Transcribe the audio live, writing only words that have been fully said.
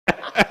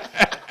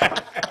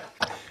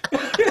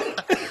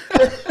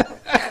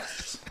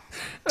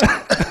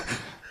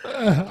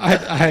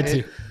had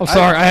to. I'm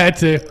sorry. I had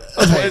to.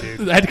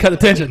 I had to cut the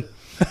tension.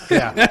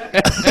 Yeah.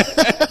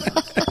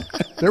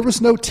 There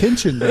was no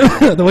tension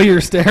there. The way you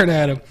were staring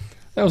at him.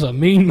 That was a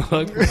mean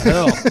look from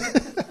hell.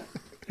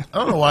 I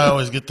don't know why I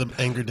always get the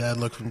angry dad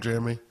look from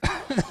Jeremy.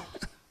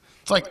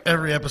 It's like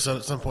every episode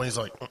at some point he's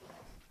like...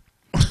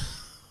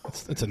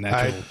 It's a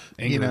natural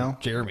angry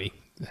Jeremy.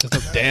 There's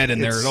no dad in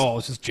there at all.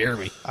 It's just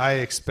Jeremy. I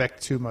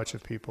expect too much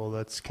of people.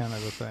 That's kind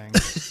of the thing.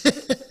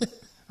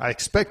 I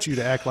expect you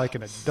to act like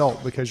an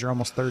adult because you're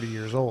almost 30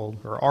 years old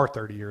or are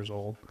 30 years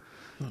old.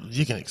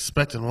 You can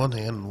expect in one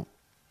hand and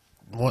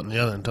want in the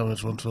other and tell me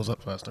which one fills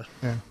up faster.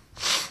 Yeah.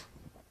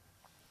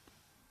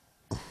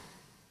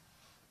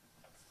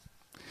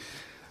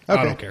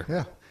 Okay. I don't care.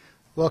 Yeah.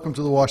 Welcome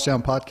to the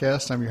Washdown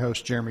podcast. I'm your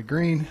host, Jeremy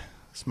Green.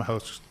 It's my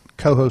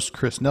co-host,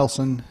 Chris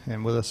Nelson,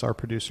 and with us, our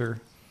producer,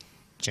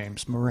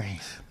 James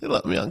Moraine. They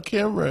let me on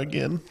camera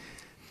again.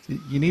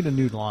 You need a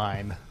new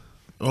line.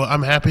 Well,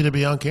 I'm happy to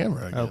be on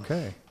camera again.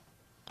 Okay.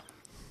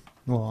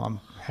 Well, I'm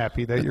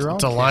happy that you're on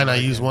It's a camera line I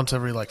again. use once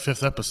every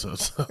fifth episode.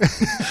 So.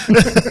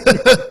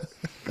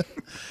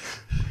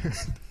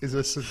 Is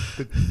this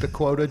the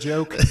quota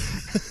joke?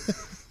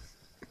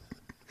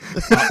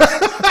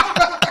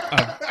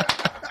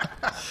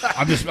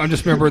 I'm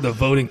just remember the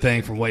voting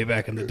thing from way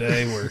back in the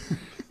day where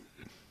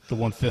the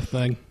 1/5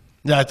 thing.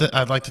 Yeah,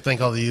 I'd like to thank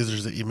all the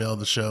users that emailed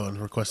the show and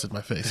requested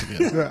my face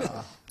again.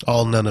 Yeah.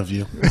 All none of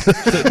you.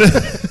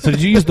 So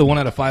did you use the 1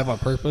 out of 5 on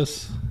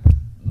purpose?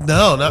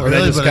 No, not Or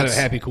really. just But kind of a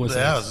happy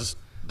coincidence? Yeah, it was just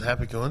a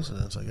happy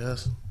coincidence, I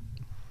guess.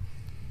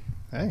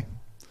 Hey,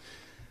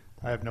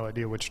 I have no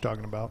idea what you're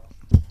talking about.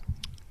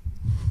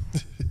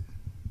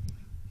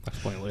 I'll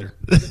explain later.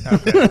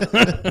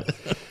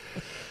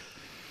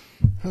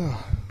 Okay.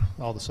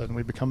 All of a sudden,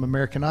 we become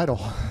American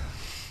Idol.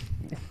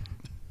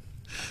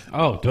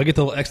 Oh, do I get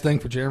the little X thing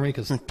for Jeremy?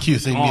 Because Cue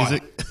theme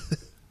music.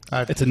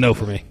 it's a no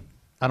for me.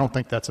 I don't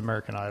think that's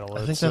American Idol.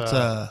 I think that's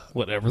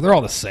Whatever. They're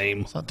all the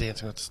same. it's not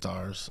Dancing with the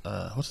Stars.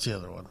 What's the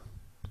other one?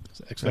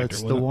 It's X Factor.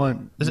 That's the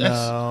one. Is it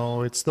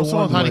No, it's the What's the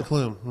one one with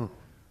Heidi with Klum?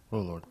 Oh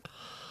Lord.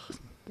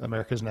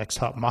 America's Next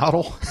Top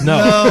Model.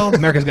 No.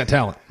 America's Got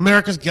Talent.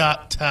 America's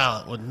Got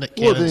Talent with Nick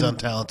Well, Cannon's then-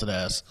 untalented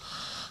ass.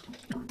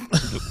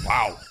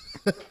 Wow.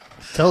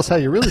 Tell us how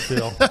you really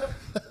feel.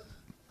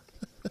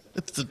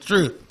 It's the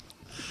truth.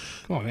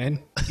 Come on, man.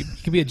 You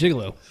could be a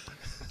gigolo.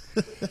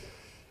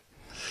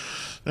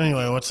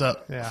 Anyway, what's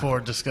up Yeah. for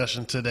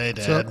discussion today,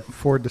 Dad? So,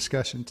 for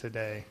discussion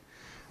today,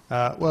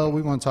 well,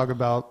 we want to talk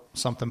about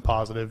something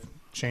positive,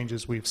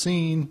 changes we've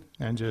seen,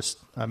 and just,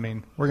 we're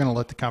going to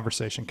let the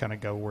conversation kind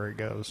of go where it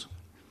goes.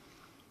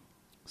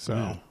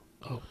 So,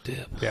 Oh,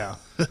 dip. yeah.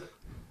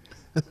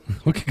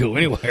 We could go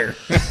anywhere.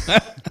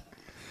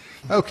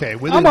 Okay.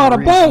 I'm on a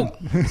boat.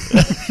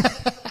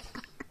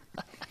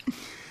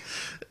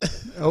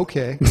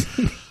 Okay.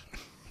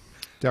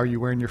 Are you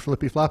wearing your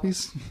flippy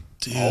floppies?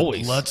 Dude,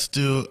 Always. let's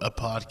do a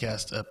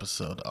podcast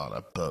episode on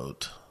a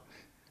boat.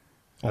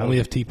 Only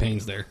if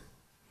T-Pain's there.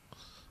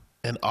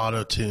 And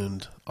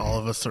auto-tuned. All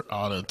of us are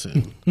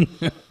auto-tuned.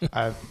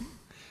 I'm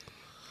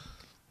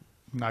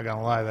not going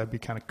to lie. That'd be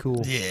kind of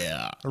cool.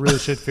 Yeah. I really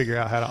should figure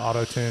out how to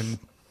auto-tune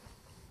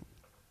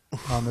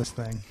on this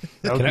thing.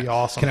 That would be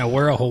awesome. Can I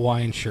wear a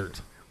Hawaiian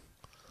shirt?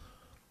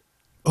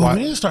 Oh, Why-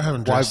 we need to start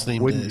having why dress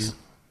theme wouldn't days. you?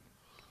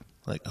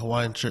 Like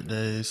Hawaiian shirt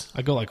days.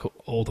 I go like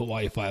old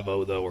Hawaii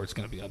 5-0, though, where it's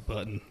going to be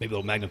unbuttoned. Maybe a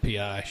little Magnum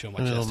PI, show my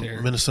chest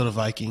hair. Minnesota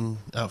Viking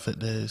outfit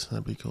days.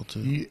 That'd be cool,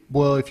 too.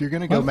 Well, if you're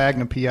going to go Well-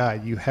 Magnum PI,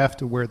 you have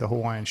to wear the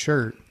Hawaiian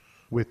shirt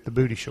with the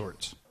booty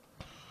shorts.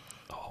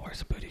 Oh, where's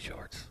the booty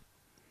shorts?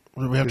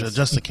 We have to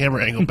adjust the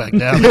camera angle back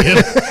down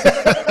again.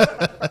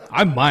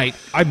 I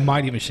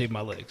might even shave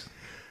my legs.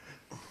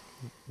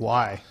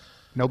 Why?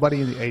 Nobody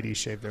in the 80s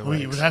shaved their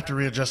legs. We would have to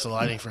readjust the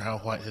lighting for how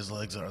white his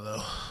legs are,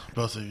 though.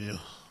 Both of you.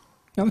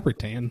 Yeah, they're pretty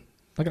tan.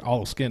 I got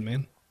olive skin,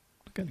 man.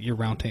 I got a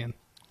year-round tan.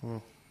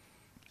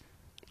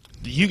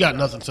 You got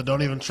nothing, so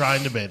don't even try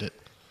and debate it.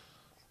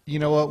 You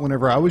know what?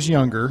 Whenever I was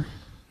younger,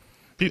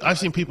 I've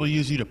seen people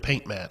use you to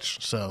paint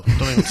match, so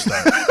don't even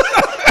start.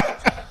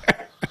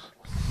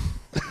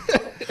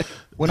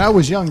 when I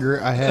was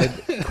younger, I had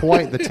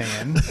quite the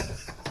tan,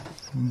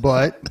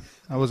 but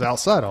I was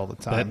outside all the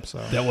time.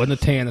 That wasn't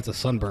a tan. That's a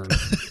sunburn.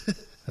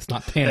 That's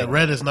not tan. That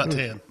red is not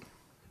tan.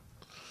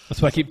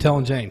 That's what I keep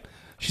telling Jane.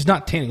 She's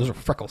not tanning. Those are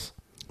freckles.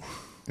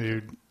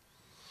 Dude.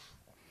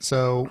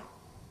 So,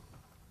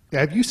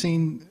 have you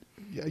seen?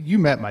 You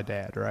met my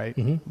dad, right?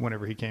 Mm-hmm.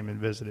 Whenever he came and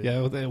visited.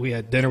 Yeah, we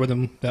had dinner with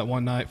him that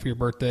one night for your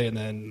birthday, and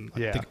then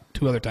I think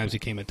 2 other times he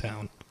came in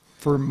town.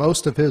 For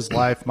most of his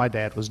life, my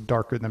dad was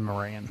darker than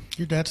Moran.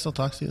 Your dad still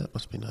talks to you? That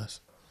must be nice.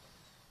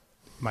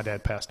 My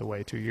dad passed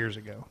away 2 years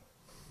ago,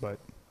 but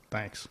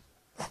thanks.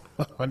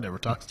 I never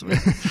talks to me.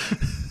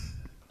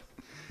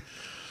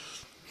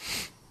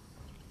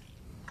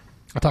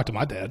 I talk to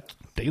my dad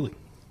daily.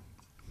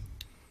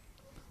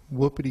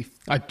 Whoopity.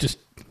 I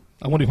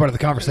want to be part of the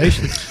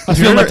conversation. I If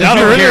feel left out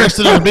you're over here.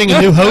 interested in being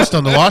a new host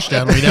on the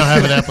Washdown, we now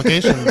have an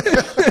application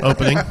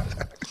opening.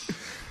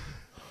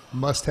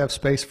 Must have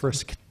space for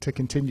us to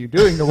continue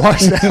doing the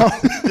Washdown.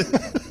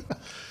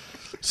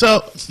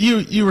 So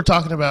you were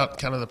talking about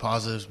kind of the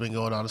positives been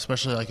going on,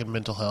 especially like in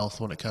mental health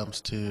when it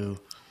comes to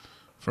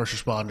first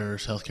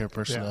responders, healthcare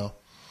personnel.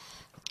 Yeah.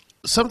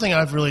 Something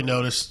I've really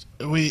noticed,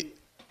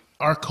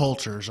 our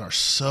cultures are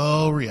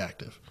so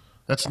reactive.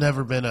 That's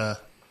never been a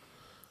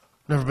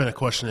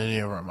question in any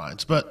of our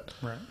minds. But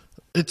right.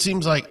 It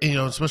seems like,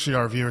 especially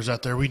our viewers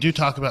out there, we do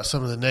talk about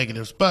some of the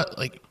negatives, but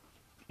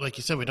like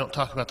you said, we don't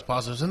talk about the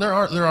positives, and there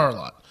are a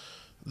lot.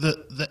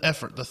 The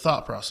effort, the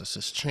thought process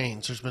has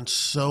changed. There's been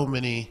so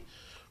many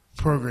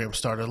programs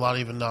started, a lot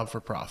even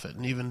non-for-profit,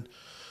 and even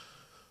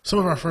some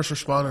of our first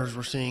responders,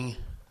 we're seeing,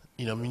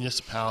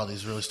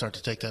 municipalities really start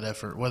to take that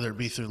effort, whether it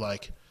be through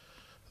like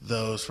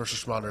those first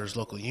responders,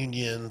 local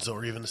unions,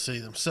 or even the city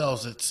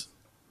themselves.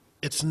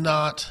 It's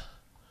not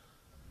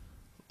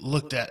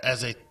looked at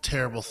as a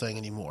terrible thing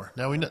anymore.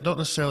 Now, we don't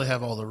necessarily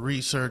have all the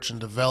research and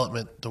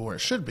development to where it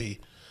should be,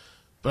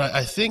 but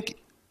I think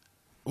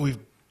we've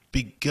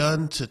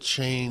begun to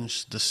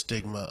change the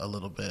stigma a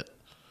little bit,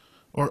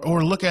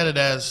 or look at it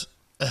as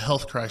a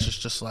health crisis,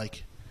 just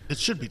like it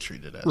should be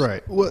treated as.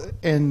 Right. Well,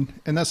 and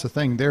that's the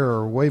thing. There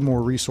are way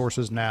more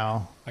resources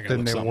now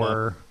than there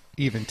were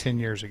even 10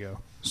 years ago.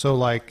 So,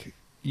 like,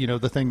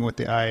 the thing with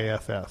the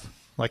IAFF,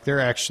 like they're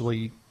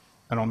actually,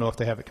 I don't know if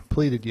they have it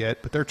completed yet,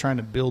 but they're trying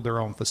to build their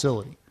own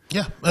facility.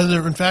 Yeah, and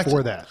in fact,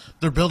 for that,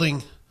 they're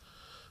building.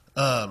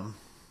 Because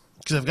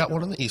they've got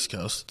one on the East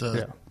Coast.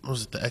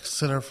 Was it the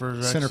Center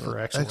for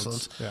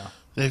Excellence? Yeah,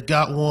 they've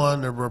got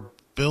one. We're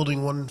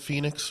building one in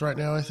Phoenix right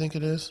now. I think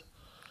it is.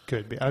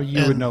 Could be.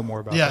 You would know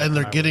more about. Yeah, that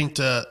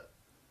and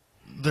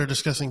they're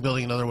discussing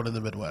building another one in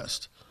the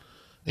Midwest.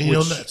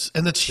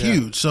 And, that's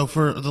huge. So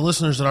for the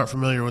listeners that aren't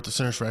familiar with the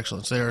Centers for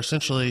Excellence, they are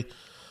essentially,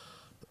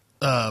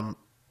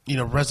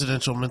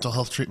 residential mental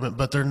health treatment,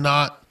 but they're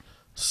not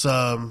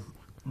some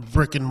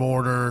brick and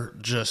mortar,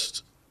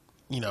 just,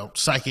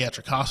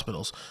 psychiatric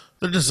hospitals.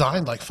 They're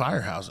designed like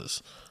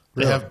firehouses.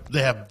 They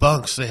have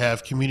bunks, they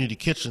have community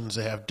kitchens,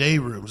 they have day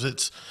rooms.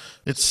 It's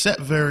set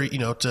very,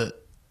 to,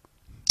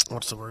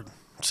 what's the word?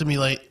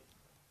 Simulate,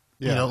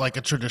 like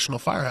a traditional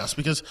firehouse.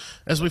 Because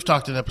as we've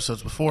talked in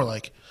episodes before,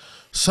 like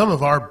some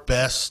of our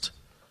best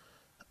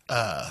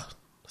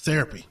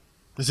therapy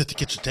is at the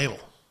kitchen table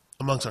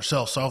amongst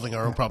ourselves, solving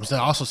our own problems.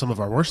 Now, also some of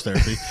our worst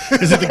therapy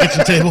is at the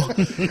kitchen table.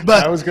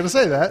 But I was going to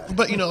say that.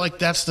 But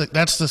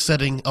that's the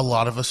setting a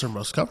lot of us are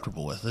most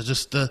comfortable with. It's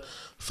just the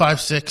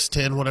 5, 6,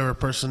 10, whatever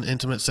person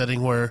intimate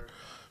setting where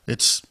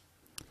it's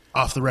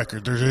off the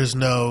record. There is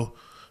no,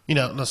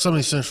 now some of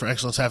these Centers for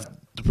Excellence have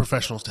the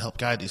professionals to help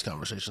guide these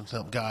conversations,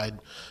 help guide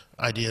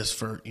ideas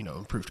for,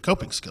 improved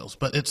coping skills.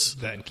 But it's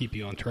that and keep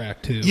you on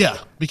track too. Yeah,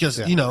 because,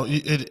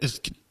 it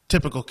is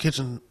typical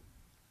kitchen,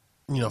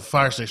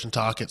 fire station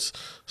talk. It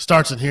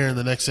starts in here, and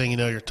the next thing you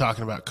know, you're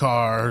talking about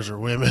cars or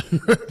women.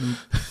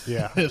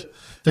 Yeah.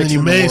 And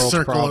you may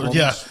circle,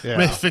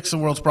 may fix the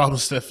world's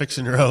problems instead of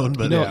fixing your own.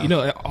 But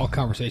all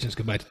conversations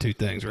come back to two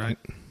things, right?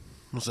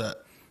 What's that?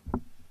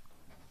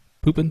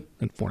 Pooping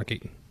and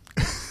fornicating.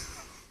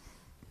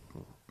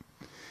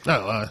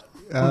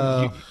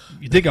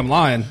 You think I'm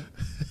lying?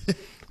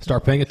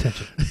 Start paying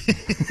attention.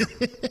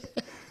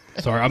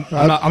 Sorry, I'm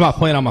not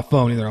playing on my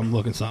phone either. I'm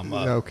looking something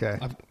up. Okay.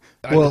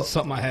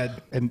 Something I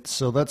had. And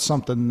so that's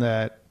something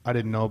that I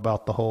didn't know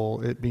about, the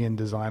whole it being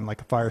designed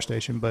like a fire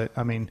station. But,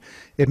 I mean,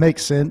 it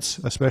makes sense,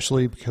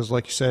 especially because,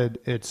 like you said,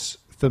 it's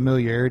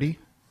familiarity.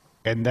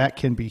 And that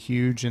can be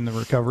huge in the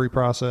recovery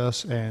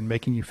process and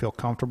making you feel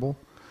comfortable.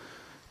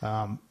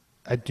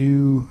 I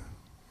do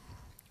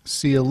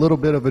see a little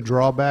bit of a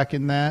drawback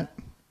in that,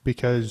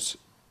 because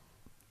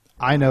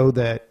I know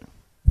that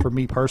for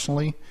me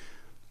personally,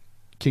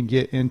 can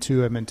get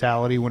into a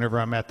mentality whenever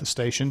I'm at the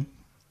station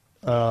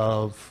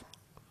of,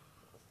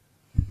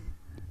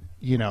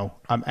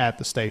 I'm at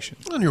the station.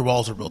 And your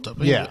walls are built up.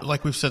 Yeah.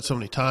 Like we've said so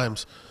many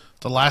times,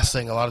 the last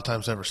thing a lot of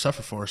times ever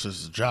suffer for us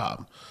is the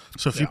job.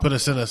 So if you put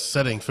us in a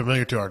setting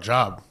familiar to our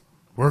job,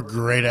 we're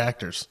great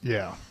actors.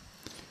 Yeah.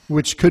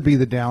 Which could be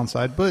the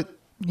downside, but,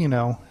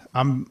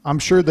 I'm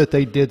sure that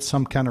they did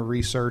some kind of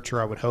research,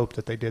 or I would hope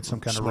that they did some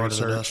kind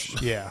Smarter of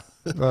research. Yeah.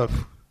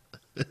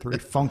 3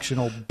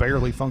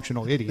 barely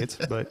functional idiots,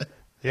 but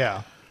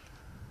yeah.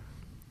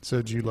 So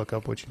did you look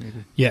up what you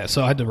needed? Yeah,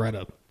 so I had to write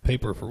a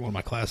paper for one of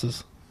my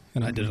classes,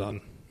 and I did it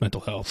on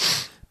mental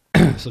health.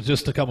 So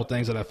just a couple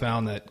things that I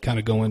found that kind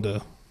of go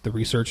into the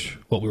research,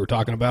 what we were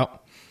talking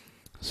about.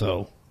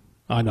 So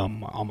I know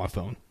I'm on my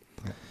phone.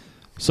 Yeah.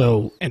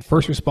 So in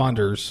first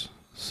responders,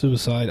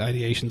 suicide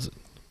ideations,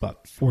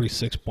 about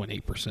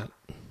 46.8%.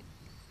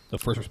 The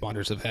first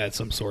responders have had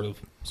some sort of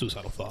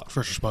suicidal thought.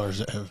 First responders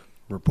that have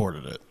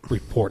reported it.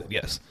 Reported,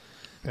 yes.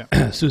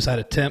 Yeah. Suicide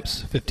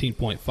attempts,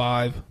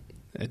 15.5.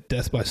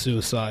 Deaths by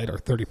suicide are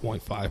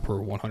 30.5 per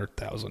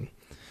 100,000.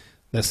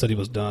 That study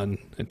was done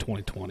in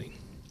 2020.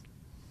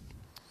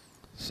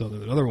 So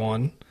there's another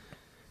one.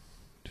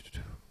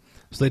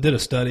 So they did a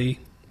study,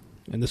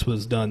 and this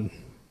was done.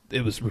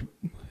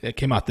 It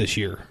came out this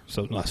year,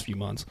 so the last few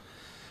months.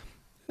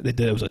 It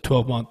was a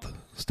 12-month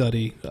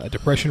study.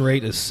 Depression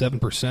rate is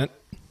 7%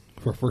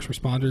 for first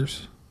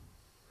responders.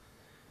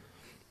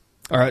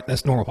 All right,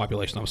 that's normal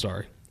population. I'm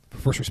sorry. For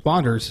first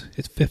responders,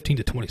 it's 15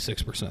 to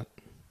 26%.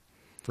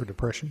 For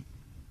depression?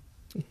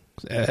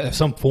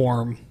 Some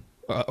form,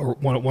 or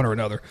one or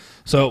another.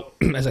 So,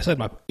 as I said,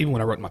 even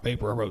when I wrote my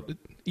paper, I wrote,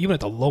 even at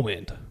the low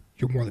end,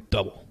 you're more than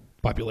double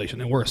population,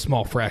 and we're a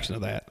small fraction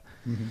of that.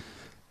 Mm-hmm.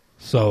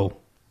 So,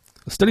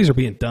 the studies are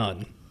being done.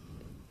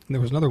 And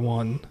there was another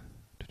one.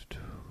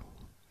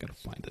 Got to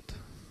find it.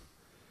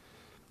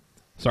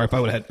 Sorry,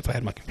 if I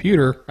had my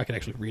computer, I could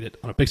actually read it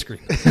on a big screen.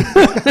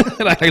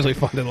 And I actually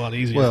find it a lot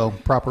easier. Well,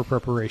 proper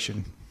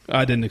preparation.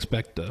 I didn't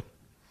expect to.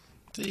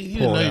 You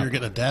didn't know you were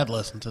getting a dad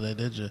lesson today,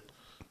 did you?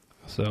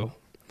 So,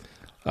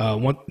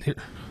 here,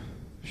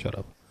 shut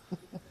up.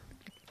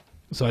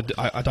 So I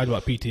talked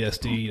about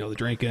PTSD, the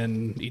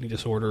drinking, eating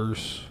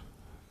disorders,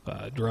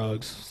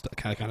 drugs, that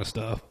kind of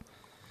stuff.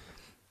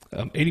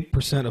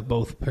 80% of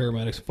both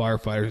paramedics and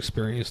firefighters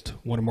experienced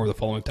one or more of the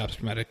following types of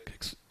traumatic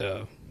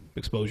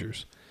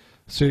exposures: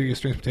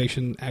 serious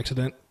transportation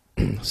accident,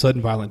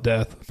 sudden violent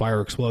death, fire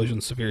explosion,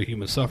 severe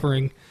human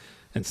suffering,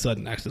 and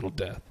sudden accidental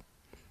death.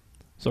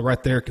 So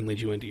right there can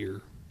lead you into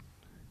your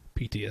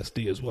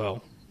PTSD as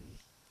well.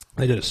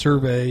 They did a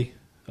survey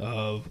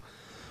of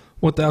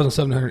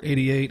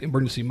 1,788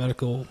 emergency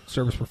medical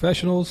service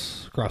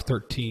professionals across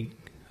 13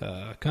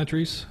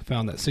 countries,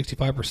 found that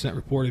 65%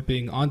 reported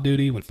being on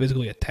duty when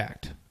physically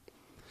attacked. And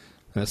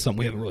that's something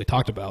we haven't really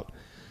talked about,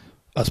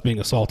 us being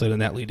assaulted and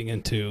that leading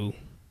into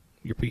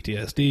your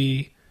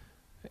PTSD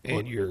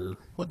and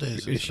what day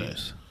is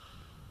issues.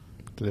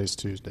 Today? Today's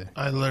Tuesday.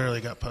 I literally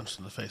got punched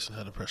in the face and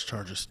had to press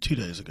charges 2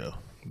 days ago.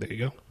 There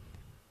you go.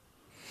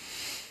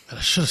 And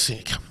I should have seen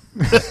it coming.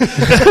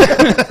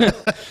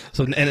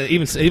 So, and it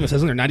even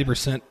says in there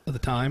 90% of the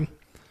time,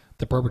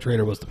 the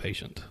perpetrator was the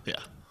patient. Yeah.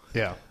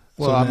 Yeah.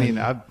 Well,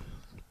 and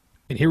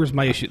here was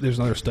my issue. There's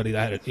another study that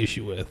I had an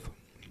issue with.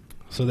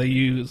 So they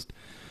used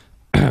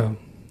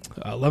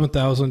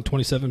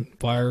 11,027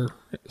 fire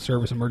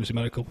service emergency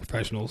medical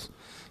professionals,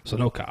 so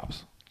no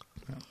cops.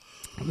 Yeah.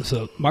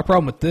 So my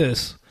problem with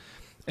this,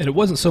 and it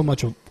wasn't so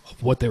much of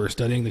what they were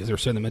studying because they were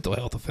studying the mental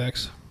health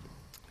effects.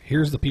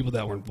 Here's the people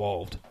that were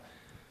involved.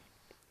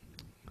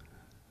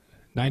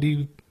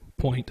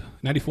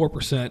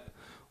 94%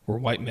 were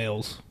white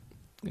males,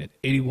 and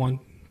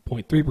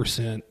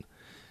 81.3%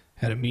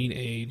 had a mean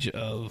age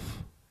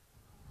of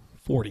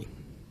 40.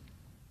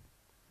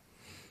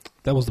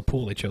 That was the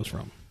pool they chose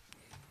from.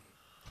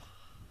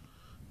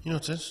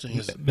 What's interesting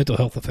is mental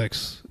health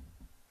affects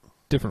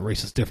different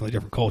races differently,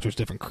 different cultures,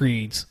 different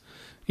creeds,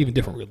 even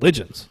different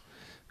religions,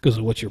 because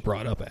of what you're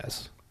brought up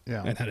as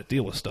and how to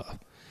deal with stuff.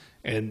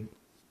 And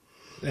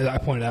as I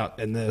pointed out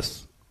in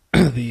this,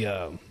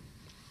 the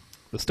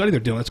study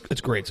they're doing,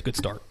 it's great. It's a good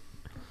start.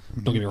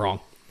 Mm-hmm. Don't get me wrong.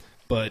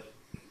 But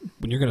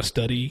when you're going to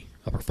study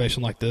a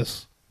profession like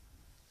this,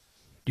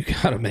 you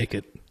got to make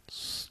it,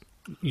 as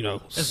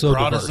so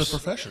broad diverse. as the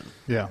profession.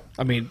 Yeah.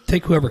 I mean,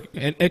 take whoever,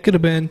 and it could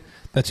have been,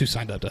 that's who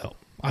signed up to help.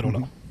 I don't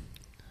know.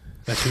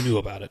 That's who knew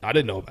about it. I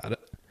didn't know about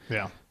it.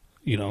 Yeah.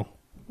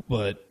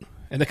 But,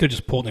 and they could have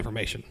just pulled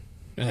information,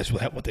 and that's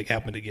what they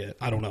happened to get.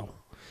 I don't know.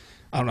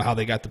 I don't know how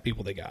they got the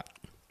people they got.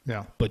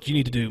 Yeah. But you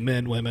need to do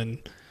men, women,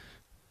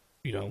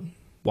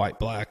 white,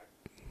 black,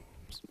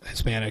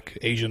 Hispanic,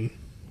 Asian,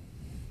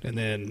 and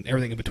then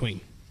everything in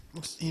between.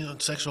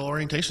 Sexual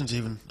orientations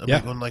even a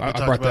big one, like we I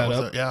talked brought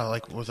about. that up.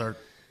 Like with our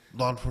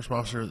law enforcement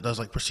officer that does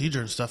like procedure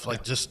and stuff,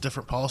 like just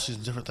different policies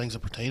and different things that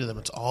pertain to them.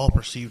 It's all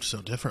perceived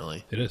so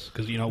differently. It is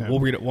because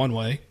we'll read it one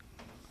way,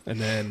 and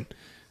then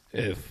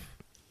if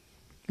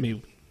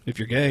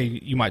you're gay,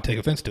 you might take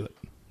offense to it.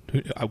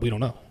 We don't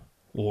know.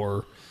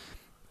 Or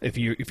if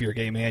you're a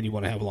gay man, you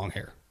want to have long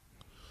hair,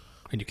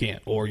 and you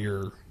can't. Or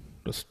you're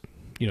just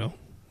a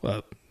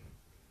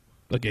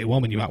gay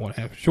woman, you might want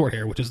to have short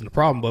hair, which isn't a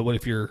problem. But what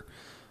if you're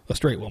a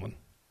straight woman?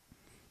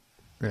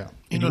 Yeah,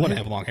 and you want to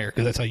have long hair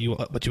because that's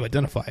what you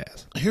identify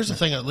as. Here's the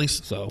thing, at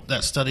least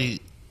that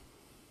study,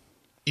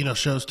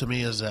 shows to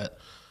me is that,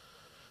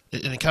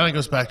 and it kind of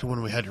goes back to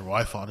when we had your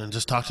wife on and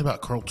just talks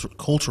about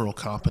cultural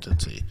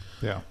competency.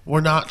 Yeah,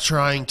 we're not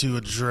trying to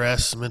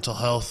address mental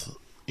health,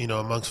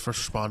 amongst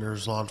first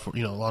responders, law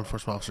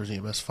enforcement officers,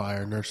 EMS,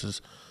 fire,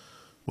 nurses,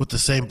 with the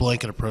same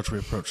blanket approach we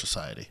approach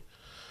society.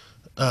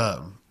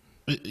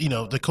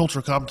 The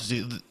cultural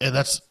competency, and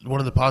that's one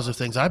of the positive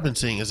things I've been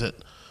seeing is that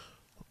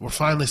we're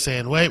finally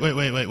saying, wait,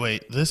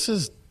 this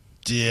is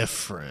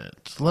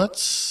different.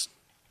 Let's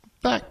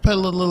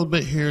backpedal a little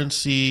bit here and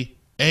see,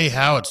 A,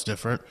 how it's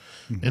different,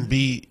 and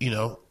B,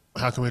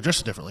 how can we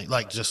address it differently?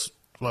 Like just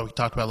what we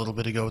talked about a little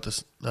bit ago with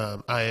this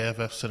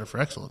IAFF Center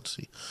for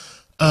Excellency.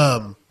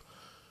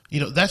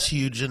 That's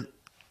huge. And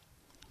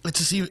it's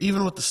just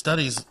even with the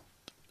studies,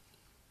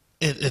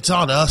 it's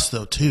on us,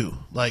 though, too.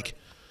 Like,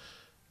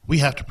 we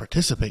have to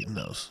participate in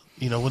those.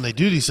 When they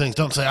do these things,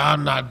 don't say,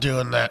 I'm not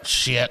doing that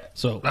shit.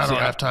 So I don't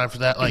have time for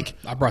that. Like,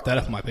 I brought that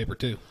up in my paper,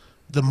 too.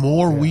 The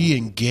more we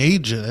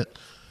engage in it,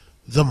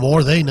 the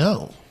more they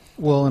know.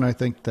 Well, and I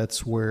think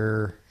that's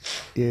where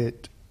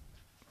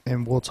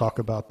and we'll talk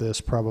about this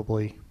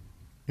probably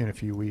in a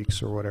few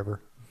weeks or whatever,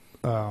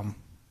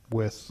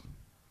 with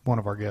one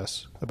of our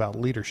guests about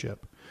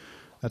leadership.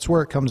 That's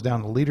where it comes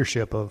down to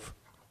leadership of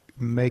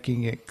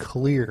making it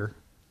clear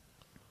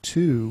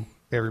to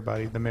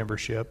everybody, the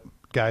membership,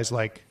 guys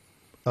like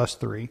us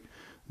three,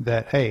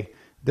 that, hey,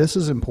 this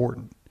is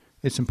important.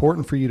 It's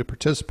important for you to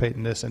participate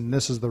in this, and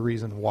this is the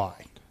reason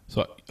why.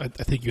 So I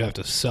think you have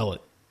to sell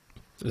it,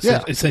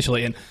 Yeah.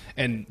 essentially.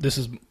 And this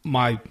is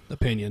my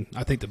opinion.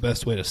 I think the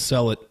best way to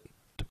sell it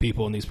to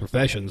people in these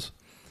professions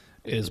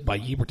is by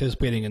you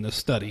participating in this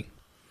study.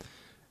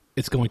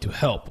 It's going to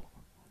help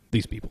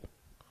these people.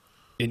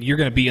 And you're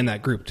going to be in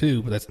that group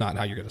too, but that's not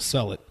how you're going to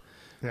sell it.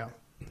 Yeah.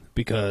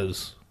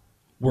 Because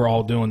we're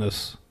all doing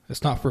this.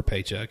 It's not for a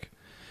paycheck.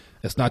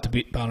 It's not to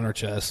be pounding our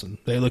chests and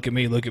they look at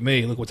me, look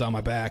what's on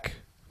my back,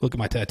 look at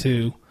my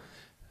tattoo.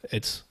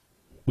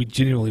 We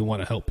genuinely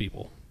want to help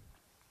people.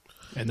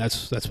 And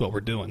that's what we're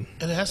doing.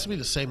 And it has to be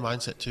the same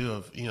mindset too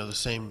of, the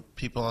same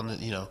people on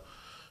the,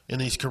 in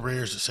these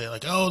careers that say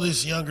like, oh,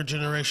 this younger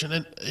generation,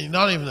 and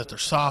not even that they're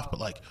soft, but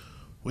like,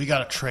 we got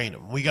to train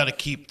them. We got to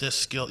keep this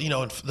skill, in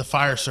the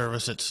fire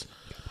service,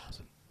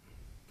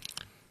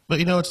 but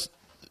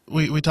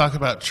we talk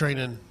about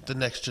training the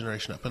next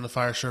generation up in the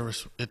fire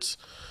service. It's,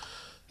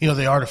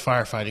 the art of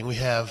firefighting. We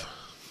have,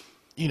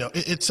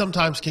 it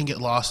sometimes can get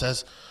lost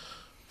as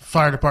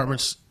fire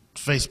departments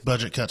face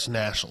budget cuts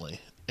nationally,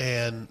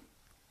 and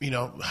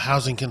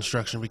housing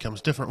construction becomes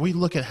different. We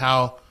look at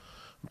how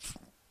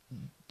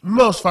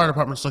most fire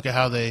departments look at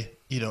how they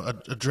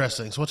address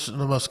things. What's the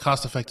most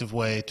cost-effective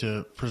way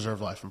to preserve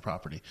life and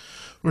property?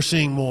 We're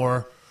seeing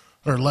more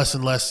or less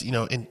and less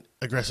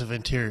aggressive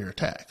interior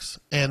attacks,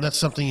 and that's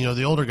something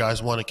the older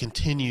guys want to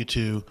continue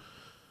to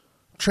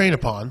train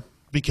upon,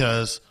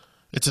 because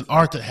it's an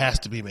art that has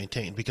to be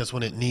maintained, because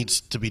when it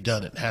needs to be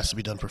done, it has to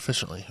be done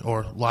proficiently,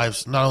 or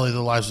lives, not only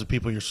the lives of the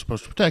people you're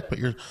supposed to protect, but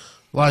your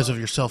lives of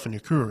yourself and your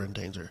crew are in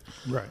danger.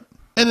 Right.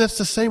 And it's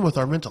the same with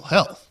our mental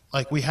health.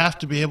 Like, we have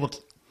to be able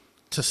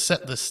to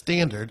set the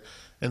standard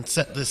and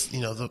set this,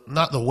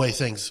 not the way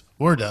things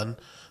were done,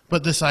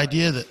 but this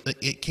idea that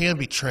it can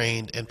be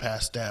trained and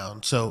passed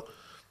down. So,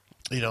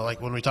 like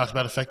when we talked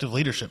about effective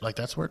leadership, like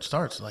that's where it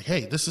starts. Like,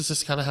 hey, this is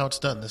just kind of how it's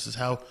done. This is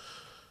how,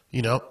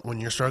 when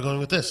you're struggling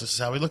with this is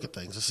how we look at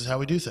things. This is how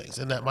we do things.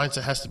 And that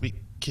mindset has to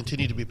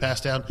continue to be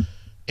passed down,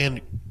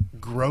 and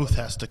growth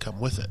has to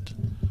come with it.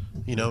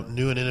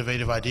 New and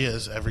innovative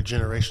ideas every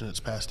generation that's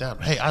passed down.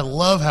 Hey, I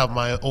love how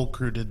my old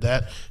crew did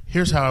that.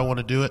 Here's how I want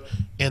to do it,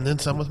 and then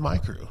some with my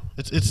crew.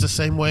 It's the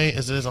same way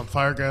as it is on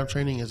fireground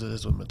training as it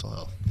is with mental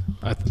health.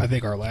 I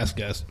think our last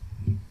guest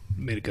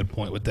made a good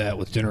point with that,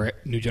 with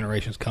new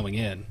generations coming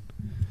in,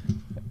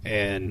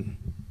 and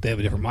they have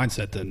a different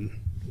mindset than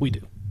we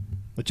do.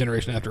 The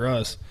generation after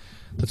us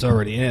that's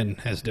already in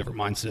has a different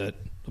mindset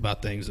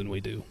about things than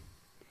we do.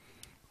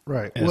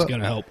 Right. And it's going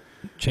to help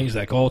change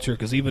that culture,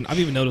 because I've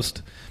even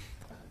noticed –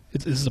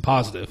 this is a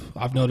positive.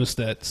 I've noticed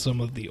that some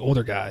of the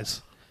older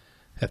guys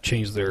have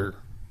changed their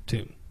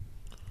tune.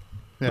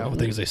 Yeah.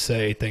 Things they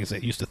say, things they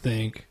used to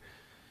think,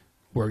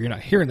 where you're not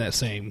hearing that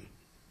same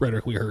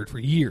rhetoric we heard for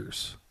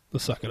years, to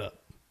suck it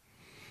up.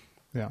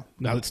 Yeah.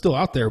 Now, it's still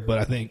out there, but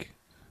I think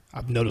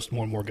I've noticed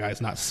more and more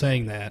guys not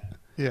saying that.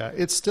 Yeah,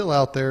 it's still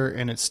out there,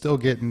 and it's still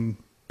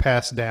getting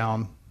passed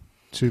down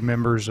to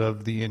members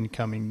of the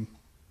incoming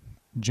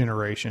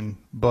generation.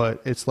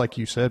 But it's like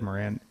you said,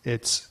 Moran,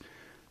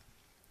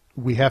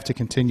 we have to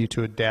continue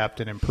to adapt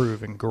and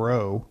improve and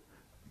grow.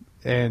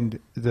 And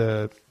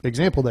the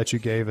example that you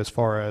gave as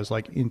far as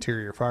like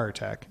interior fire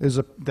attack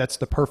that's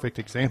the perfect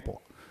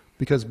example,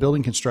 because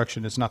building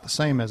construction is not the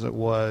same as it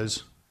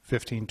was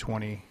 15,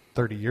 20,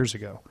 30 years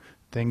ago.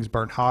 Things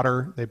burn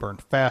hotter, they burn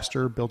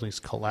faster, buildings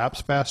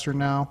collapse faster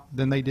now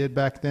than they did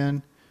back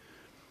then.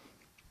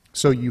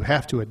 So you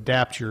have to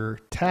adapt your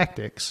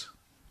tactics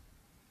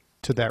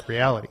to that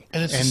reality.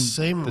 And it's the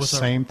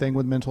same thing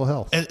with mental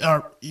health. And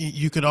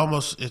you could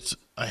almost,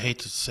 I hate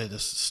to say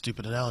this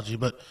stupid analogy,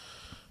 but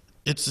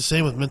it's the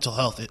same with mental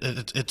health.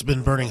 It's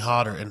been burning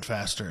hotter and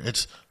faster.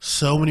 It's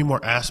so many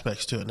more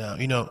aspects to it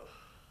now.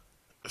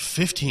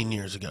 15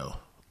 years ago,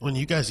 when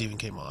you guys even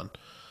came on,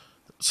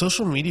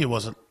 social media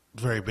wasn't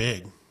very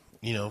big.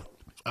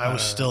 I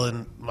was still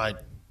in my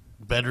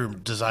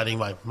bedroom designing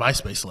my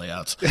MySpace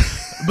layouts.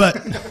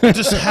 But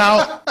just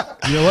how...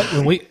 You know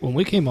what? When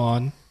we came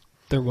on,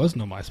 there was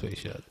no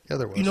MySpace yet. Yeah,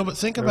 there was. But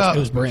think about... It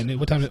was brand new.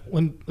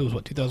 When it was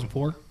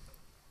 2004?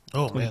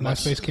 Oh, when man.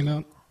 MySpace came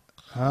out?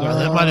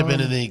 That might have been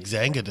in the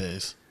Xanga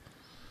days.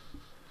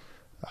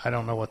 I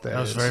don't know what that is.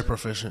 I was very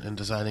proficient in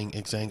designing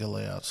Xanga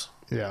layouts.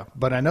 Yeah,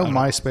 but I know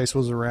MySpace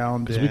was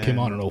around because we came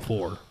on in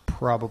 04.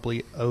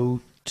 Probably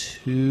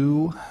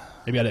 02.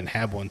 Maybe I didn't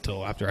have one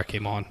until after I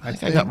came on. I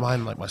think I got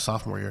mine like my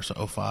sophomore year,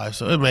 so 05.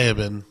 So it may have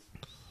been.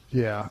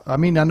 Yeah, I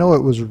mean, I know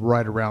it was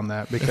right around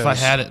that, because if I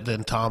had it,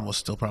 then Tom was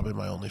still probably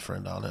my only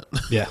friend on it.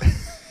 Yeah.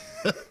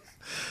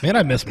 Man,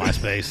 I miss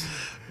MySpace.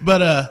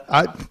 But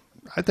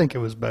I think it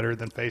was better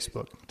than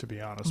Facebook, to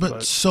be honest.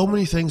 But so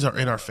many things are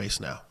in our face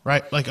now,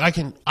 right? Like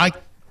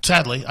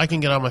sadly, I can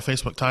get on my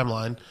Facebook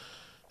timeline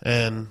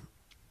and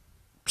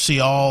see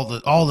all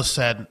the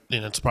sad,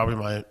 it's probably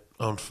my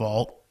own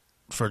fault,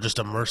 for just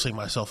immersing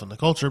myself in the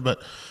culture.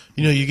 But,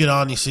 you get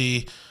on, you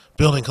see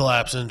building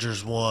collapse,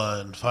 injures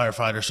one,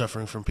 firefighter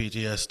suffering from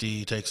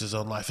PTSD, takes his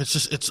own life.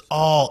 It's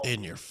all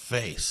in your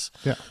face.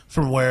 Yeah.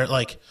 From where,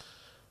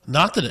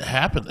 not that it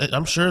happened.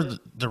 I'm sure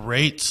the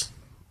rates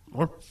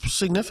were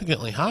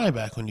significantly high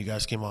back when you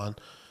guys came on,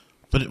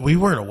 but we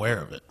weren't aware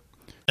of it.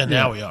 And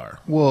now we are.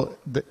 Well,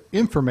 the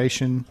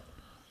information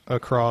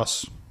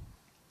across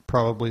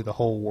probably the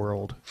whole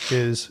world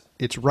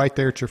it's right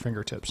there at your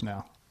fingertips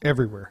now.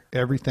 Everywhere,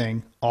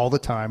 everything, all the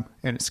time,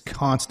 and it's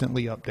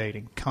constantly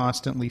updating,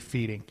 constantly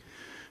feeding.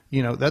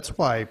 That's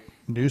why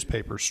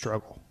newspapers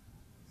struggle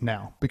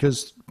now,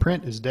 because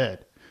print is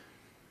dead,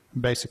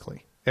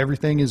 basically.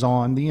 Everything is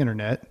on the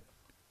internet,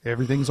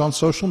 everything's on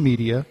social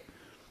media,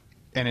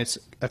 and it's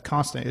a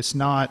constant. It's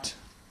not,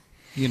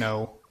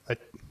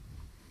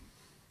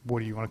 what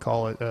do you want to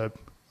call it, a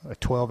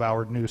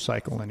 12-hour news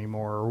cycle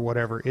anymore or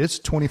whatever. It's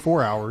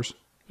 24 hours,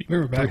 You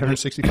remember back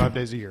 365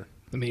 days a year.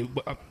 I mean,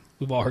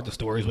 we've all heard the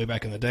stories way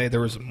back in the day. There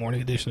was a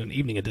morning edition and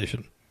evening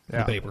edition in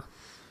the paper.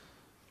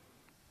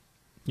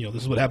 This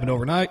is what happened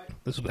overnight.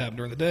 This is what happened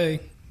during the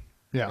day.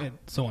 Yeah. And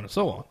so on and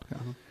so on. Yeah.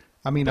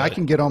 I mean, I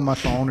can get on my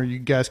phone, or you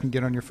guys can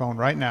get on your phone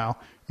right now,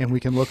 and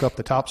we can look up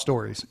the top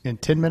stories. In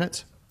 10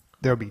 minutes,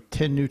 there'll be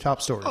 10 new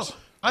top stories. Oh,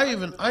 I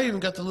even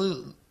got the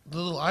little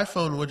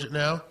iPhone widget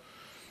now.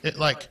 It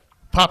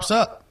pops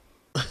up.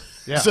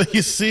 Yeah. So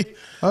you see.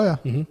 Oh, yeah.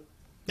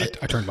 Mm-hmm.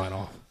 I turned mine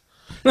off.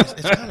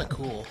 It's kind of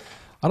cool.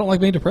 I don't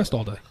like being depressed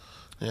all day.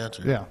 Yeah,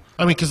 true. Yeah.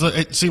 I mean, because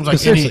it seems like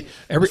Seriously,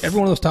 every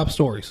one of those top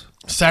stories.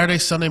 Saturday,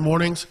 Sunday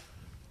mornings,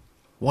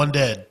 1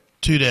 dead,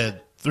 2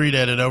 dead, 3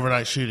 dead in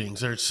overnight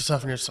shootings. There's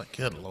stuff in here. It's like,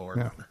 good Lord.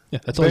 Yeah. Yeah,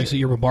 that's all you see.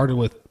 You're bombarded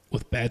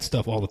with bad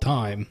stuff all the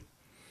time,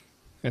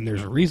 and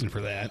there's a reason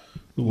for that,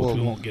 which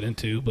we won't get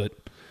into. But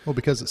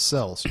because it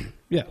sells.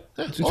 yeah,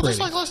 Yeah, it's well, just ratings.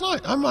 like last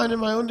night, I'm minding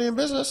my own damn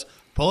business.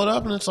 Pull it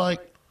up, and it's like,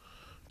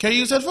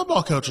 KU's head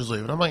football coach is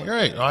leaving. I'm like,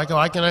 great. Why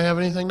can't I have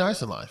anything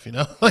nice in life?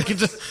 It's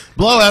just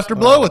blow after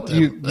blow with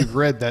them. You've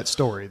read that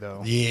story,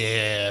 though.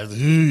 Yeah.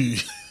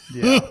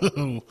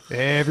 Yeah.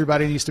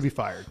 Everybody needs to be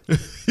fired.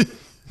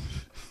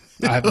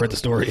 I haven't read the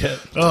story yet.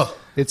 Oh,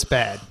 It's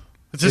bad.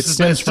 it's just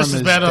stems as from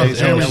his bad on days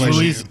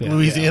Jeremy's in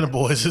Louisiana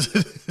boys.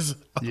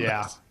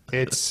 Yeah.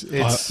 It's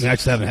I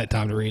just haven't had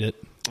time to read it.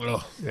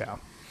 Oh, yeah.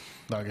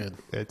 not good.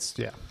 It's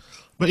yeah.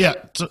 But yeah,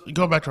 so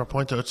going back to our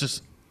point though,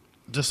 it's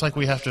just like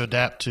we have to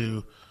adapt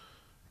to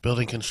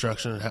building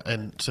construction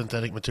and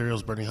synthetic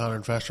materials burning hotter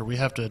and faster. We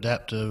have to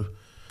adapt to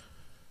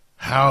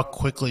how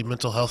quickly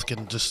mental health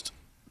can just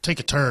take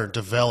a turn,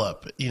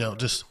 develop.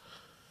 It's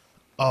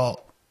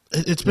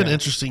been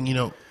interesting.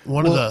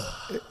 One of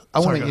the I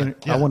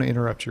want to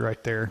interrupt you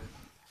right there,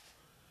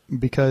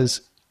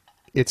 because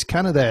it's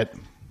kind of that.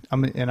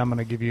 I'm going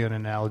to give you an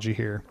analogy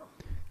here.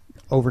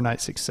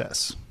 Overnight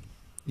success.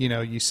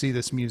 You see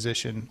this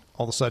musician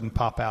all of a sudden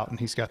pop out, and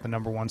he's got the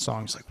 #1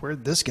 song. It's like,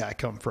 where'd this guy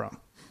come from?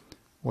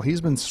 Well,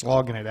 he's been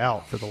slogging it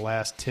out for the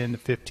last 10 to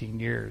 15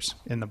 years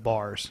in the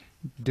bars,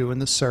 doing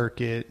the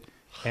circuit.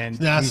 And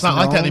it's he's not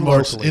like that known anymore.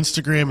 locally. It's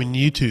Instagram and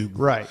YouTube.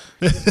 Right.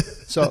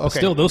 So, okay.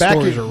 Still, those back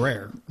stories in- are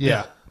rare.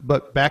 Yeah.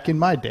 But back in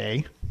my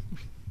day,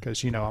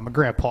 because, I'm a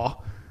grandpa,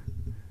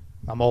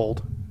 I'm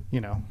old,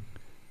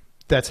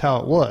 that's how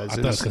it was. I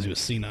thought it was because he was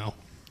senile.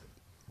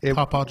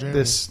 Papa Jeremy.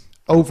 This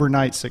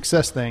overnight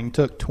success thing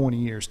took 20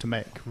 years to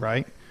make,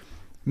 right?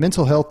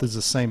 Mental health is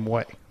the same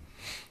way.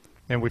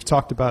 And we've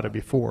talked about it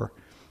before.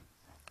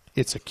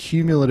 It's a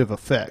cumulative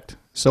effect.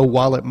 So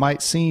while it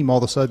might seem all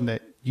of a sudden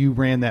that you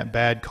ran that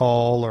bad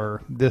call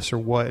or this or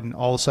what, and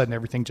all of a sudden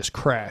everything just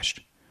crashed,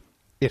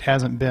 it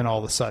hasn't been all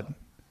of a sudden.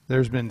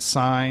 There's been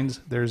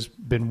signs, there's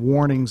been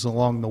warnings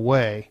along the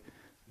way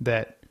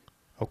that,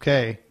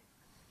 okay,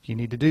 you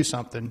need to do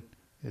something.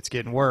 It's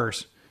getting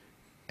worse.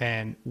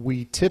 And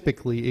we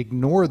typically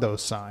ignore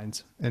those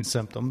signs and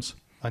symptoms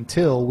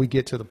until we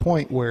get to the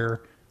point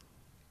where,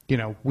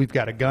 we've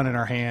got a gun in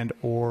our hand,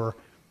 or,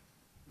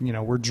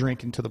 we're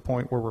drinking to the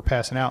point where we're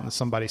passing out and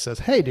somebody says,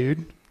 hey,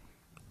 dude,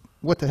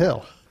 what the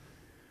hell?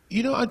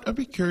 I'd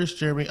be curious,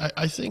 Jeremy.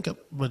 I think a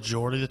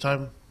majority of the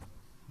time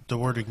the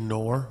word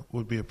ignore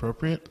would be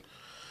appropriate.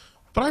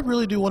 But I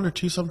really do wonder,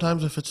 too,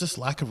 sometimes if it's just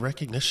lack of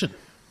recognition.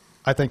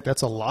 I think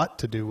that's a lot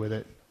to do with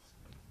it.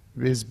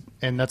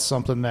 And that's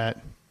something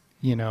that,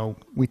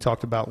 we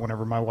talked about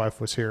whenever my wife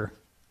was here.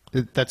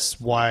 That's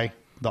why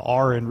the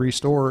R in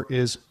restore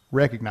is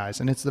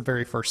recognize. And it's the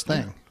very first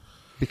thing,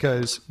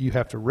 because you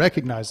have to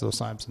recognize those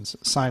signs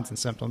and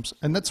symptoms.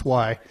 And that's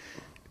why,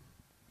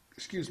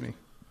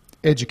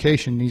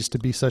 education needs to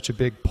be such a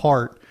big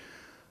part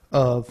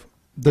of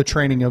the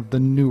training of the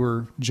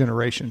newer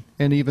generation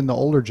and even the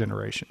older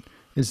generation.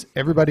 Is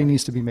everybody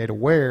needs to be made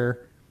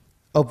aware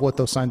of what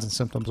those signs and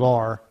symptoms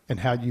are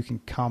and how you can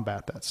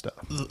combat that stuff.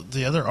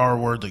 The other R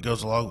word that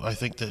goes along, I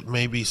think that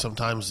maybe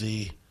sometimes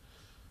the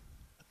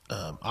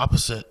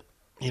opposite,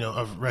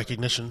 of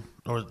recognition,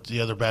 or the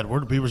other bad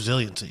word would be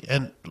resiliency.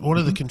 And one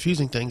of the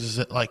confusing things is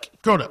that,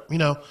 growing up,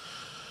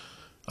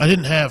 I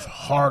didn't have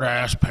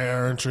hard-ass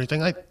parents or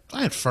anything. I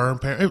had firm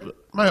parents.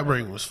 My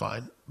upbringing was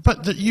fine.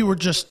 but that you were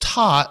just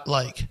taught,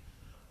 like,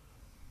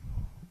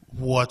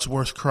 what's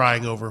worth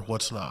crying over,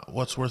 what's not,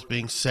 what's worth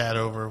being sad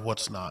over,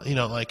 what's not. You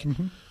know, like,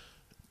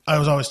 I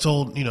was always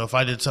told, you know, if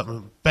I did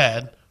something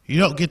bad, you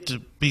don't get to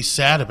be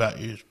sad about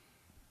your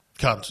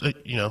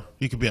you know,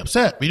 you could be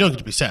upset, but you don't get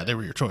to be sad. They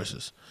were your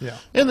choices. Yeah.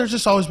 And there's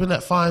just always been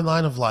that fine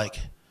line of, like,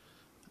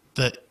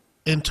 the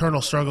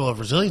internal struggle of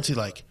resiliency,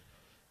 like,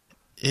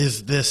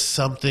 is this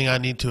something I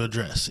need to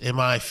address? Am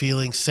I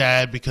feeling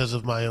sad because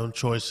of my own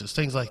choices?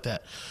 Things like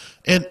that.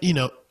 And, you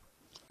know,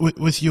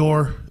 with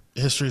your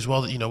history as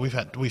well that, you know,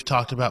 we've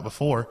talked about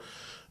before,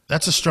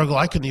 that's a struggle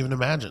I couldn't even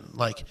imagine.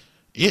 Like,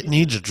 it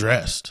needs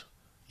addressed.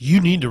 You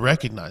need to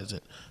recognize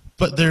it.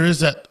 But there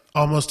is that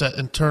almost that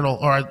internal,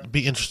 or I'd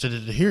be interested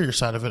to hear your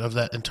side of it, of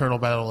that internal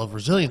battle of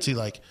resiliency,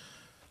 like,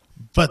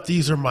 but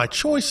these are my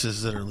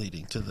choices that are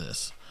leading to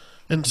this.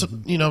 And so,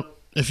 you know,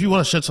 if you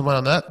want to shed some light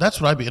on that,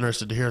 that's what I'd be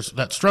interested to hear, is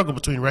that struggle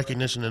between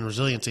recognition and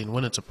resiliency and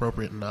when it's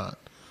appropriate and not.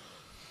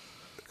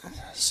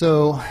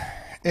 So,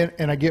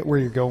 and I get where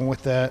you're going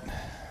with that.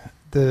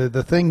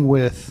 The thing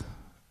with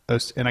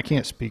us, and I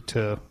can't speak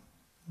to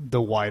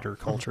the wider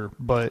culture,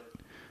 but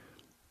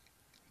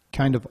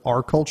kind of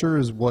our culture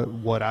is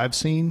what I've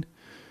seen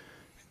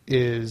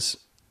is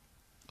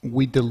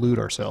we delude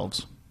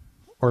ourselves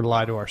or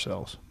lie to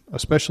ourselves,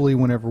 especially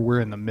whenever we're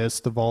in the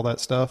midst of all that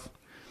stuff.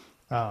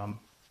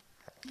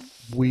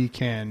 We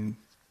can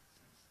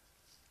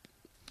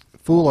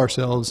fool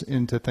ourselves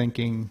into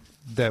thinking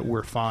that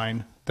we're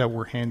fine, that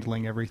we're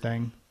handling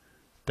everything,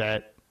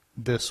 that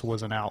this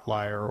was an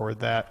outlier or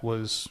that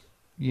was,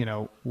 you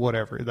know,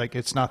 whatever. Like,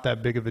 it's not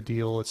that big of a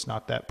deal. It's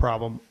not that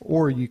problem.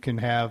 Or you can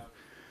have,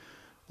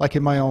 like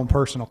in my own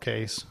personal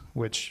case,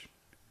 which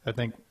I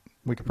think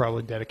we could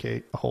probably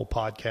dedicate a whole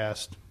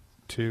podcast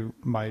to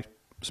my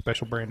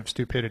special brand of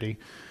stupidity.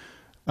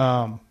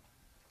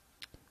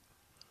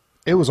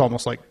 It was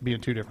almost like being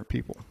two different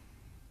people.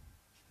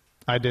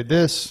 I did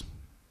this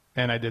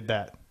and I did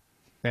that,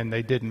 and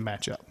they didn't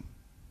match up,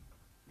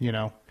 you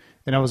know,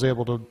 and I was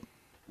able to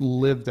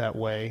live that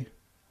way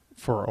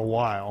for a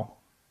while,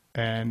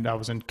 and I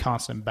was in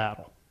constant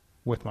battle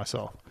with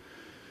myself.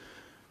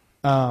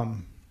 The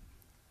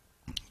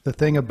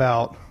thing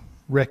about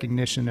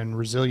recognition and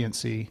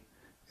resiliency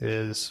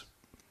is,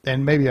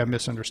 and maybe I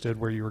misunderstood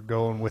where you were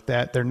going with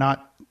that, they're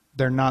not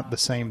the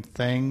same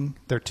thing.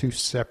 They're two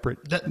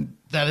separate.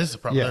 That is the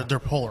problem. Yeah. They're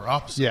polar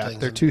opposite things. Yeah,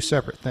 they're two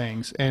separate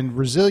things. And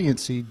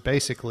resiliency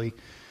basically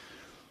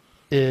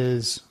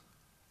is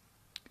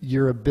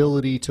your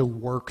ability to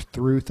work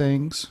through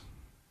things.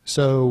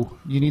 So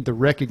you need the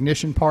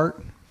recognition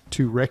part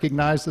to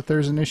recognize that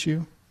there's an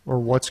issue or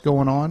what's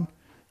going on.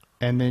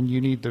 And then you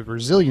need the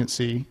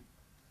resiliency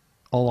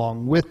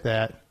along with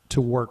that to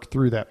work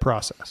through that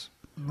process.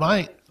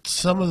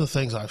 Some of the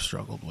things I've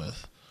struggled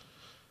with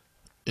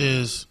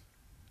is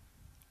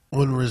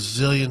when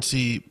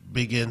resiliency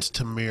begins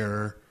to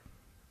mirror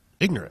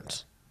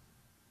ignorance.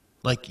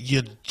 Like,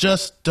 you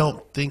just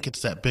don't think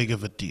it's that big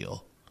of a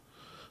deal.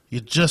 You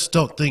just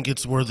don't think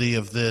it's worthy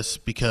of this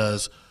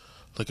because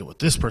look at what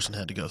this person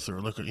had to go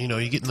through. Look at, you know,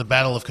 you get in the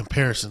battle of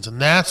comparisons,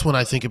 and that's when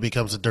I think it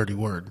becomes a dirty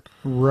word.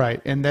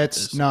 Right. And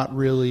that's not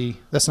really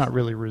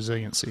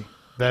resiliency.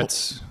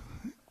 That's,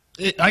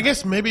 I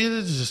guess maybe it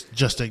is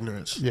just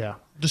ignorance. yeah.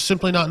 Just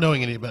simply not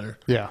knowing any better.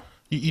 Yeah.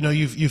 You know,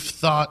 you've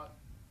thought.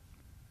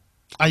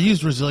 I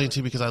use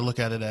resiliency because I look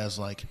at it as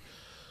like,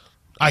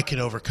 I can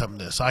overcome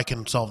this. I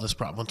can solve this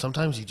problem. And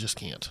sometimes you just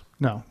can't.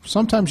 No.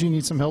 Sometimes you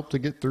need some help to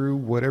get through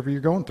whatever you're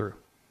going through.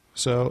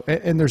 So,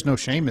 and there's no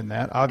shame in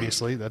that.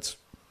 Obviously, that's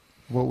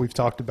what we've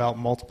talked about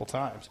multiple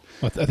times.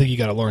 I think you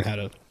got to learn how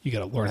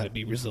to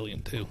be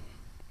resilient too.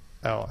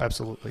 Oh,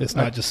 absolutely. It's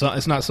not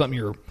it's not something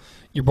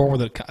you're born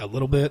with a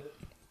little bit,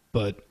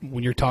 but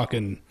when you're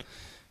talking,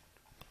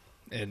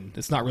 and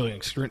it's not really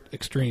an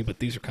extreme, but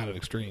these are kind of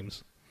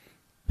extremes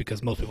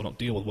because most people don't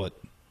deal with what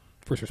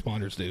first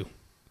responders do.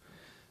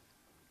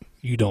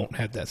 You don't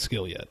have that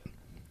skill yet.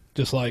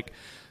 Just like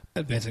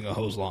advancing a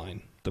hose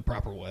line the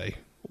proper way,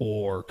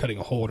 or cutting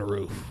a hole in a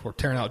roof, or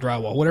tearing out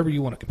drywall, whatever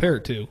you want to compare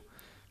it to,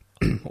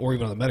 or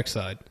even on the medic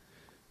side,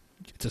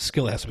 it's a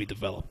skill that has to be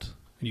developed,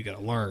 and you got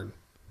to learn.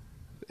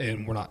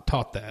 And we're not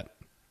taught that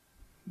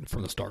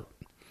from the start.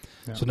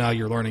 Yeah. So now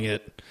you're learning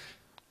it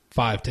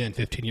 5, 10,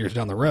 15 years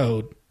down the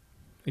road,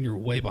 and you're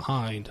way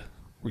behind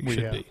where you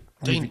should be.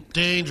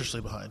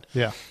 Dangerously behind.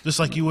 Yeah. Just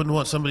like you wouldn't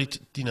want somebody to,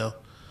 you know,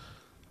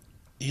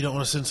 you don't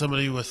want to send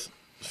somebody with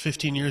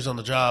 15 years on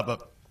the job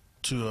up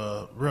to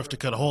a roof to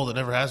cut a hole that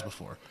never has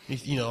before.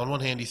 You know, on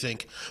one hand you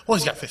think, well,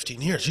 he's got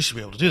 15 years. He should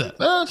be able to do that.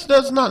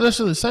 That's not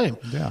necessarily the same.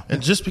 Yeah.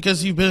 And just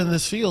because you've been in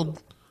this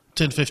field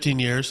 10, 15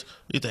 years,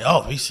 you think,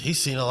 oh, he's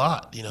seen a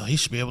lot. You know, he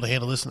should be able to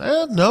handle this.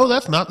 No,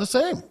 that's not the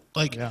same.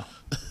 Like, yeah.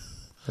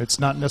 It's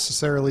not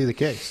necessarily the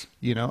case,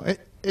 you know.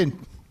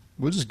 And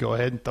we'll just go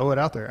ahead and throw it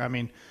out there. I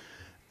mean,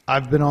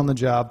 I've been on the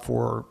job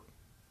for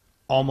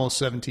almost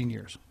 17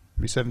 years.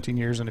 It'll be 17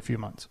 years in a few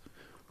months.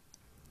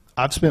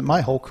 I've spent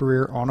my whole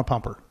career on a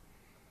pumper.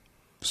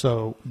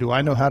 So do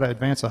I know how to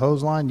advance a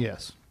hose line?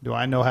 Yes. Do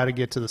I know how to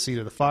get to the seat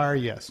of the fire?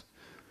 Yes.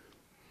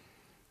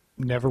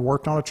 Never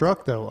worked on a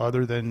truck, though,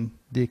 other than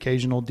the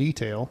occasional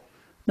detail.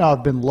 Now,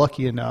 I've been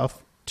lucky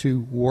enough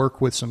to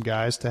work with some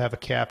guys to have a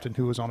captain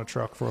who was on a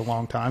truck for a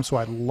long time, so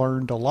I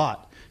learned a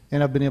lot.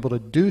 And I've been able to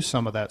do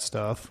some of that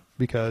stuff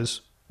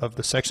because of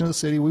the section of the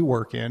city we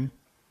work in.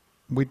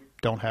 We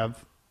don't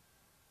have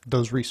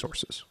those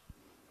resources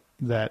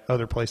that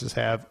other places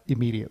have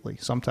immediately.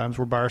 Sometimes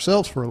we're by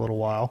ourselves for a little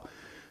while,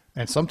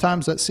 and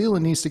sometimes that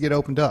ceiling needs to get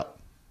opened up.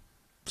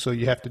 So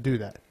you have to do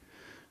that.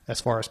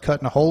 As far as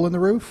cutting a hole in the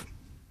roof,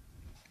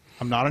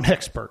 I'm not an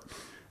expert.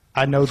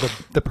 I know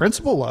the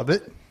principle of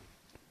it.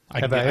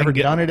 Have I ever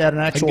done it at an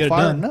actual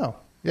fire? No.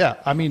 Yeah.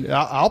 I mean,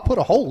 I'll put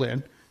a hole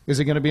in. Is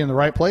it going to be in the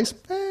right place?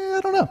 I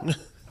don't know.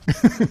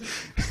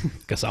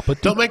 Guess I'll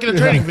put. Don't make it a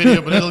training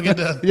video, but it'll get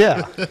done.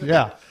 Yeah.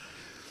 Yeah.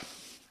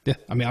 Yeah.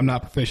 I mean, I'm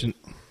not proficient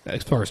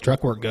as far as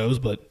truck work goes,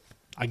 but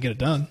I get it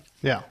done.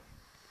 Yeah.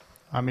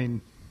 I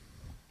mean,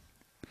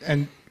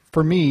 and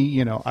for me,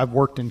 you know, I've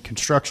worked in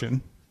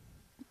construction,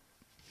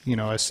 you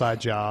know, as side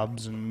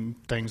jobs and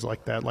things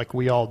like that, like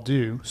we all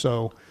do.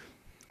 So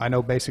I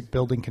know basic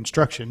building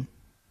construction.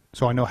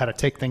 So I know how to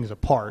take things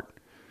apart,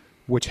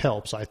 which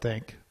helps, I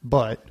think.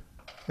 But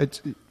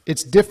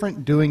it's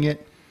different doing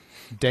it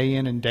day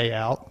in and day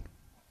out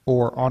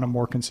or on a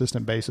more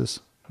consistent basis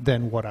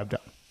than what I've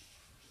done.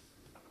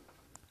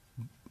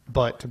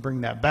 But to bring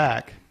that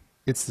back,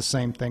 it's the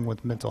same thing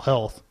with mental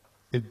health.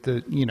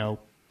 You know,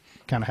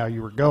 kind of how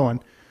you were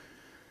going.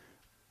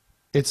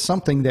 It's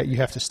something that you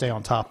have to stay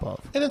on top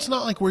of. And it's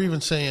not like we're even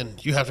saying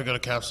you have to go to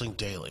counseling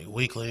daily,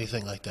 weekly,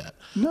 anything like that.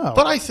 No.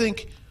 But I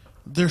think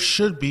there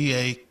should be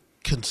a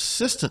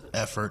consistent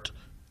effort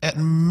at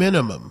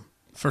minimum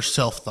for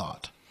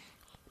self-thought.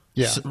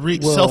 Yeah.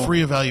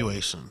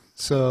 Self-reevaluation.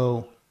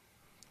 So,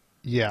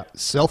 yeah,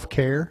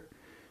 self-care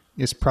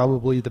is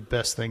probably the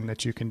best thing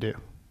that you can do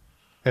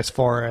as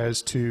far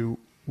as to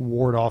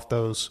ward off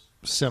those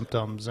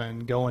symptoms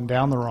and going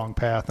down the wrong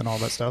path and all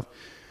that stuff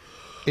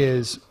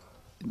is,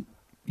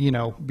 you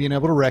know, being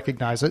able to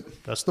recognize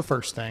it. That's the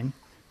first thing.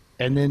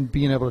 And then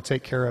being able to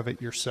take care of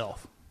it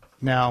yourself.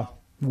 Now,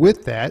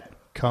 with that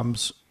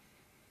comes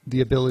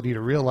the ability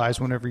to realize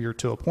whenever you're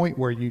to a point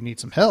where you need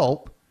some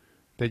help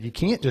that you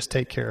can't just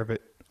take care of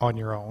it on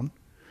your own.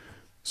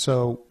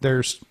 So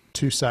there's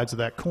two sides of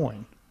that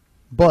coin.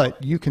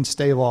 But you can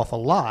stave off a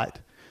lot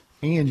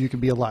and you can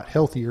be a lot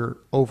healthier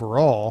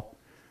overall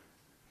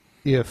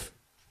if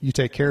you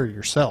take care of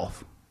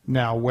yourself.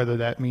 Now, whether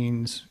that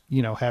means,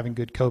 you know, having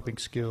good coping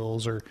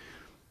skills or,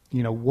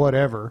 you know,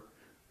 whatever,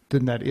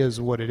 then that is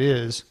what it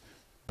is.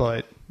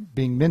 But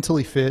being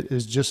mentally fit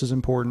is just as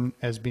important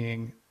as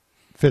being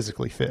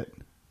physically fit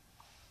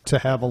to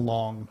have a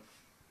long,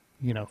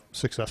 you know,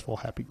 successful,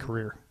 happy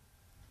career.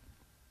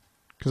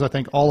 Because I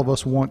think all of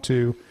us want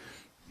to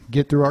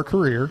get through our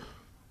career,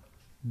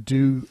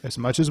 do as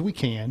much as we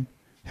can,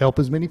 help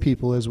as many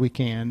people as we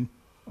can,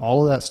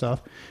 all of that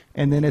stuff.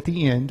 And then at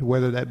the end,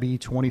 whether that be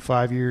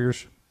 25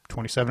 years,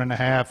 27 and a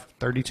half,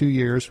 32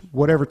 years,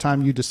 whatever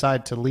time you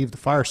decide to leave the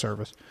fire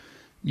service,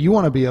 you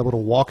want to be able to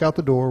walk out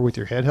the door with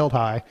your head held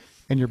high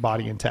and your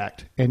body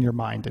intact and your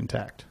mind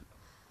intact.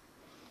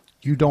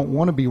 You don't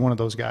want to be one of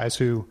those guys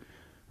who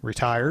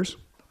retires,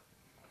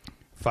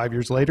 5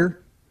 years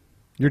later,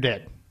 you're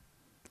dead.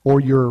 Or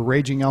you're a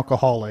raging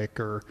alcoholic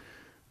or,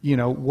 you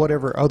know,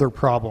 whatever other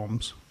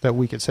problems that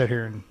we could sit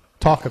here and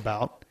talk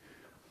about.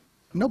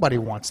 Nobody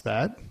wants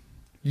that.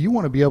 You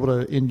want to be able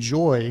to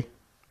enjoy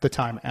the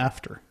time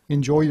after.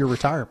 Enjoy your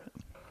retirement.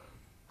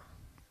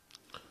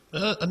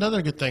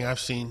 Another good thing I've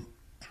seen,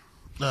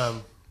 you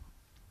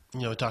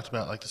know, we talked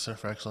about like the Center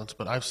for Excellence,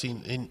 but I've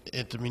seen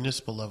at the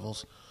municipal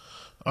levels,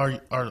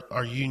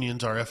 our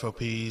unions, our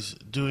FOPs,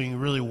 doing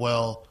really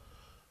well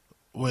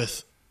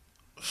with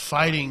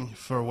fighting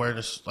for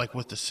awareness, like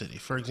with the city.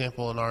 For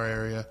example, in our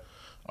area,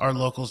 our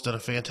locals did a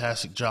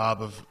fantastic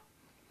job of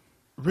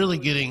really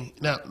getting,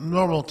 now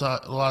normal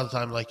time, a lot of the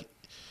time, like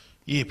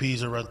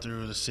EAPs are run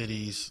through the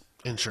city's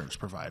insurance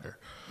provider.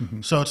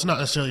 Mm-hmm. So it's not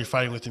necessarily you're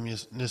fighting with the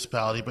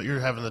municipality, but you're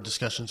having the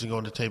discussions and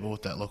going to table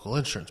with that local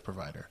insurance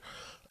provider.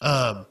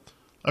 Of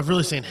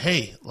really saying,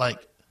 hey,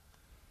 like,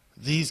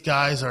 these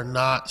guys are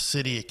not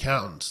city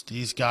accountants.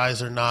 These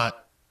guys are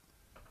not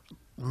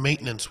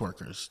maintenance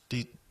workers.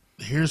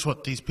 Here's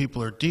what these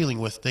people are dealing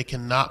with. They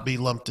cannot be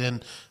lumped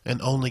in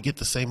and only get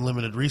the same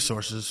limited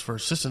resources for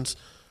assistance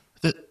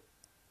that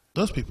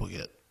those people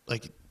get.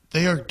 Like,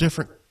 they are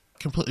different,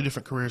 completely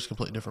different careers,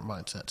 completely different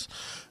mindsets.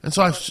 And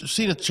so I've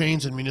seen a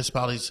change in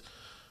municipalities,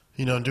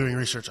 you know, in doing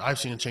research. I've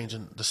seen a change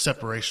in the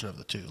separation of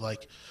the two.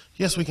 Like,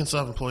 yes, we can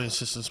still have employee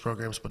assistance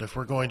programs, but if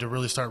we're going to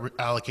really start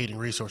allocating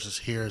resources,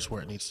 here's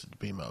where it needs to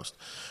be most.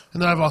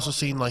 And then I've also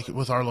seen, like,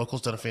 with our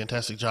locals, done a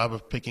fantastic job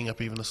of picking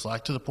up even the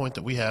slack to the point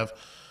that we have,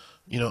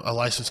 you know, a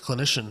licensed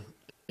clinician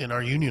in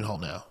our union hall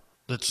now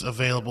that's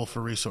available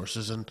for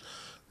resources. And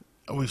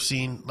we've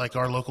seen, like,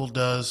 our local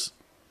does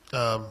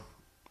AA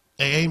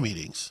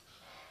meetings,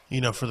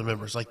 you know, for the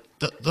members. Like,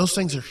 those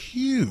things are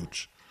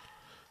huge.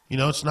 You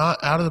know, it's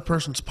not out of the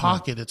person's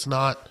pocket. It's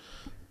not,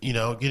 you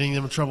know, getting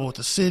them in trouble with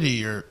the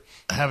city or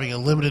having a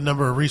limited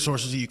number of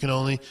resources that you can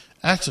only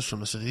access from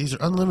the city. These are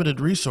unlimited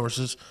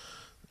resources,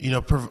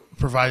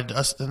 provided to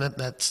us, and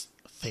that's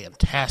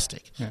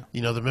fantastic. Yeah.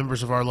 The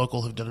members of our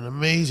local have done an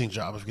amazing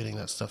job of getting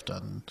that stuff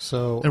done.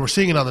 So, and we're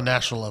seeing it on the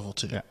national level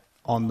too. yeah.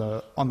 On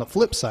the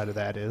flip side of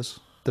that is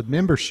the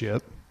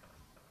membership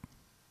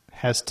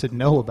has to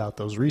know about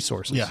those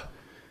resources. Yeah.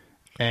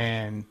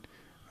 And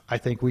I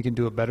think we can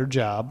do a better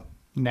job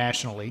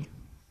nationally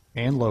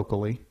and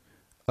locally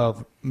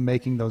of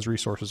making those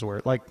resources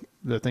aware. Like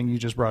the thing you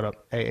just brought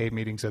up, AA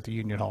meetings at the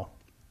Union Hall.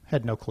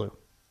 Had no clue.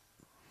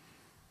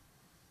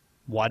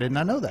 Why didn't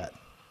I know that?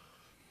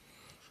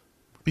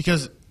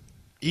 Because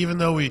even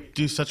though we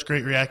do such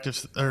great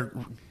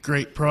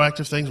great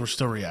proactive things, we're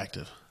still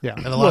reactive. Yeah.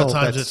 And a lot of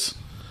times it's...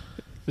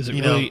 Is it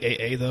really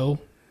AA, though?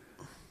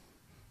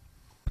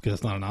 Because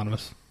it's not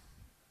anonymous?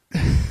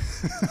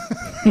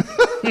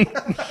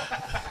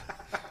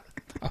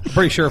 I'm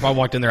pretty sure if I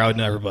walked in there, I would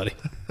know everybody.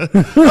 Oh,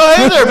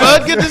 hey there,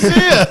 bud. Good to see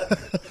you.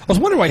 I was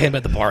wondering why you hadn't been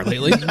at the bar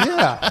lately.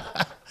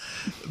 Yeah.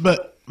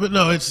 But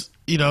no, it's,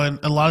 and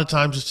a lot of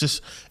times it's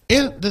just...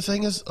 And the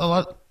thing is, a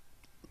lot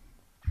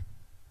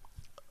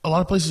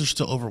of places are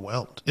still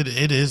overwhelmed.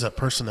 It is a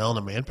personnel and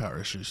a manpower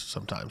issue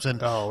sometimes.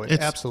 And it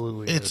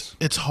absolutely is.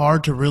 It's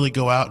hard to really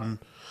go out and,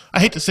 I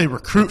hate to say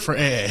recruit for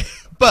AA,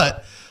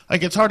 but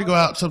it's hard to go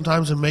out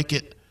sometimes and make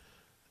it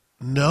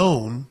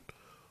known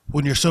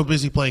when you're so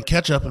busy playing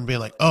catch up and being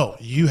like, oh,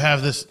 you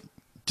have this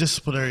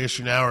disciplinary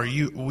issue now, or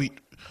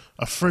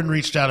a friend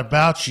reached out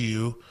about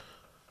you.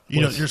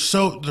 There's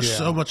so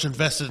much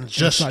invested in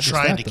just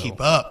trying to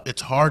keep up.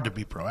 It's hard to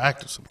be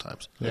proactive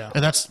sometimes. Yeah.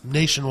 And that's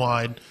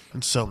nationwide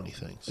in so many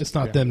things. It's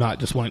not them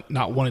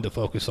not wanting to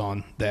focus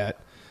on that,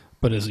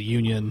 but as a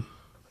union,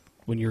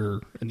 when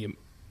you're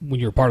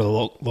part of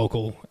the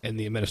local and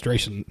the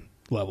administration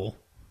level,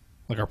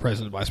 like our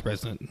president, vice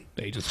president,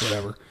 agents,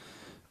 whatever,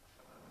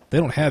 they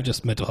don't have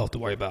just mental health to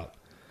worry about.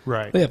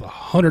 Right. They have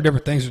 100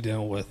 different things they're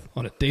dealing with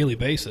on a daily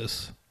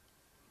basis,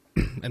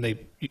 and I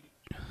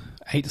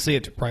hate to say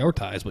it to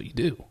prioritize, but you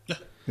do.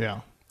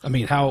 Yeah. I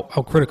mean, how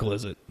critical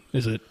is it?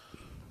 Is it?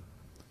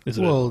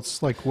 Well,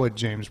 it's like what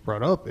James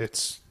brought up.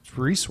 It's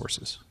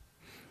resources.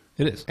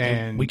 It is.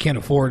 And we can't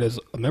afford as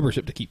a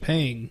membership to keep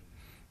paying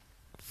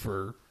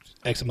for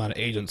X amount of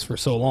agents for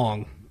so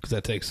long, because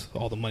that takes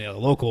all the money out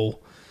of the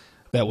local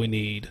that we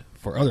need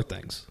for other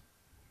things.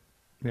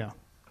 Yeah.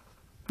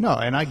 No,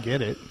 and I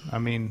get it. I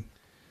mean,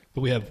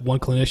 but we have one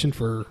clinician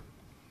for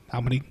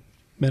how many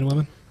men and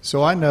women?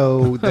 So I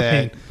know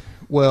that,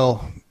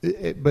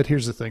 but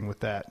here's the thing with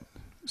that.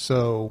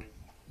 So,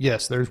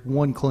 yes, there's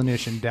one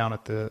clinician down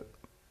at the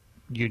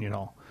Union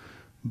Hall,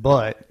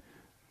 but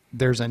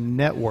there's a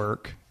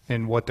network,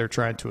 and what they're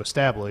trying to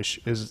establish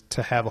is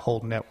to have a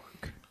whole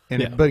network.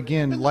 And But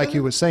again, like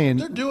you were saying,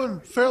 they're doing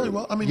fairly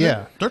well. I mean,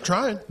 they're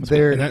trying.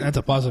 That's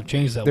a positive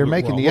change that they're we're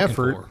making all the looking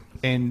effort.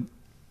 for.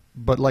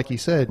 But like you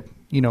said,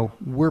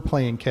 we're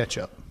playing catch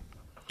up.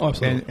 Oh,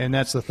 absolutely. And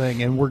that's the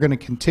thing. And we're going to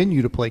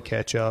continue to play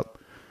catch up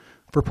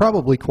for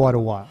probably quite a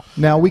while.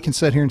 Now we can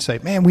sit here and say,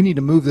 man, we need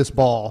to move this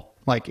ball.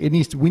 We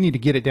need to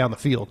get it down the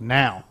field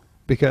now,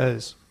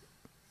 because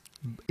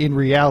in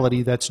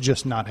reality, that's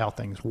just not how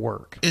things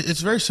work.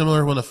 It's very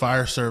similar when the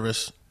fire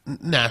service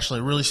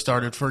nationally really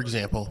started, for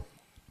example,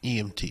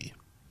 EMT,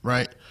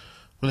 right?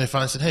 When they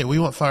finally said, hey, we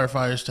want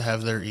firefighters to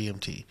have their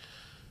EMT.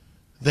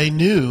 They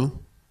knew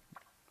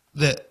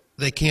that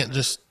they can't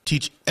just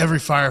teach every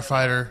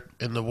firefighter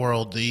in the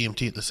world the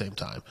EMT at the same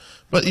time.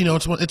 But,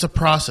 it's a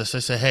process. They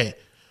say, hey,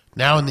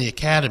 now in the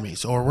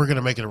academies, or we're going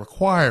to make it a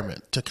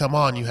requirement to come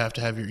on, you have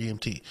to have your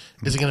EMT.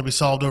 Is it going to be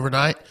solved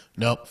overnight?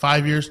 Nope.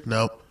 5 years?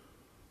 Nope.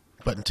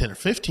 But in 10 or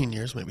 15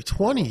 years, maybe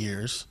 20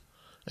 years,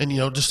 and,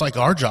 just like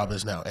our job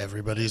is now,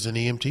 everybody's an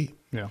EMT.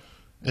 Yeah.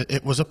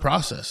 It was a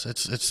process.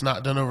 It's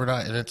not done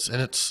overnight, and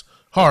it's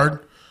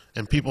hard,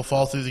 and people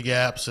fall through the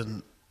gaps,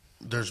 and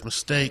there's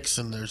mistakes,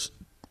 and there's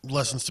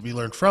lessons to be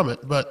learned from it.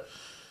 But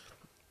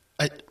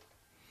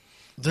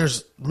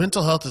there's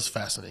mental health is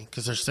fascinating,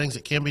 because there's things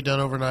that can be done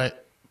overnight,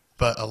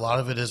 but a lot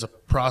of it is a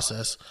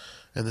process.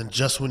 And then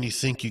just when you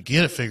think you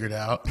get it figured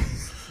out,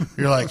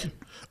 you're like,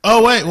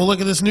 oh wait, well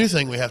look at this new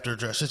thing we have to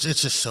address. It's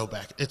just so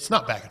back. It's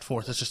not back and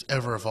forth. It's just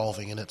ever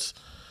evolving, and it's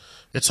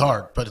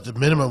hard. But at the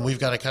minimum, we've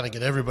got to kind of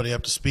get everybody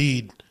up to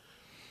speed.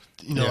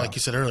 Like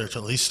you said earlier, to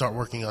at least start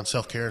working on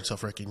self-care and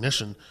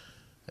self-recognition.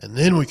 And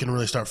then we can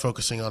really start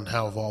focusing on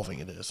how evolving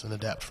it is and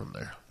adapt from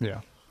there.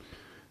 Yeah.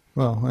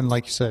 Well, and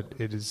like you said,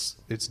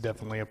 it's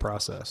definitely a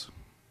process.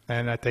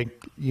 And I think,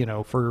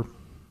 for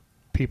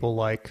people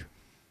like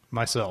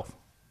myself,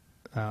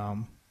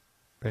 and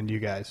you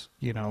guys,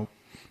 I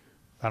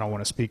don't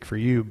want to speak for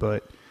you,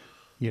 but,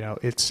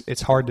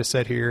 it's hard to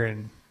sit here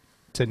and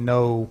to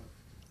know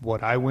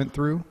what I went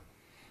through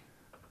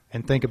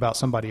and think about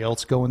somebody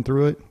else going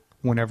through it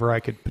whenever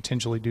I could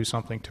potentially do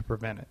something to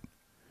prevent it.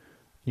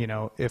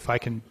 If I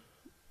can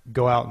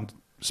go out and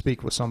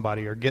speak with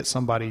somebody or get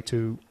somebody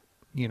to,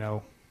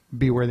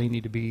 be where they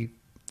need to be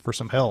for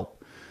some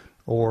help,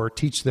 or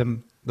teach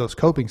them those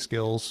coping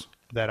skills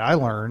that I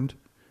learned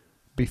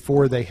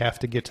before they have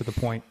to get to the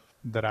point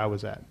that I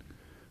was at.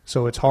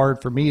 So it's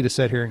hard for me to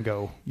sit here and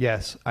go,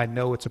 yes, I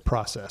know it's a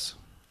process.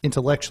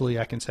 Intellectually,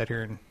 I can sit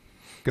here and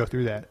go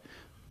through that,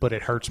 but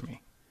it hurts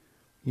me,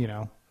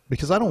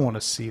 because I don't want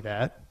to see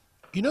that.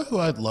 You know who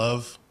I'd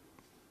love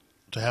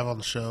to have on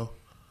the show?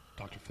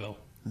 Dr. Phil.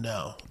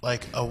 No,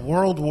 like a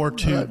World War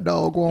II. That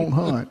dog won't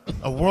hunt.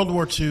 A World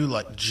War II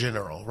like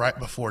general right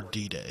before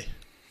D-Day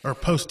or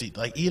post D,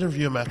 like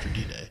interview him after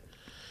D-Day,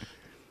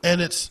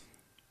 and it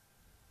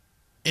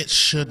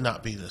should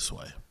not be this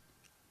way.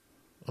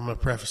 I'm going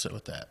to preface it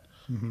with that,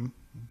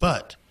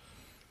 but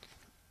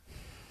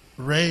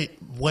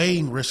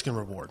weighing risk and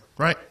reward,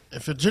 right?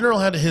 If a general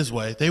had it his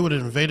way, they would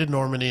have invaded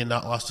Normandy and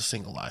not lost a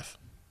single life.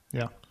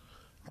 Yeah.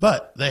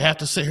 But they have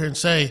to sit here and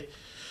say,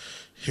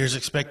 here's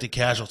expected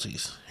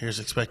casualties, here's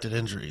expected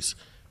injuries,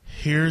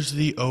 here's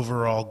the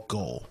overall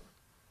goal.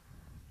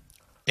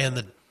 And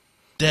the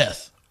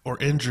death or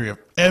injury of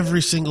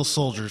every single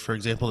soldier, for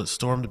example, that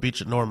stormed the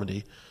beach at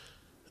Normandy,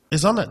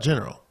 is on that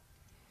general.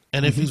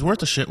 And if he's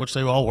worth a shit, which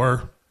they all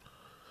were,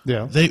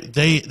 Yeah.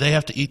 they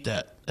have to eat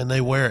that, and they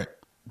wear it,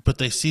 but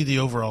they see the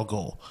overall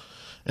goal.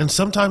 And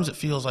sometimes it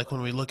feels like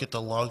when we look at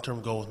the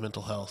long-term goal with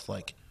mental health,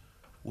 like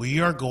we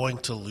are going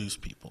to lose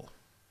people.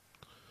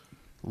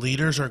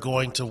 Leaders are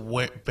going to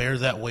bear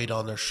that weight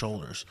on their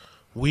shoulders.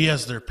 We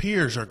as their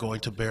peers are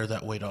going to bear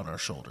that weight on our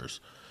shoulders.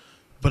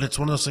 But it's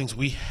one of those things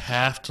we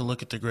have to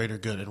look at the greater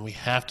good, and we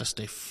have to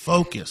stay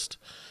focused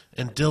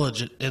and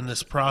diligent in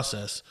this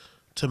process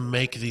to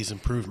make these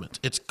improvements.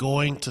 It's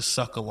going to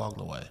suck along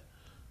the way,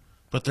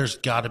 but there's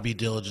got to be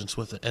diligence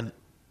with it, and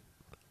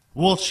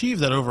we'll achieve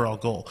that overall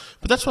goal.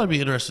 But that's what I'd be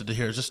interested to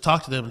hear, is just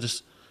talk to them and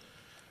just,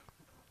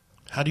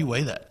 how do you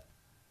weigh that?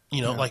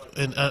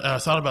 And I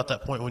thought about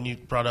that point when you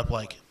brought up,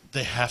 like,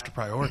 they have to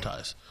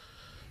prioritize,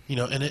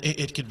 and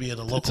it could be at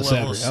a local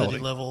level, a city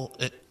level.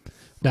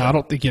 Now, I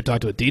don't think you have to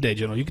talk to a D-Day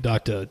general. You could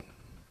talk to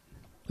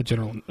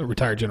a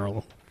retired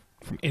general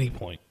from any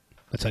point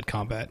that's had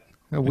combat.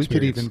 We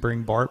could even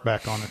bring Bart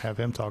back on and have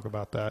him talk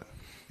about that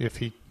if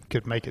he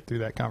could make it through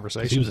that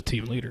conversation. He was a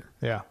team leader.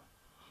 Yeah.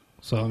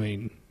 So, I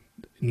mean,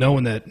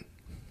 knowing that,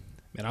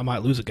 man, I might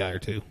lose a guy or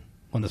two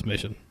on this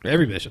mission,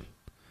 every mission,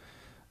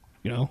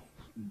 to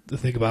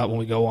think about when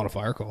we go on a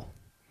fire call.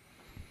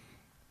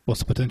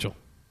 What's the potential?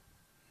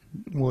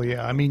 Well,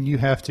 yeah, I mean, you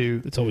have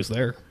to. It's always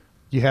there.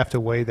 You have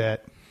to weigh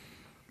that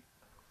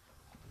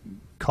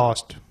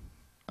cost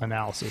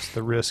analysis,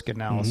 the risk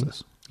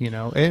analysis,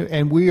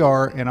 and we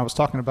are, and I was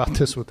talking about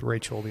this with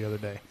Rachel the other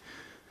day,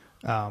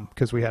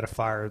 because we had a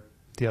fire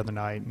the other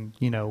night and,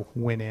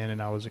 went in,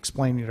 and I was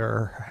explaining to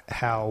her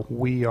how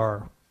we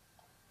are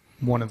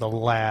one of the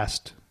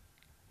last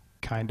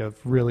kind of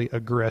really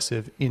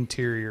aggressive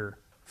interior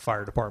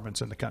fire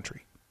departments in the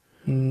country.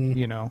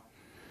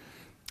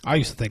 I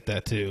used to think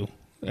that too.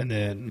 And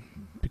then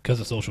because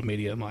of social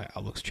media, my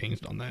outlook's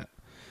changed on that.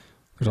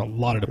 There's a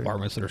lot of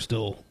departments that are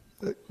still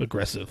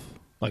aggressive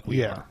like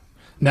we are.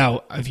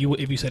 Now, if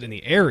you said in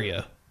the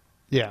area,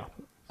 yeah,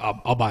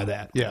 I'll buy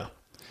that. Yeah.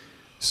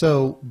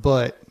 So,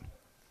 but,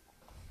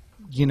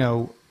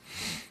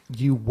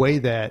 you weigh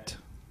that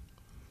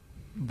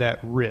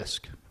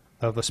risk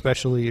of,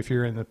 especially if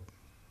you're in the,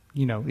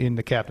 in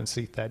the captain's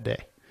seat that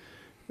day,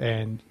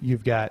 and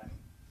you've got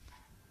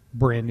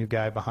brand new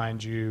guy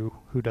behind you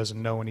who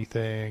doesn't know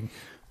anything,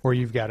 or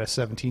you've got a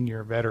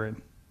 17-year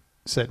veteran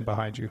sitting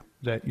behind you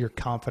that you're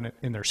confident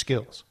in their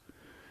skills.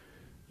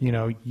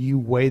 You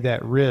weigh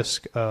that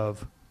risk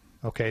of,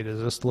 okay,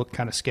 does this look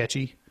kind of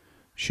sketchy?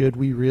 Should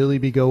we really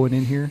be going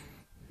in here?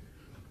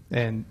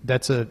 And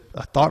that's a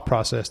thought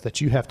process that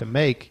you have to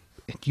make.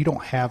 You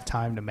don't have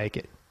time to make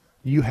it.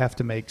 You have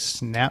to make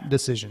snap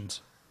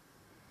decisions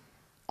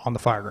on the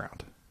fire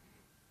ground.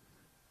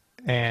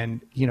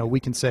 And, we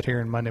can sit here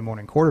and Monday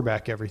morning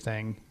quarterback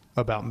everything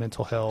about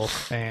mental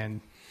health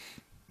and,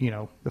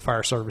 the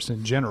fire service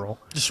in general.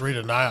 Just read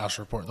a NIOSH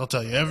report. They'll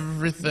tell you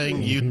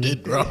everything you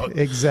did wrong.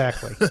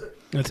 Exactly.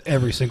 That's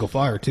every single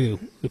fire, too,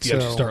 if you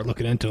actually start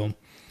looking into them.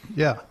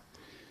 Yeah.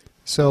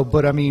 So,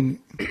 but I mean,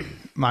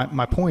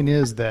 my point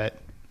is that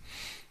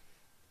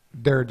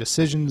there are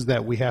decisions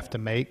that we have to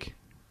make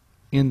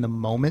in the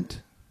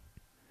moment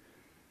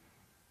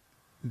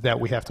that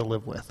we have to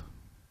live with.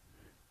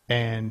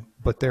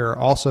 But there are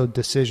also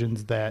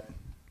decisions that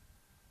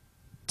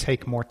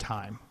take more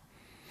time,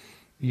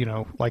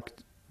 like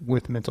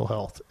with mental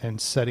health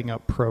and setting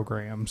up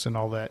programs and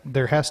all that.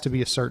 There has to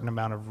be a certain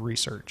amount of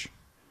research.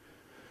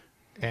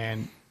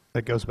 And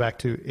that goes back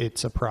to,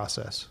 it's a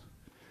process.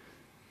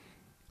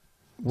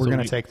 We're going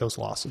to take those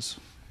losses.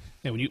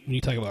 And when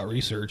you talk about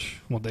research,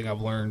 one thing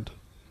I've learned,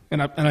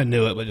 and I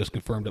knew it, but just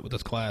confirmed it with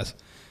this class,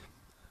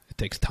 it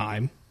takes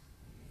time,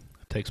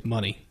 it takes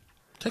money,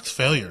 it takes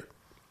failure.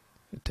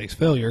 It takes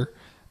failure,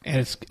 and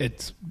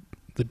it's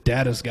the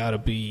data's got to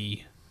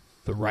be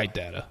the right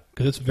data,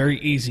 because it's very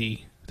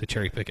easy to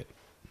cherry pick it.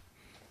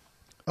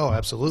 Oh,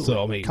 absolutely.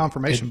 So, I mean,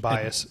 confirmation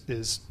bias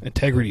is...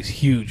 Integrity is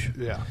huge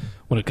Yeah.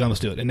 when it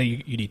comes to it. And then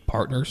you need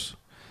partners.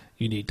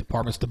 You need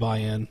departments to buy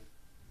in,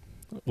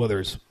 whether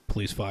it's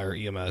police, fire,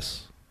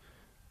 EMS,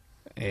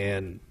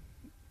 and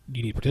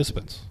you need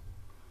participants.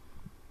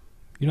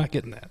 You're not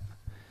getting that.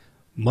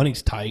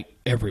 Money's tight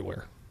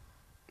everywhere.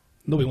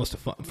 Nobody wants to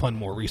fund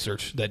more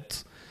research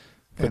that's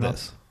for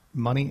this.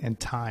 Money and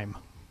time.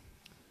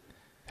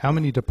 How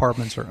many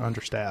departments are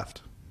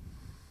understaffed?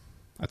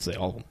 I'd say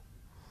all of them.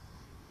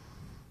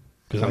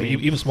 Because I mean,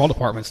 even small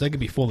departments, they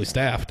could be fully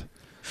staffed.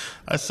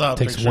 I saw a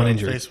Takes picture one on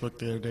injury. Facebook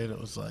the other day that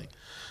was like,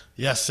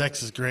 yeah,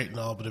 sex is great and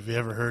all, but have you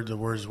ever heard the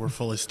words, we're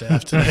fully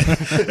staffed today?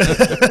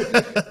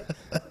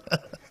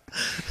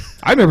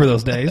 I remember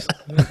those days.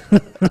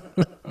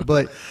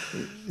 But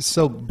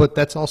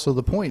that's also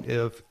the point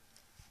of,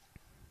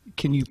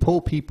 can you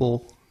pull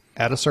people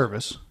out of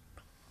service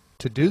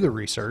to do the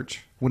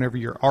research whenever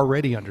you're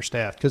already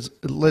understaffed? Because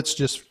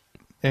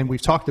and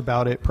we've talked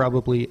about it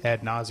probably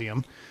ad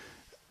nauseum,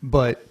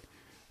 but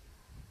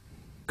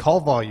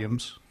call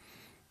volumes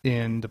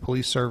in the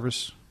police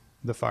service,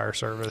 the fire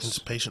service, It's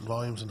patient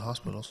volumes in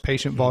hospitals.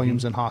 patient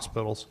volumes in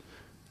hospitals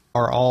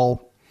are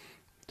all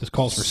Just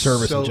calls for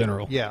service in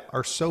general. Yeah,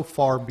 are so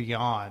far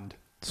beyond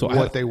So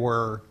what they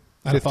were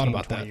I had 15, thought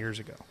about 20 that. years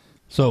ago.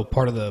 So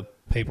part of the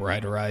paper I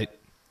had to write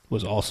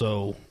was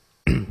also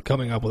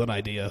coming up with an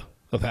idea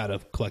of how to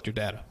collect your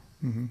data.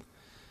 Mm-hmm.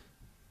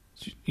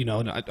 You know,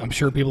 and I'm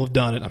sure people have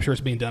done it. I'm sure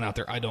it's being done out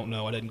there. I don't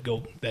know. I didn't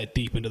go that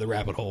deep into the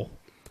rabbit hole.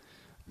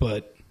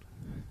 But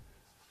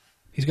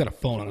he's got a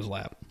phone on his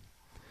lap.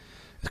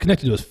 It's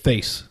connected to his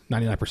face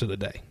 99% of the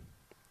day.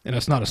 And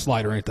that's not a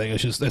slight or anything.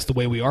 It's just that's the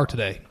way we are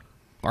today.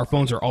 Our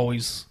phones are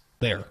always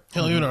there.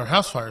 Hell, even our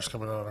house fire's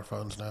coming on our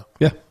phones now.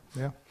 Yeah.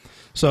 Yeah.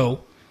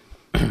 So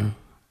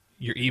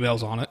your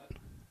email's on it.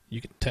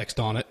 You can text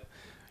on it.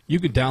 You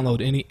can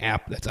download any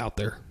app that's out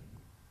there.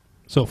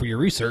 So for your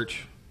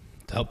research,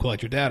 to help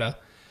collect your data,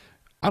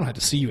 I don't have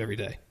to see you every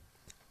day.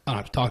 I don't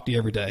have to talk to you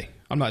every day.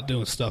 I'm not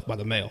doing stuff by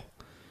the mail.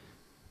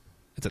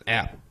 It's an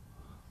app.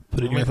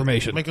 Put in your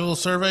information. Make a little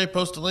survey,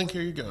 post a link,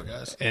 here you go,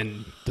 guys.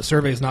 And the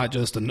survey is not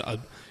just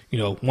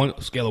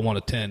one scale of 1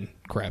 to 10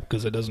 crap,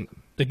 because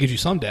it gives you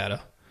some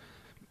data,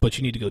 but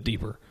you need to go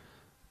deeper.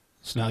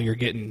 So now you're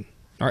getting,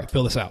 all right,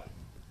 fill this out.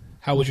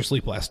 How was your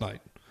sleep last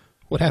night?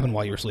 What happened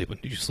while you were sleeping?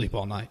 Did you sleep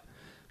all night?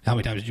 How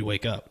many times did you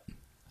wake up?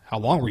 How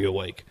long were you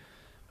awake?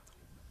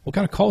 What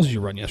kind of calls did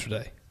you run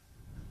yesterday?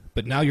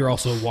 But now you're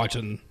also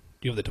watching,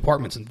 you have the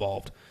departments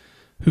involved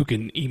who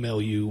can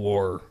email you,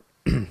 or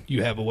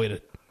you have a way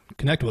to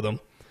connect with them.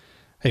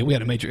 Hey, we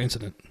had a major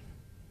incident.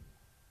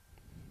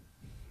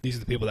 These are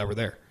the people that were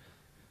there.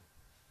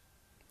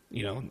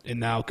 You know, and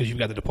now because you've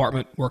got the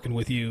department working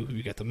with you,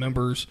 you've got the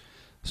members,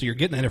 so you're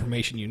getting that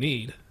information you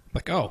need.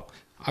 Like, oh,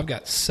 I've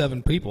got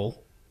 7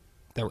 people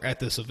that were at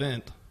this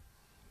event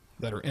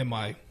that are in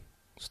my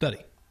study.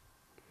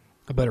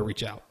 I better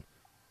reach out.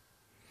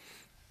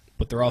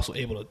 But they're also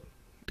able to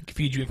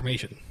feed you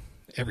information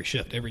every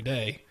shift, every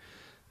day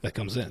that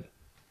comes in.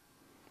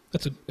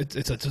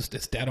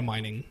 It's data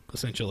mining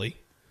essentially,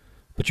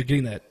 but you're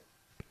getting that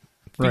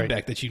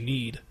feedback that you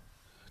need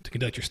to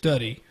conduct your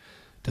study,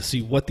 to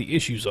see what the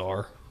issues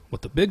are,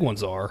 what the big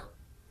ones are,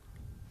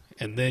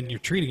 and then you're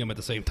treating them at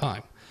the same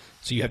time.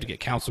 So you have to get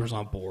counselors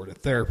on board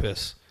and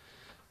therapists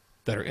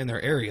that are in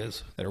their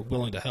areas that are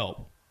willing to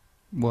help.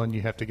 Well, and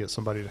you have to get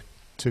somebody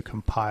to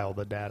compile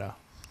the data.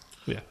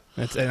 Yeah,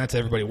 that's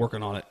everybody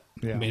working on it.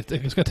 Yeah. I mean, it's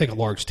going to take a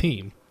large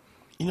team.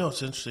 You know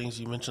what's interesting is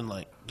you mentioned,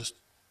 like, just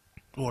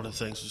one of the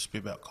things would just be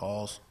about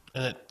calls.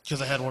 And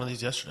because I had one of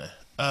these yesterday.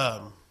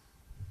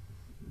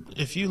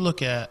 If you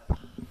look at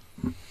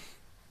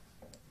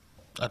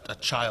a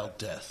child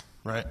death,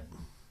 right?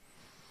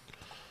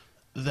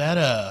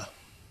 That's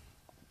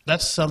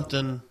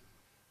something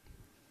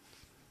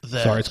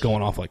that... Sorry, it's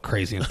going off like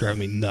crazy and it's driving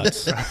me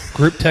nuts.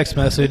 Group text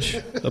message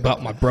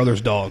about my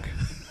brother's dog.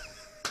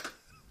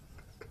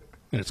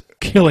 And it's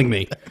killing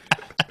me.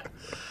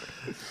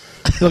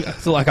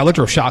 It's like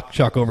electro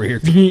shock over here.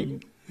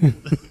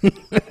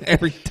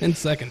 Every 10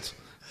 seconds.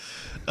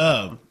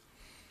 A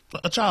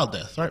child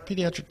death, right?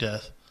 Pediatric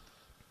death.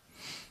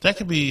 That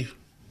could be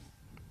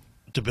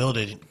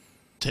debilitating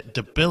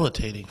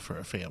for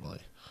a family.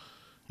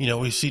 You know,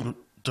 we've seen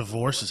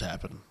divorces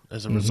happen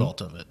as a result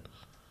of it.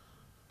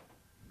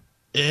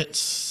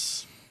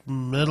 It's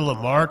middle of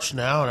March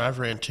now, and I've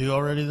ran 2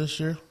 already this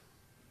year.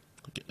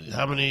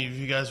 How many of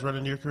you guys run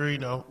in your career? You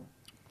know,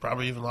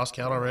 probably even lost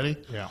count already.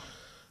 Yeah.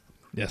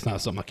 Yeah, it's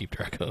not something I keep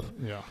track of.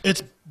 Yeah.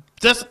 That's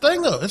the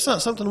thing, though. It's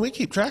not something we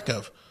keep track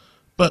of,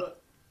 but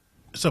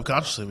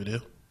subconsciously we do,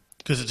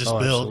 because it just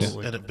builds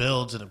absolutely. and it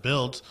builds and it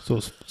builds. So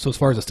as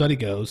far as the study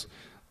goes,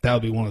 that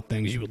would be one of the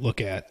things you would look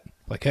at.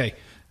 Like, hey,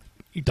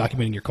 you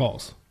documenting your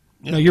calls.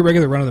 Yeah. You know, your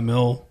regular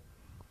run-of-the-mill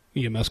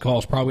EMS call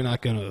is probably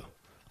not going to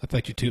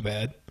affect you too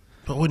bad.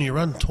 But when you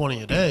run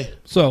 20 a day,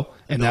 So,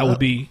 and that up. would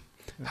be,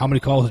 how many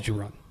calls did you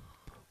run?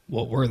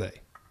 What were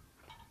they?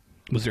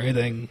 Was there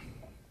anything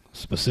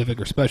specific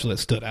or special that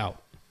stood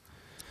out?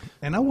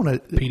 And I want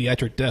to...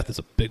 Pediatric death is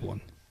a big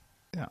one.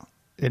 Yeah.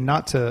 And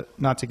not to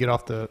get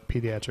off the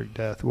pediatric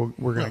death,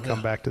 we're going to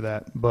come back to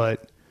that,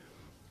 but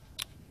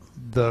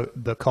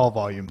the call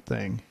volume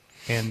thing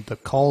and the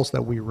calls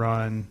that we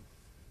run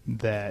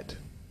that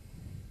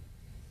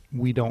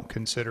we don't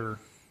consider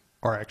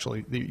or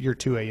actually your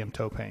 2 a.m.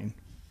 toe pain.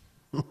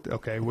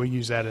 Okay, we'll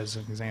use that as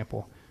an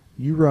example.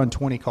 You run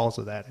 20 calls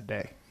of that a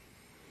day.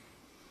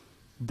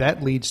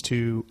 That leads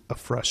to a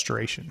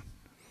frustration,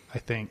 I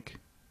think,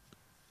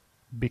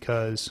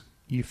 because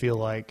you feel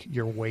like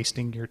you're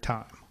wasting your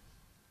time.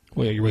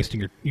 Well, yeah, you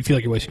feel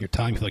like you're wasting your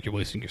time. You feel like you're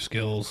wasting your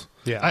skills.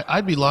 Yeah.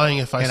 I'd be lying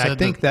if I said And I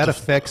think that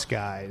affects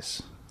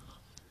guys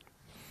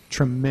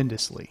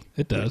tremendously.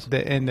 It does.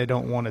 And they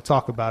don't want to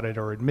talk about it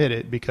or admit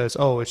it because,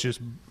 it's just,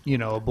 a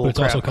bull But it's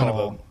crap also kind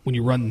call. of when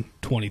you run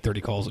 20,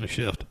 30 calls in a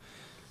shift,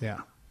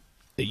 Yeah.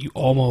 that you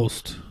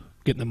almost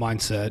get in the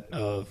mindset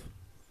of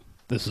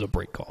this is a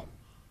break call.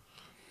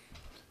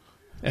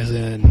 As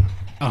in,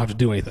 I don't have to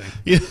do anything.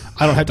 Yeah.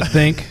 I don't have to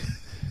think.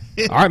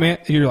 All right, man.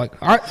 You're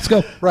like, all right, let's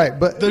go. Right,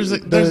 but There's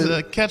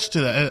a catch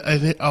to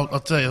that. I'll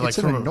tell you, like it's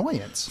an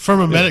annoyance. From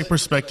a medic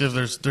perspective,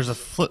 there's a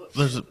flip.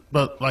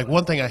 But like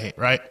one thing I hate,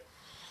 right?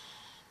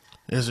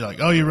 Is you're like,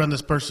 oh, you run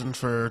this person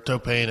for toe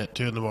pain at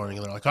 2 a.m. and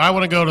they're like, I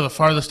want to go to the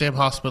farthest damn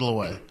hospital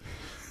away.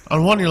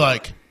 On one, you're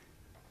like,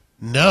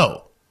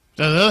 no.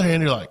 On the other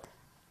hand, you're like,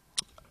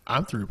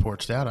 I'm 3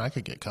 reports down. I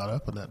could get caught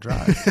up in that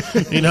drive,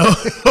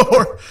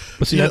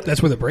 But see,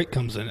 that's where the break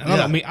comes in. And I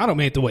don't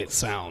mean it the way it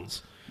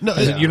sounds. No,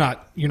 You're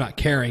not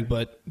caring,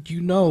 but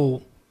you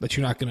know that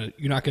you're not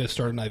gonna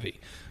start an IV.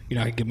 You're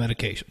not gonna give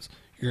medications.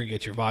 You're gonna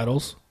get your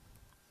vitals.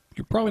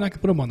 You're probably not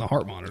gonna put them on the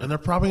heart monitor, and they're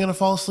probably going to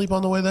fall asleep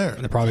on the way there.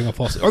 and they're probably gonna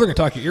fall asleep, or they're gonna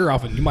talk your ear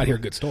off, and you might hear a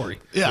good story.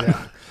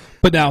 Yeah.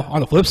 But now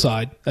on the flip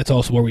side, that's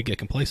also where we get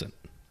complacent,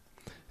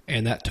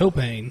 and that toe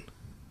pain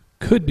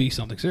could be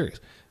something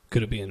serious.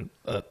 Could it be an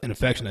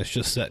infection that's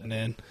just setting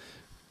in?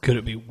 Could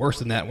it be worse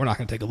than that? We're not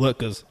going to take a look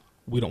because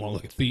we don't want to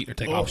look at feet or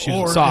take off shoes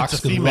and socks.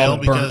 It's a female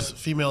because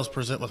females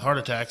present with heart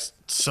attacks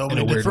so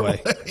many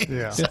different ways.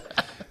 Yeah.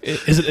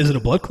 Is it a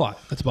blood clot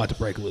that's about to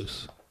break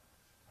loose?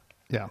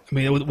 Yeah. I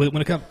mean, when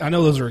it comes, I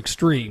know those are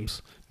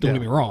extremes. Don't Yeah.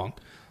 get me wrong,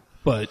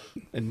 but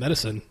in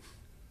medicine,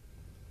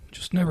 you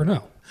just never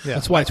know. Yeah.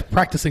 That's why it's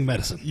practicing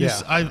medicine. Yeah.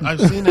 I've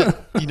seen it.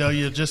 You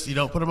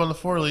don't put them on the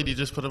forelead. You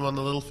just put them on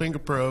the little finger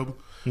probe.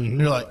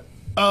 And you're like,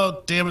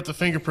 oh, damn it, the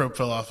finger probe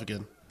fell off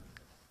again.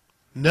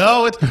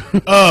 No, it's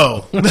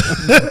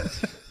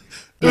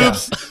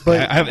oops.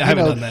 But I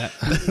haven't done that.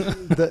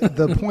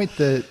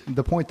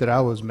 the point that I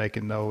was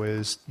making though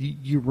is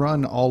you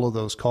run all of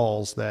those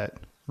calls that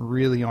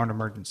really aren't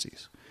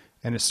emergencies,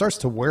 and it starts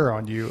to wear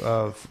on you.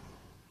 Of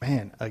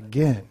man,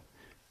 again,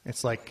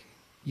 it's like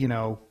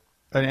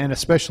and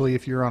especially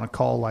if you're on a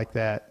call like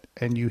that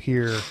and you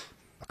hear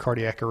a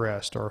cardiac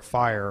arrest or a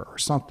fire or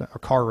something, a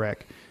car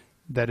wreck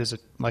that is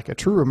like a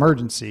true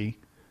emergency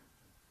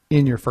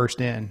in your first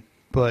in,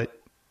 but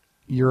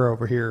you're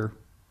over here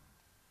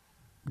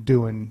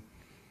doing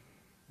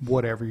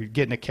whatever. You're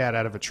getting a cat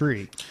out of a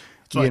tree.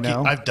 So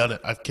I've done it.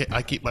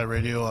 I keep my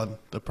radio on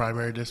the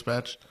primary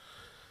dispatch,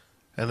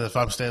 and if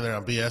I'm standing there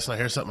on BS and I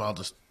hear something, I'll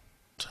just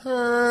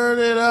turn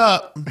it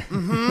up.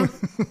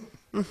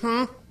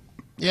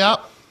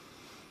 Yep.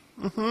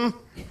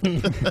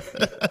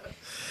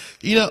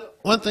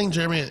 One thing,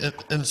 Jeremy,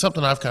 and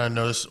something I've kind of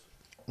noticed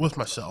with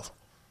myself,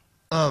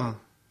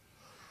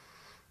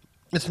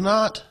 it's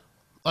not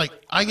like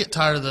I get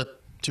tired of the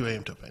 2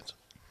 a.m. toe pains.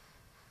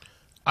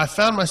 I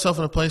found myself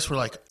in a place where,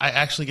 like, I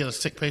actually get a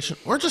sick patient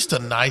or just a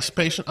nice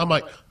patient. I'm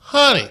like,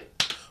 honey,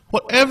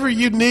 whatever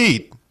you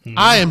need,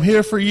 I am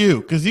here for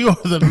you because you are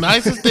the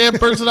nicest damn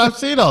person I've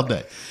seen all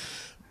day.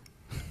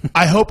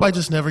 I hope I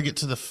just never get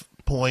to the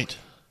point,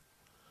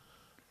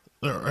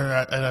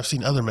 and I've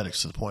seen other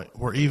medics to the point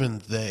where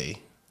even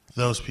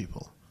those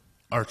people,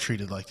 are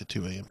treated like the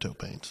 2 a.m. toe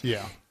pains.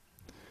 Yeah,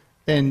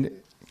 and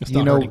It's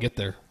not hard to get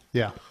there.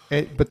 Yeah,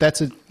 but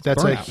that's a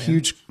burnout,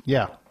 huge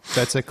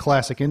that's a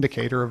classic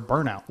indicator of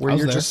burnout where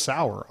you're just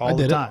sour all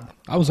the time.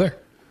 I was there.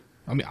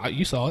 I mean,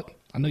 you saw it.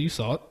 I know you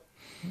saw it.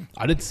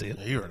 I didn't see it.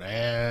 You're an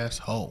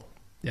asshole.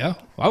 Yeah,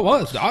 I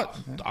was.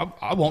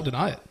 I won't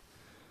deny it.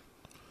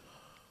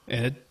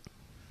 And it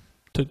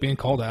took being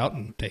called out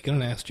and taking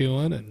an ass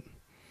chewing, and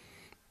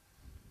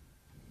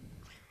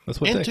that's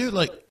what it takes. Dude,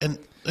 like,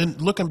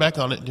 and looking back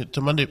on it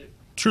to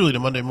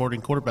Monday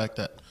morning quarterback,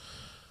 that,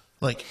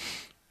 like,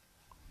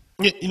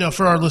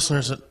 for our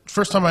listeners,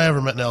 first time I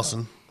ever met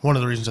Nelson, one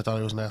of the reasons I thought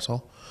he was an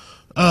asshole,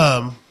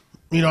 I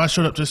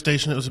showed up to a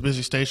station. It was a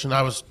busy station.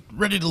 I was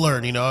ready to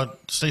learn. The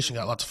station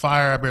got lots of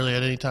fire. I barely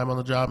had any time on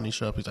the job. And he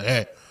showed up. He's like,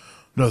 hey,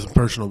 nothing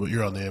personal, but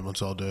you're on the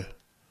ambulance all day.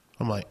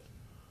 I'm like,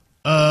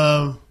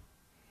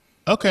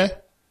 okay.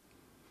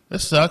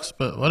 This sucks,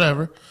 but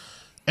whatever.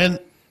 And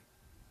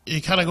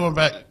you kind of going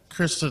back,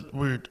 Chris, that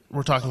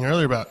we're talking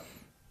earlier about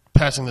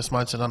passing this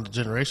mindset on to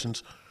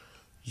generations.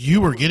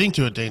 You were getting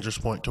to a dangerous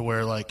point to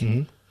where, like,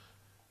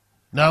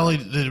 not only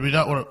did we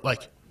not want to,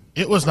 like,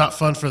 it was not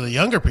fun for the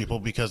younger people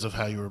because of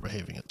how you were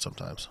behaving it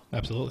sometimes.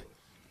 Absolutely.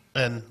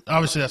 And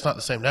obviously that's not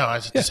the same now. I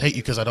just hate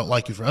you because I don't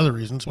like you for other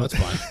reasons. Well,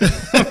 that's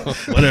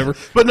fine. Whatever.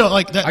 But no,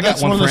 like,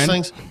 that's one of those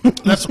friend.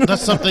 things.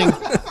 That's something.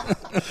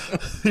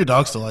 Your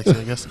dog still likes you,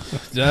 I guess.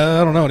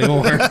 I don't know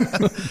anymore.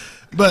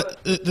 But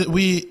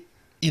we,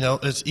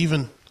 it's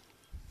even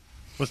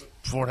with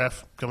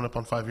 4.5 coming up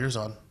on 5 years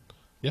on,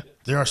 Yeah.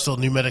 There are still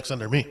new medics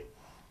under me.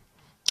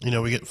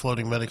 We get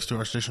floating medics to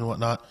our station and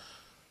whatnot.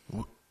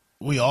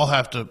 We all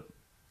have to,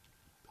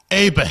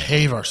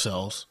 behave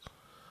ourselves,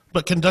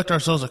 but conduct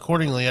ourselves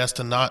accordingly as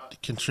to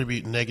not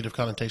contribute negative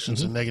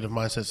connotations and negative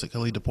mindsets that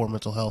can lead to poor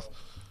mental health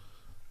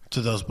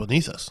to those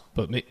beneath us.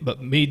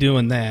 But me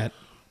doing that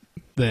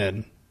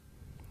then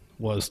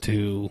was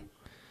to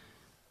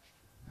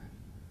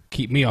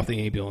keep me off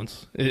the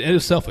ambulance. It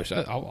is selfish.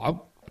 I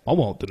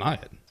won't deny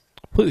it.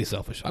 Completely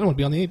selfish. I don't want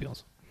to be on the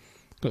ambulance.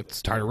 I'm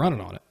tired of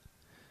running on it.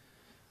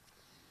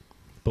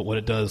 But what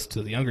it does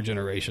to the younger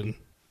generation,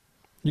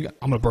 I'm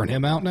going to burn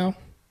him out now?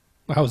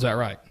 Well, how is that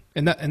right?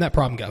 And that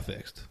problem got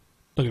fixed.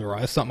 Don't get me wrong.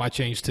 That's something I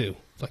changed too.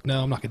 It's like,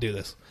 no, I'm not going to do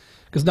this.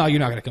 Because now you're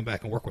not going to come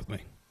back and work with me.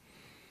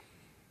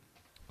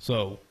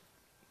 So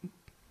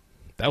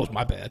that was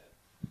my bad.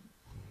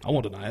 I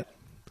won't deny it.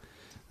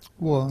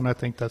 Well, and I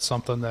think that's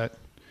something that,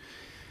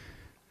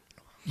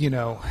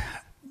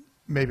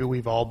 maybe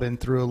we've all been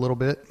through a little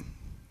bit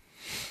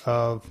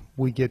of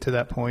we get to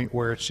that point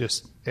where it's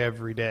just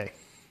every day.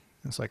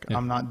 It's like,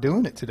 I'm not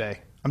doing it today.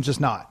 I'm just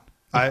not.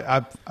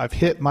 I've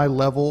hit my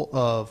level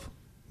of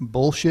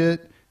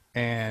bullshit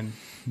and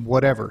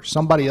whatever.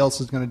 Somebody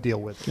else is going to deal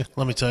with it. Yeah.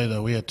 Let me tell you,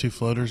 though, we had 2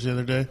 floaters the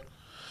other day,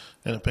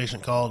 and a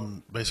patient called,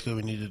 and basically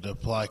we needed to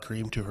apply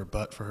cream to her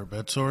butt for her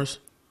bed sores.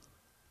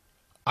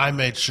 I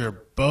made sure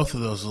both of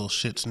those little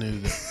shits knew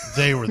that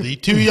they were the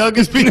 2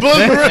 youngest people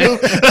in the room.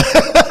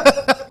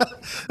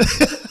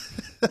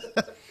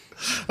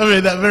 I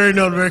made that very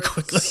known very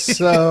quickly.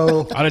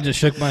 So I'd have just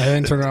shook my head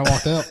and turned around and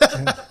walked out.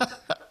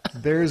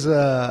 there is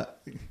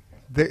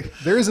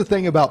a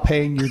thing about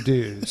paying your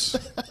dues.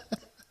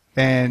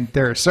 And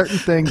there are certain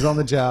things on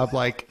the job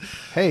like,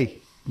 hey,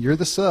 you're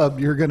the sub,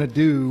 you're going to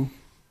do,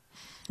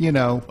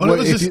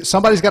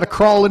 somebody's got to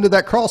crawl into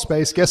that crawl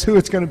space, guess who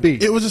it's going to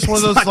be? It was just one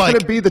of those, it's not going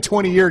to be the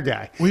 20-year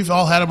guy. We've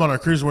all had them on our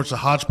crews where it's a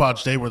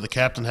hodgepodge day where the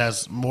captain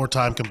has more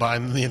time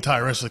combined than the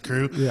entire rest of the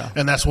crew. Yeah.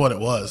 And that's what it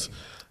was.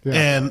 Yeah.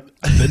 And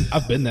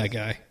I've been that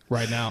guy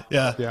right now.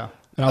 yeah. Yeah.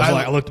 And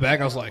I looked back,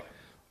 I was like,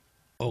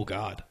 oh,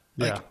 God.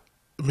 Yeah.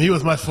 Me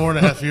with my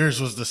 4.5 years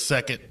was the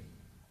second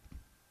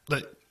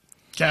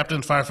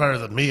captain firefighter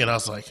than me, and I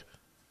was like,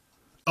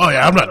 oh,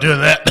 yeah, I'm not doing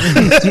that.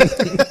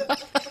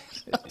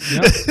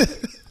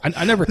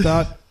 I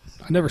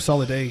never saw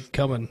the day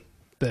coming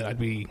that I'd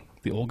be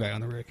the old guy on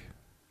the rig.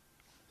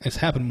 It's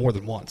happened more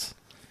than once.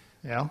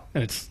 Yeah.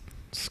 And it's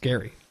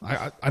scary.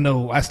 I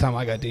know last time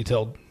I got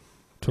detailed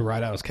to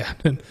ride out as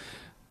captain,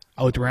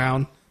 I looked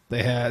around,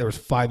 there was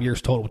 5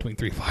 years total between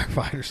 3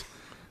 firefighters.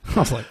 I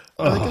was like,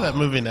 oh. I think of that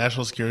movie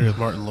National Security with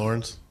Martin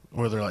Lawrence,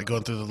 where they're like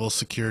going through the little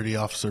security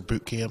officer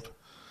boot camp.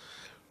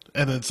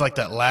 And it's like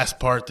that last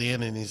part at the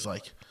end, and he's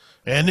like,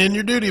 and in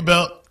your duty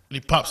belt. And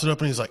he pops it up,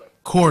 and he's like,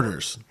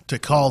 quarters to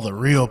call the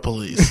real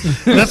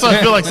police. And that's what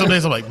I feel like some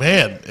days I'm like,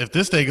 man, if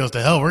this day goes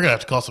to hell, we're going to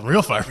have to call some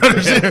real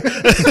firefighters here.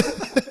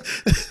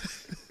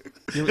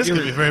 It's going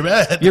to be very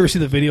bad. You ever see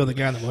the video of the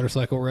guy in the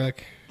motorcycle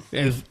wreck?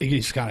 He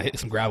just kind of hit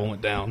some gravel and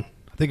went down.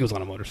 I think it was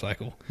on a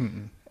motorcycle.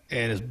 Mm-mm.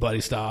 And his buddy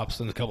stops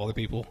and a couple other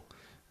people.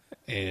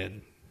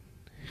 And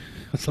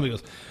somebody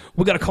goes,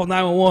 we got to call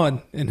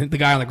 911. And the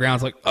guy on the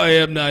ground's like, I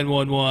am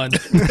 911.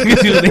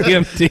 He's using the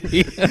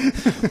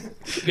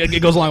EMT.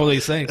 It goes along with what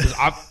he's saying. Because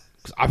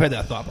I've had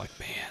that thought, like,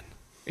 man.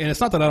 And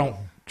it's not that I don't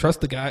trust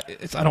the guy.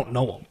 I don't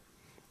know them.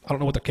 I don't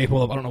know what they're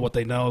capable of. I don't know what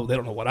they know. They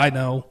don't know what I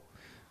know.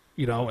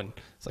 And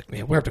it's like,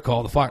 man, we have to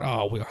call the fire.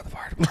 Oh, we are the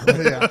fire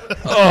department. Yeah.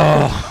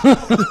 Oh.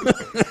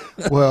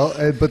 Well,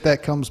 but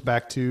that comes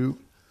back to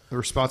the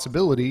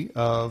responsibility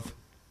of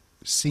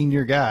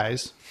senior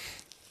guys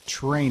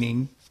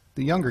training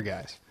the younger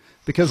guys,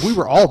 because we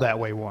were all that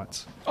way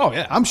once. Oh,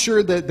 yeah. I'm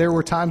sure that there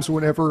were times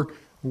whenever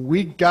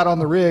we got on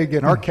the rig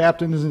and our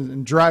captains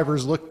and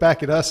drivers looked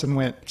back at us and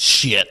went,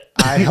 shit,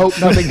 I hope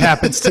nothing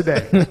happens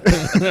today.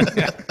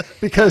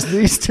 Because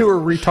these two are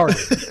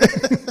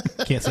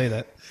retarded. Can't say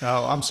that.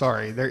 Oh, I'm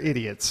sorry. They're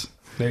idiots.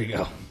 There you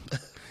go.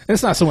 And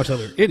it's not so much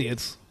other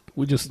idiots.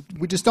 We just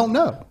don't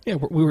know. Yeah,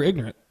 we were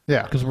ignorant.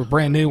 Yeah. Because we're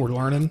brand new. We're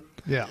learning.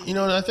 Yeah. And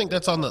I think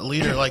that's on the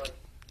leader. Like,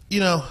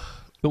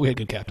 But we had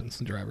good captains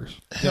and drivers.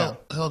 Hell,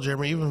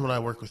 Jeremy, even when I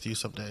work with you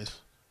some days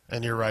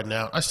and you're riding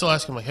out, I still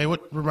ask him, like, hey,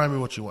 remind me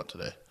what you want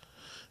today.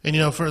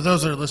 And, for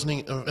those that are listening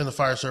in the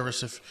fire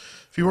service,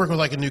 if you work with,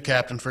 like, a new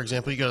captain, for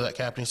example, you go to that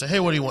captain and say, hey,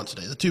 what do you want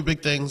today? The 3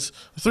 big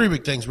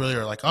things really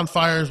are, like, on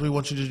fires, we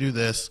want you to do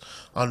this.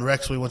 On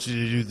wrecks, we want you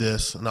to do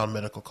this. And on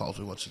medical calls,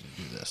 we want you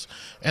to do this.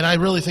 And I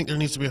really think there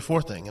needs to be a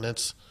 4th thing, and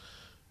it's,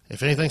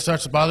 if anything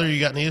starts to bother you, you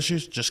got any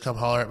issues, just come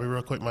holler at me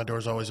real quick. My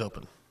door's always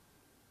open.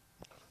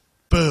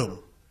 Boom.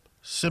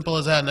 Simple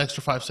as that, an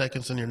extra 5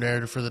 seconds in your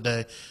narrative for the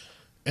day.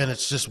 And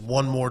it's just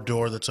one more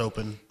door that's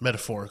open,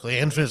 metaphorically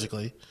and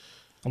physically,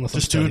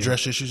 just to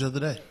address issues of the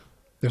day.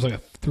 There's like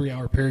a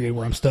 3-hour period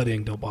where I'm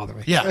studying. Don't bother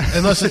me. Yeah,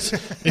 unless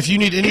if you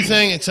need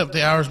anything except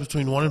the hours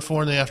between 1 and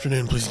 4 in the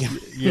afternoon, please give me.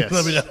 Yes.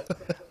 Let me know.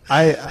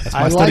 That's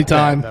my study like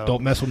time. That,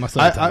 don't mess with my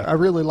study time. I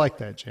really like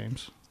that,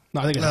 James.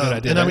 No, I think it's a good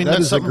idea. And I mean, That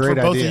that's is a something for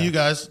great both idea. of you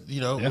guys.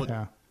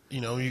 Yeah.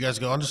 You guys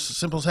go on just as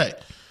simple as, hey,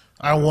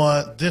 I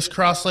want this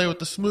crosslay with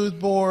the smooth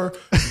bore.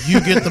 You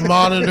get the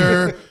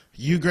monitor.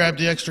 You grab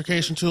the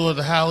extrication tool or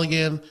the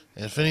Halligan.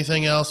 And if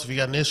anything else, if you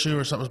got an issue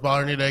or something's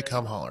bothering you today,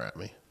 come holler at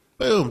me.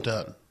 Boom,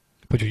 done.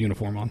 Put your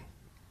uniform on.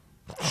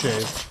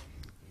 Shave.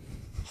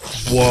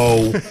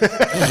 Whoa.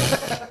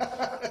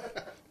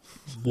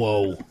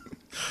 Whoa.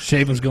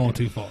 Shaving's going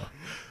too far.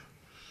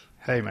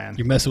 Hey, man.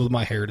 You're messing with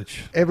my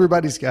heritage.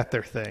 Everybody's got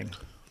their thing.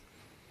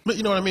 But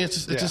you know what I mean?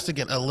 It's just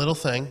again, a little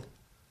thing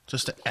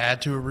just to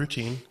add to a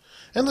routine.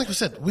 And like I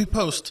said, we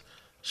post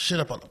shit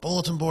up on the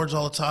bulletin boards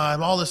all the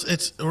time. All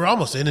this, we're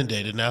almost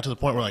inundated now to the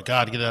point where like,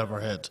 God, get it out of our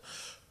heads.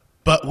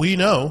 But we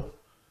know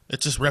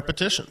it's just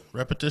repetition.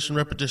 You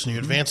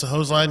advance the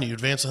hose line, you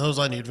advance the hose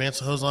line, you advance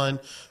the hose line.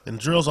 And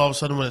drills, all of a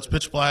sudden, when it's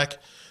pitch black,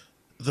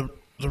 the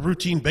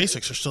routine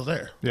basics are still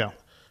there. Yeah.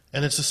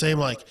 And it's the same,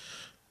 like,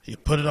 you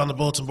put it on the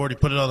bulletin board, you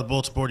put it on the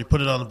bulletin board, you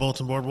put it on the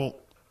bulletin board. Well,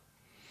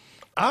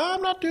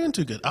 I'm not doing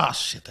too good. Ah,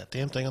 shit, that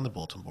damn thing on the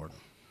bulletin board.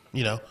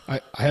 You know? I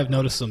have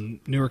noticed some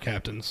newer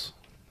captains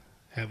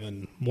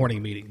having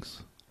morning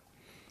meetings.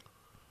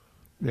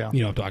 Yeah.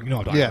 You know what I'm talking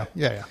about.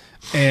 Yeah.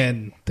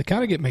 And they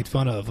kind of get made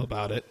fun of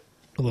about it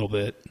a little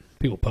bit.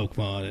 People poke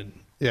fun. And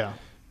Yeah.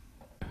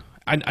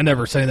 I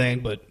never say anything,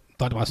 but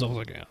thought to myself,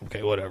 like, yeah,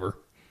 okay, whatever.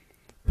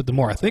 But the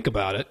more I think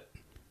about it,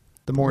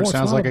 The more it it's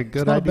sounds not like a- a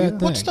good it's not a idea. bad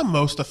thing. What's the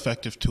most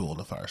effective tool in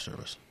the fire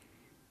service?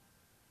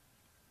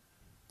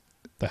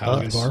 the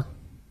Halligan Us. bar.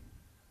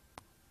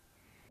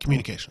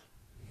 Communication.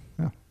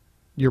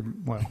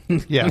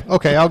 Yeah.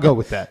 Okay, I'll go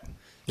with that.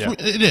 Yeah.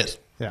 It is.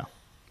 Yeah.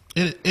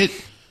 It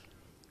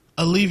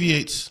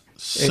alleviates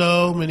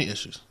so many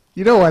issues.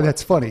 You know why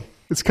that's funny?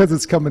 It's because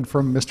it's coming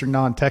from Mr.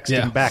 Non-texting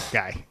Yeah. back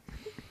guy.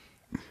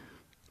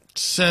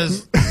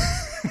 Says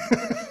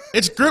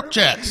it's group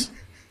chats.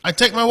 I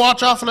take my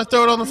watch off and I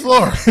throw it on the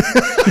floor.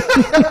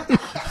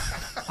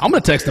 I'm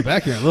going to text him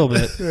back here in a little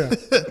bit.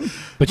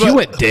 But you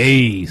went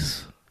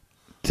days.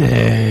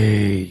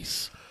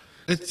 It's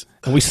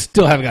And we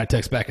still haven't got a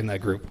text back in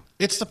that group.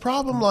 It's the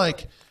problem,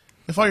 like,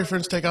 if all your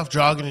friends take off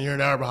jogging and you're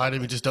an hour behind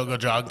them, you just don't go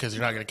jogging because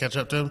you're not going to catch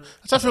up to them.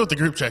 That's how I feel with the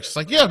group checks. It's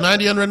like, you have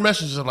 90 unread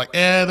messages. I'm like,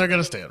 they're going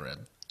to stay unread.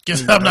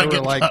 Because I'm not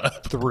There getting were caught like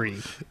up. 3.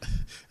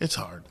 It's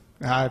hard.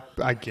 I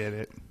get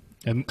it.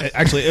 And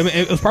actually, I mean,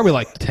 it was probably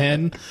like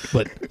 10,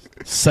 but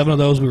 7 of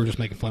those we were just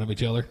making fun of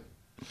each other.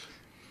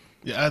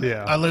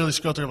 Yeah, I literally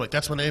scrolled through, I'm like,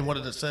 that's my name. What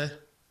did it say?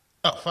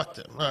 Oh, fuck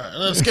them. All right,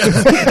 let's go.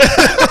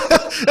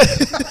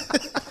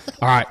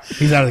 All right,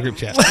 he's out of the group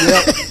chat.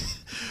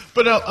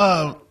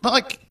 But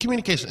like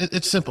communication,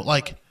 it's simple.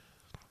 Like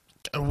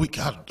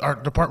our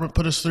department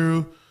put us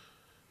through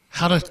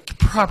how to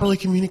properly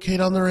communicate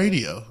on the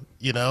radio.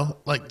 You know,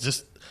 like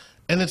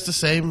and it's the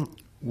same.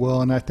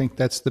 Well, and I think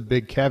that's the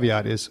big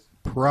caveat is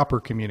proper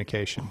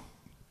communication,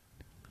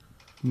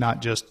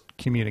 not just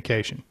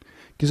communication.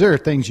 Because there are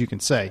things you can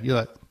say.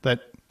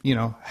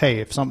 Hey,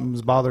 if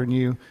something's bothering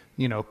you,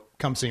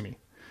 come see me.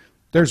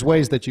 There's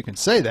ways that you can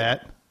say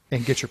that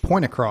and get your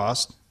point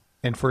across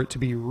and for it to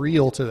be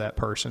real to that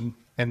person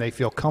and they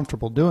feel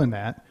comfortable doing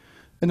that.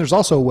 And there's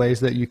also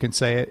ways that you can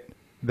say it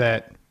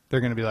that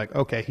they're going to be like,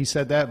 okay, he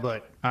said that,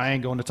 but I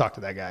ain't going to talk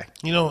to that guy.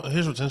 You know,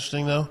 here's what's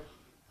interesting, though,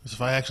 is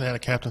if I actually had a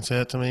captain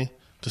say it to me,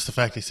 just the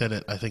fact he said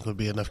it, I think would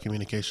be enough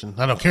communication.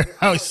 I don't care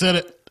how he said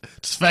it.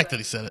 Just the fact that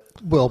he said it.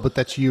 Well, but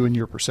that's you and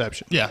your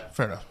perception. Yeah,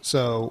 fair enough.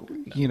 So,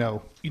 You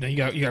got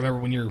to remember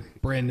when you're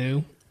brand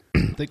new.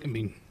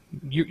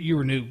 You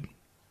were new.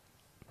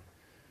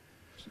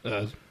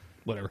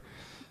 Whatever.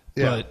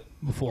 Yeah. But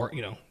before,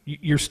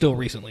 you're still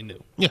recently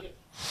new. Yeah.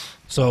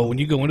 So when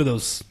you go into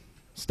those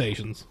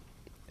stations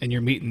and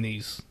you're meeting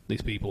these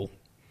people,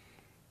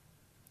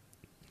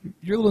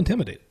 you're a little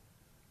intimidated.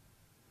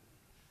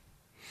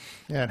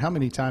 Yeah, and how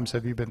many times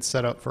have you been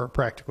set up for a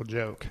practical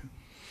joke?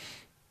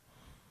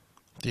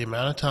 The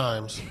amount of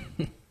times.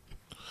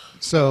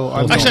 So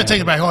Actually, I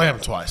take it back. I only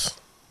happened twice.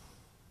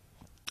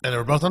 And they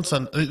were both on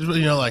Sunday.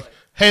 Like,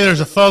 hey, there's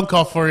a phone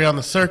call for you on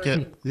the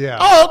circuit. Yeah.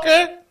 Oh,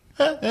 okay.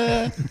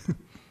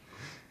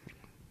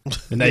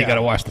 And now you got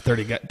to watch the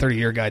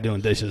 30-year guy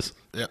doing dishes.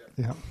 Yeah.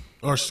 Yeah.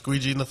 Or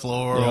squeegeing the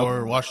floor Yep.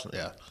 or wash.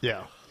 Yeah.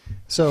 Yeah.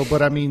 So,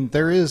 but I mean,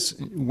 there is,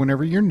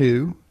 whenever you're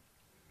new,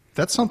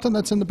 that's something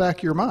that's in the back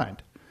of your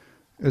mind.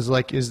 Is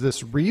like, is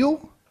this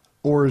real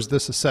or is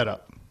this a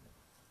setup?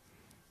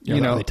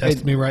 Are they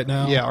testing me right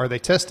now? Yeah. Are they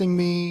testing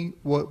me?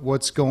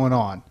 What's going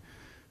on?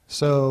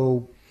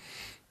 So,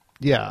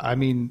 yeah, I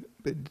mean,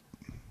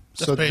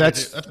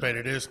 That's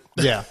beta dues.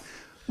 yeah.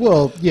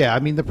 Well, yeah, I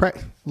mean,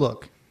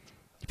 look,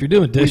 If you're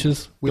doing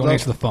dishes, we don't love-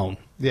 answer the phone.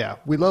 yeah,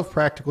 we love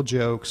practical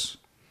jokes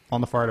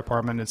on the fire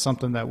department. It's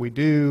something that we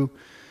do.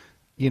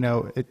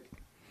 It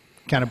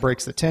kind of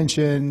breaks the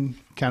tension,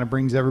 kind of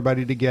brings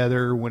everybody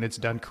together when it's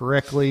done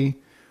correctly.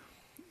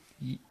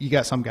 You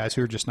got some guys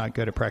who are just not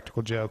good at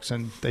practical jokes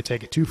and they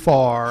take it too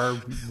far,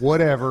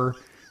 whatever.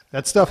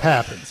 That stuff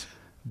happens.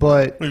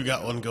 But We've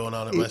got one going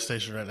on at my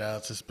station right now.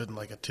 It's just been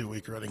like a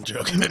 2-week running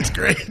joke, and it's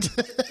great.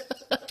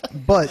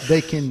 but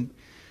they can,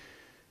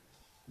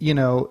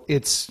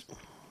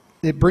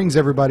 it brings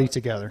everybody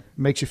together.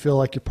 Makes you feel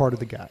like you're part of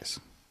the guys.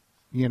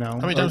 you know. How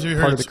many times have you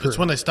part heard of the crew. it's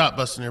when they stop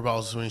busting your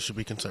balls is when you should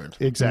be concerned?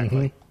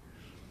 Exactly. Mm-hmm.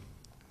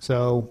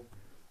 So,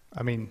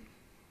 I mean,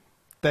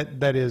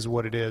 that is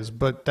what it is.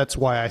 But that's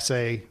why I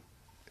say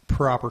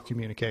proper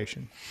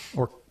communication,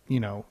 or, you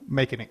know,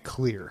 making it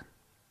clear.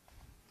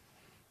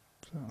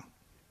 So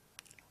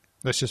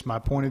that's just my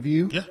point of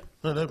view. Yeah.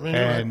 No, that means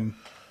you're right. And,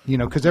 you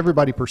know, because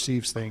everybody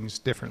perceives things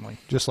differently.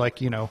 Just like,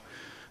 you know,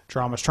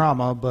 trauma's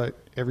trauma, but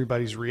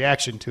everybody's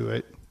reaction to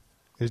it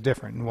is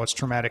different. And what's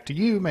traumatic to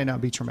you may not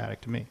be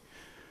traumatic to me.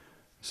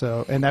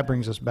 So, and that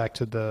brings us back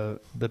to the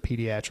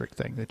pediatric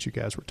thing that you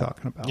guys were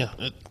talking about.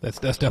 Yeah. That's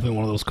definitely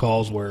one of those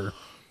calls where,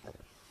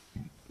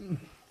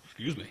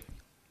 excuse me,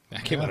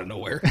 that came out of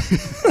nowhere.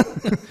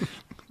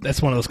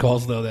 That's one of those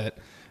calls, though, that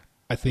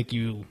I think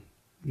you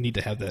need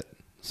to have that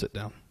sit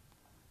down.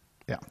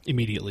 Yeah.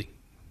 Immediately.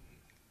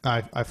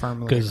 I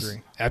firmly Because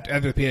agree. after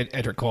the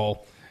pediatric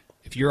call,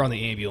 if you're on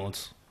the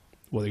ambulance,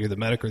 whether you're the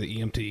medic or the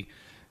EMT,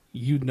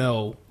 you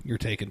know you're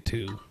taking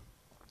 2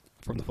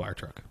 from the fire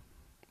truck.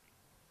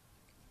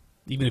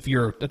 Even if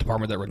you're a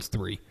department that runs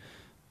 3,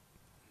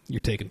 you're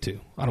taking 2.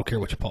 I don't care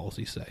what your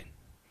policies say,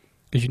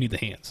 because you need the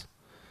hands.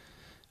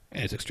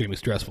 And it's extremely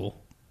stressful.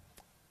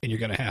 And you're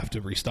going to have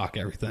to restock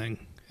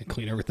everything and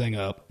clean everything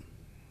up.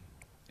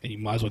 And you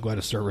might as well go out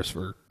of service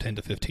for 10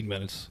 to 15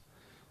 minutes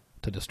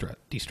to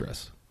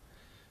de-stress.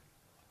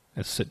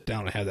 And sit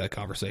down and have that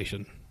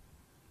conversation.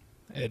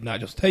 And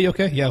not just, hey, you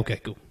okay? Yeah, okay,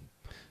 cool.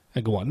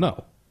 And go on.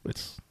 No. We're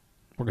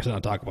going to sit down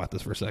and talk about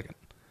this for a second.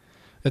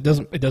 It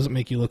doesn't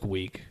make you look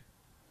weak.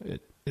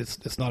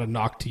 It's not a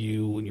knock to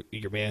you and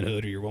your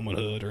manhood or your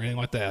womanhood or anything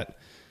like that.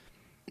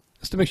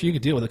 It's to make sure you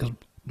can deal with it, because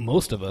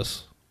most of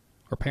us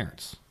are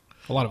parents.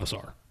 A lot of us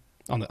are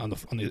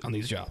on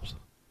these jobs.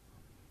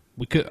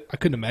 I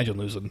couldn't imagine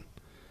losing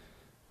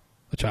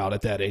a child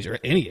at that age or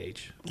at any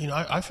age. You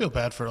know, I feel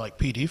bad for like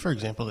PD, for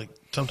example. Like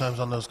sometimes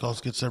on those calls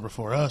gets there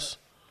before us,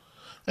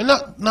 and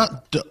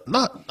not.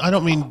 I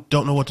don't mean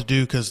don't know what to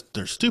do because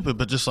they're stupid,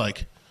 but just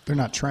like They're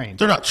not trained.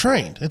 they're not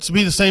trained. It's to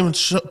be the same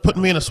as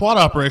putting me in a SWAT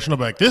operation. I'm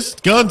like, this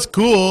gun's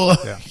cool.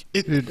 Yeah.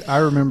 It- Dude, I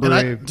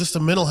remember just the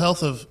mental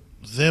health of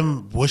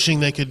them wishing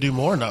they could do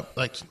more. Not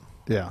like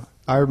yeah,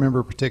 I remember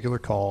a particular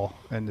call,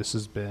 and this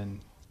has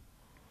been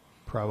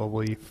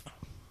probably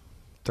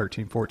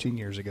 13, 14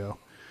 years ago.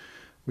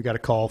 We got a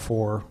call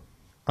for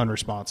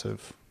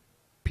unresponsive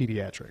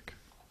pediatric,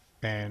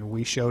 and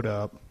we showed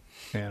up,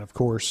 and of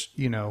course,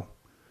 you know,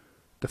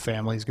 the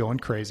family's going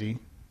crazy.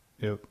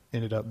 It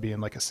ended up being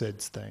like a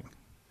SIDS thing.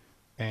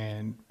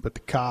 But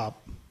the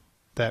cop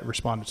that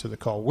responded to the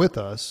call with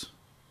us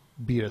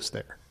beat us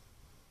there.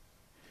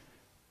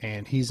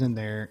 And he's in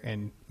there,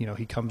 and, you know,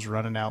 he comes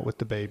running out with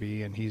the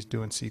baby, and he's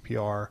doing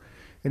CPR,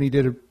 and he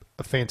did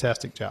a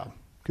fantastic job.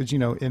 Because, you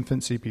know,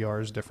 infant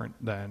CPR is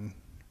different than,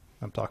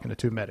 I'm talking to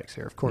 2 medics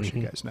here. Of course,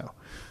 you guys know.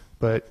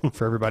 But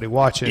for everybody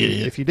watching,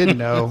 if you didn't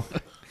know,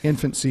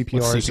 infant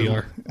CPR, What's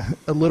CPR? is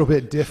a little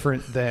bit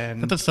different than...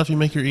 Is that the stuff you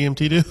make your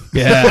EMT do?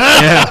 Yeah.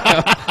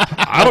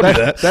 I don't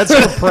do that. That's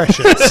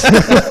compressions.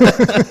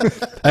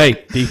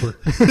 Hey, deeper.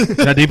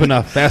 Not deep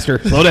enough. Faster.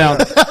 Slow down.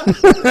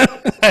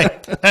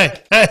 Hey.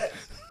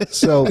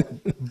 So,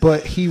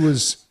 but he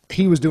was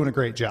doing a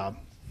great job.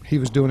 He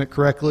was doing it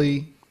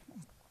correctly.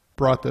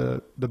 Brought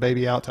the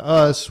baby out to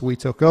us. We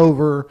took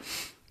over,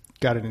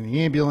 got it in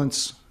the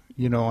ambulance,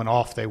 you know, and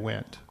off they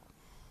went.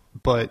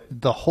 But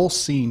the whole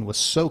scene was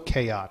so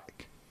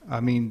chaotic.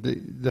 I mean,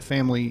 the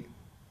family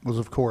was,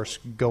 of course,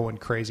 going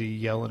crazy,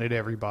 yelling at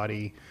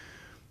everybody.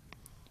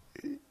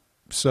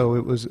 So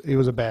it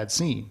was a bad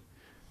scene.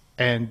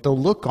 And the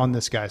look on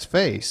this guy's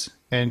face,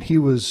 and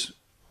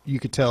you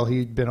could tell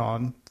he'd been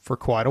on for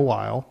quite a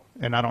while.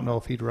 And I don't know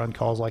if he'd run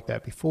calls like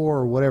that before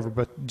or whatever,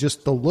 but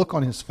just the look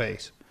on his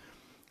face,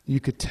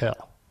 you could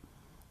tell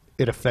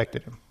it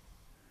affected him.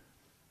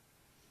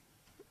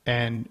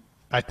 And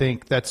I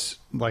think that's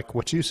like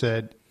what you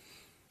said.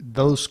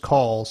 Those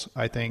calls,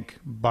 I think,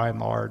 by and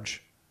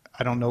large,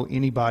 I don't know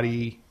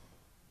nobody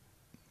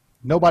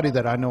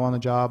that I know on the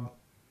job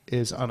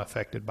is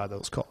unaffected by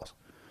those calls.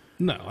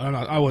 No,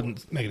 I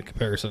wouldn't make a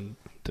comparison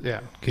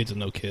to kids and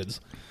no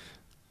kids.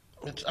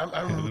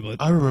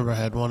 I remember I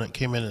had one that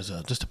came in as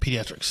just a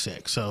pediatric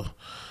 6. So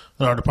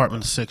in our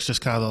department of 6,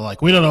 just kind of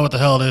like, we don't know what the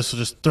hell it is, so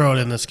just throw it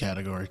in this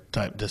category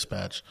type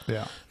dispatch.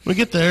 Yeah. We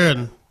get there,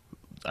 and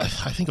I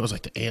think it was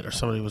like the aunt or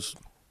somebody was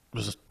a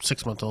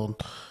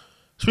 6-month-old.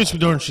 She reaches the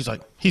door, and she's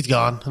like, he's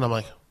gone. And I'm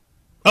like,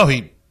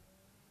 he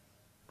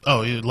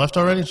left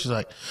already? And she's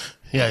like,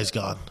 yeah, he's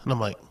gone. And I'm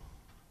like,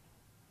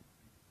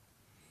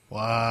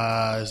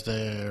 why is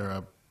there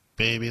a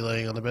baby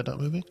laying on the bed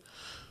not moving?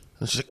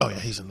 And she's like, oh, yeah,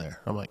 he's in there.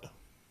 I'm like,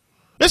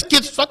 this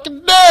kid's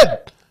fucking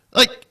dead.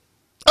 Like,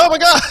 oh, my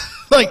God.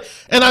 Like,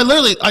 and I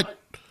literally,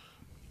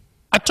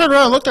 I turned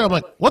around and looked at her. I'm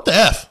like, what the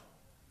F?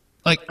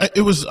 Like,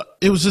 it was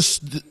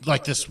just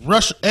like this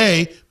rush,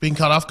 A, being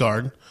caught off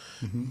guard,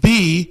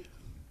 B,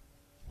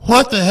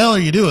 what the hell are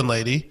you doing,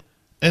 lady?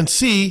 And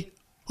C,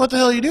 what the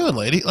hell are you doing,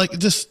 lady? Like,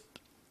 just,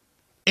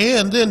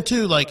 and then,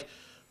 too, like,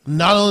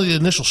 not only the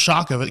initial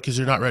shock of it because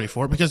you're not ready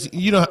for it, because,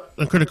 you know,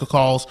 in critical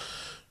calls,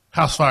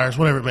 house fires,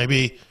 whatever it may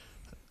be,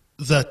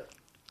 the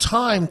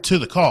time to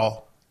the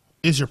call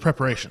is your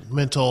preparation,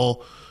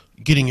 mental,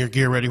 getting your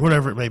gear ready,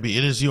 whatever it may be.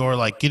 It is your,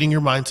 like, getting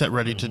your mindset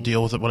ready to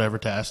deal with it, whatever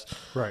task.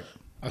 Right.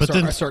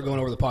 I start going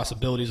over the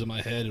possibilities in my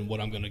head and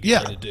what I'm going to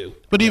get ready to do.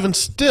 But even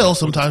still,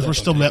 sometimes we're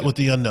still met with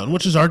the unknown,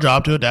 which is our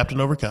job to adapt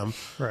and overcome.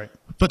 Right.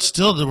 But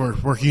still,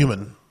 we're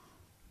human.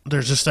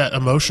 There's just that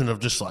emotion of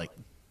just like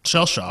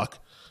shell shock.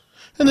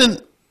 And then,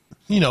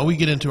 we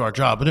get into our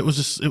job. But it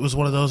was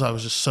one of those, I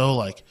was just so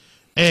like,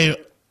 hey,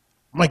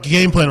 my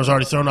game plan was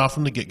already thrown off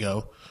from the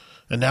get-go.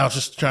 And now it's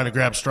just trying to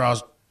grab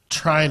straws,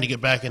 trying to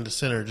get back into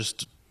center just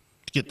to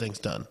get things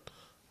done.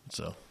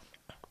 So,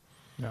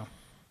 yeah.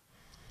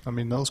 I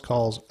mean, those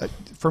calls,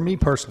 for me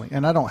personally,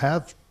 and I don't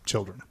have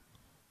children.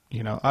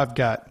 I've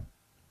got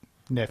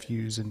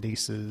nephews and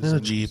nieces. And a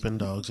Jeep and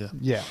dogs, yeah.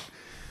 Yeah.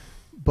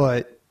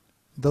 But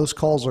those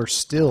calls are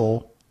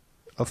still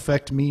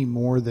affect me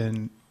more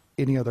than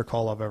any other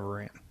call I've ever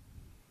ran.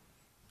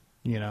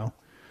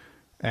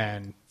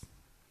 And,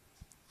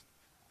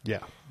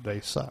 yeah,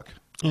 they suck.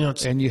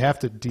 And you have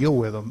to deal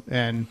with them.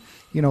 And,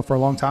 for a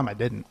long time I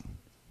didn't.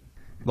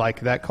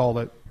 Like that call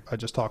that I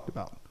just talked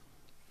about.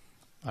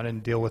 I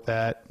didn't deal with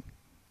that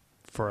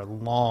for a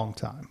long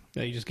time.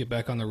 Yeah, you just get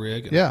back on the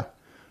rig. Yeah.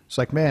 It's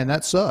like, man,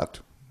 that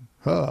sucked.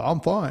 I'm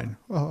fine.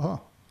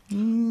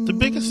 The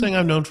biggest thing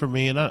I've known for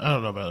me, and I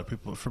don't know about other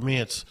people, but for me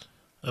it's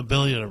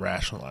ability to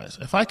rationalize.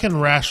 If I can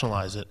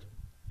rationalize it,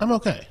 I'm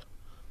okay.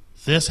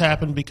 This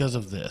happened because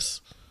of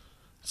this.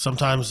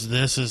 Sometimes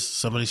this is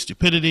somebody's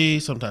stupidity.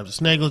 Sometimes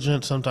it's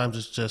negligence. Sometimes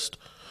it's just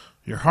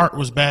your heart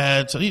was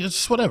bad. So it's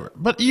just whatever.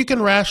 But you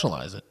can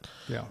rationalize it.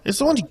 Yeah. It's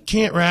the ones you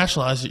can't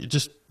rationalize.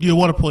 You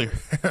want to pull your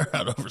hair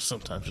out over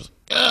sometimes. Just,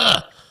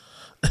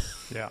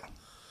 Yeah.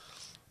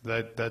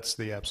 That's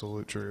the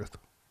absolute truth.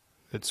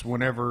 It's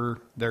whenever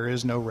there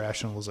is no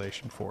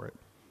rationalization for it.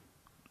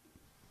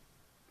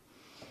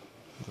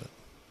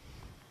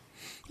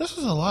 This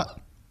was a lot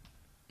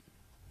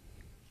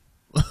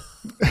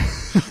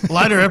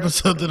lighter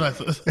episode than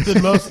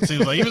most, it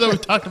seems like. Even though we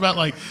talked about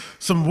like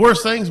some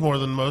worse things more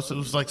than most, it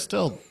was like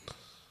still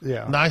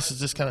nice to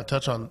just kind of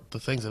touch on the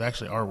things that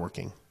actually are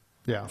working.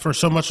 Yeah. For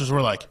so much as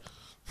we're like,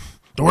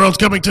 the world's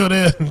coming to an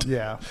end.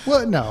 Yeah.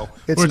 Well, no,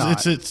 it's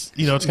not. It's it's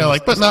kind of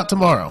like, but not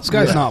tomorrow. The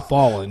sky's not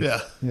falling. Yeah.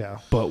 Yeah.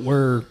 But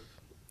we're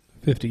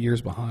 50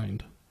 years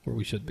behind where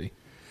we should be.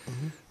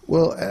 Mm-hmm.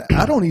 Well,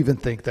 I don't even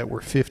think that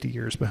we're 50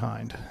 years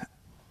behind.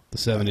 The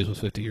 70s was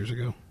 50 years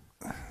ago.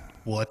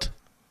 What?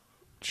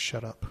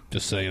 Shut up.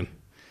 Just saying.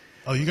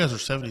 Oh, you guys are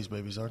 70s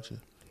babies, aren't you?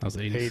 I was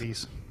 80s.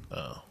 80s.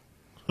 Oh.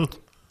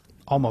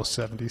 Almost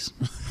 70s.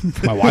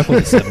 My wife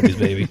was a 70s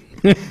baby.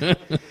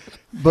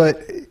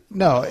 But,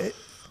 no,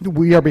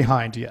 we are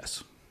behind,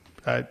 yes.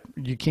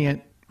 You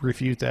can't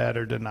refute that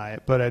or deny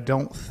it. But I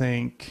don't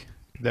think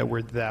that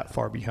we're that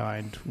far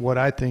behind. What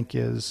I think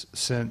is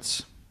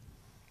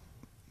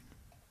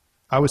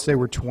I would say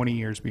we're 20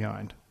 years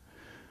behind.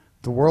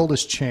 The world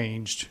has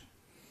changed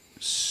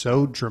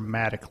so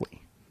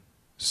dramatically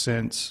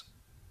since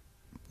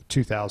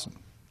 2000,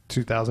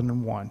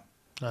 2001.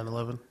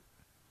 9/11.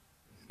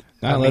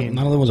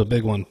 9/11 was a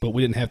big one, but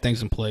we didn't have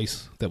things in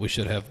place that we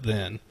should have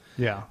then.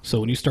 Yeah. So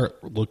when you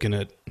start looking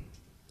at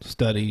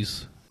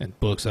studies and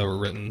books that were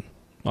written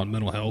on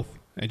mental health,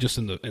 and just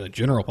in the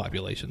general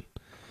population,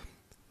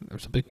 there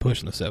was a big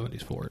push in the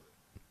 70s for it.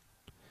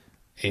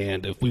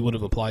 And if we would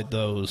have applied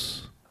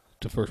those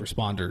to first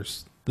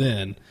responders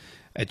then,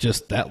 at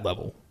just that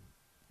level,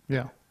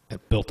 Yeah. and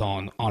built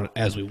on it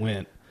as we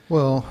went,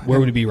 Well, where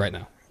would we be right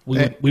now?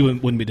 We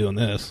wouldn't be doing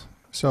this.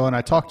 So, and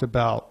I talked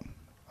about,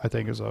 I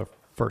think it was a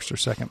first or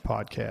second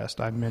podcast,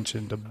 I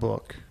mentioned a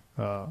book,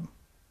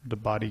 The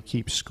Body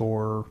Keeps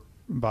Score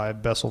by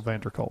Bessel van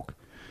der Kolk.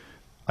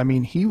 I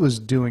mean, he was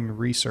doing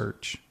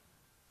research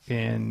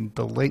in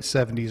the late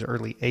 70s,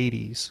 early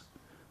 80s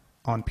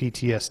on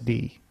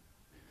PTSD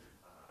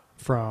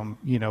from,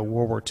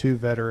 World War II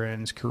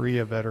veterans,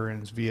 Korea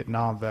veterans,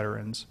 Vietnam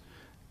veterans.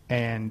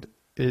 And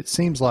it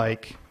seems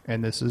like,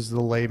 and this is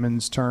the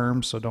layman's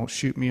term, so don't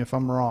shoot me if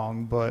I'm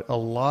wrong, but a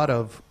lot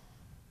of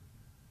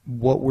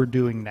what we're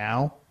doing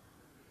now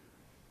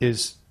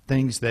is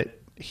things that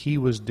he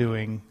was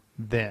doing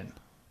then.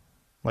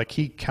 Like,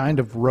 he kind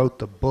of wrote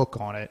the book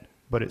on it,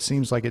 but it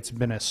seems like it's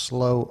been a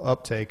slow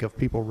uptake of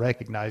people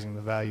recognizing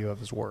the value of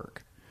his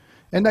work.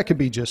 And that could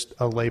be just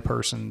a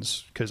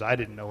layperson's, because I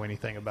didn't know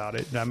anything about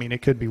it. I mean,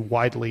 it could be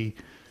widely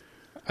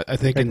I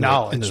think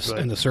acknowledged.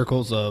 in the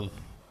circles of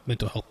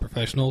mental health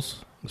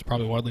professionals, it's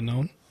probably widely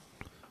known.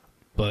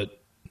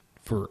 But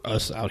for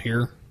us out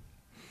here,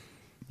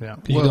 yeah,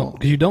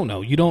 because you don't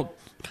know. You don't.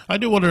 I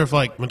do wonder if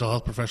like mental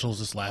health professionals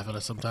just laugh at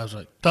us sometimes.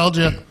 Like, told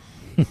you.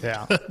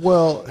 Yeah.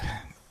 Well,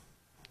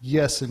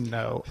 yes and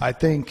no. I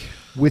think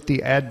with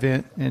the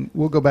advent, and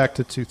we'll go back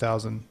to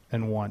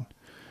 2001.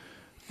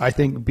 I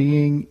think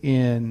being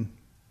in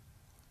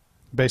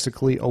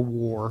basically a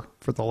war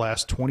for the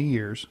last 20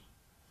 years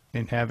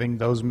and having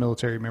those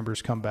military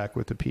members come back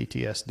with the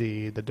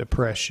PTSD, the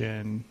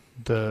depression,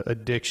 the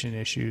addiction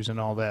issues and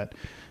all that,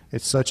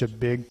 it's such a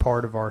big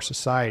part of our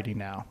society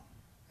now.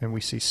 and we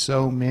see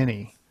so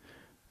many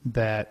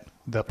that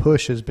the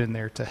push has been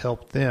there to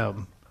help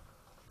them.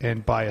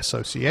 And by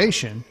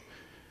association,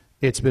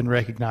 it's been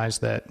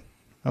recognized that,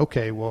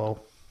 okay,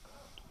 well,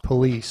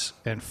 police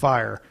and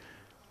fire,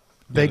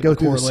 they go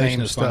through the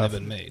same stuff.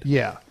 Been made.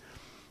 Yeah.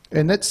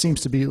 And that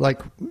seems to be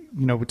like,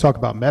 we talk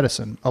about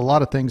medicine. A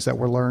lot of things that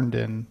were learned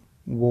in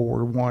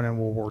World War I and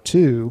World War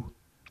II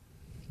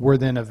were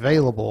then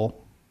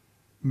available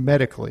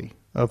medically,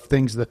 of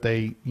things that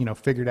they,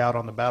 figured out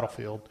on the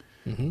battlefield,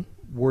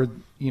 were,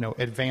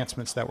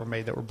 advancements that were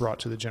made that were brought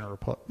to the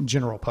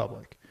general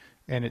public.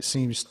 And it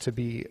seems to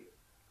be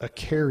a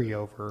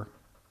carryover,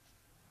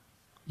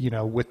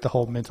 with the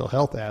whole mental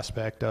health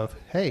aspect of,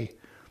 hey,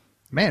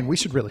 man, we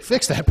should really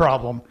fix that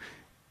problem.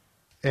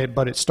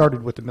 But it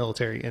started with the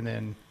military and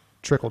then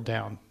trickled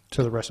down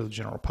to the rest of the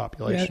general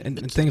population.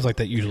 Yeah, and things like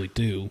that usually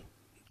do,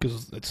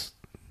 because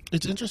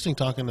it's interesting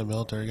talking to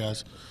military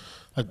guys.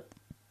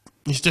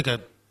 You stick a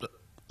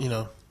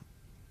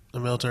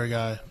military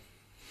guy,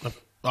 an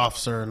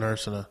officer, a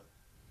nurse, and a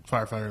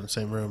firefighter in the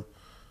same room.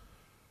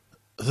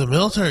 The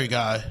military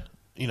guy,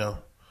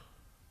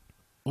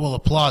 will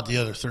applaud the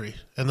other three,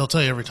 and they'll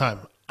tell you every time,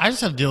 I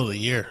just had to deal with it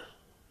a year.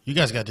 You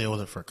guys got to deal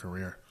with it for a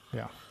career.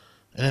 Yeah.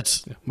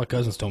 And my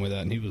cousins told me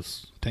that, and he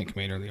was tank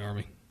commander in the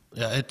Army.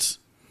 Yeah,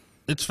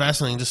 it's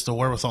fascinating just the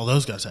wherewithal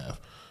those guys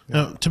have.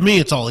 Yeah. To me,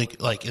 it's all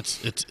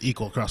it's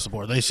equal across the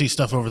board. They see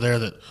stuff over there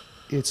that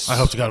I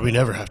hope to God we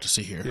never have to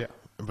see here.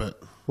 Yeah.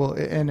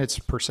 And it's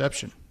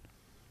perception,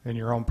 and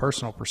your own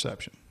personal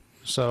perception.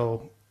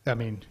 So, I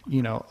mean,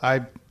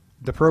 the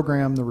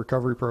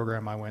recovery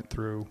program I went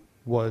through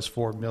was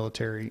for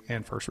military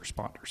and first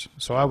responders.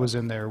 So I was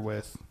in there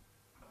with,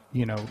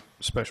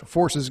 Special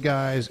Forces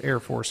guys, Air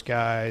Force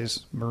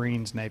guys,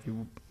 Marines, Navy,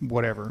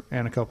 whatever,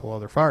 and a couple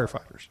other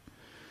firefighters.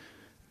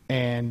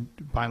 And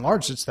by and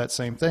large, it's that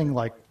same thing,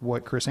 like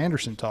what Chris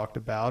Anderson talked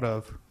about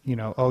of,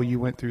 you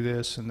went through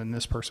this, and then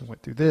this person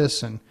went through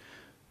this, and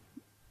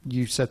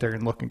you sit there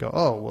and look and go,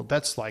 oh, well,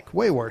 that's like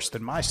way worse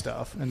than my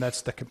stuff. And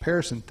that's the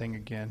comparison thing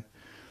again.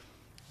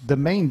 The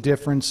main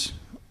difference,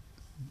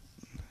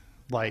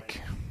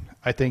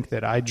 I think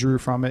that I drew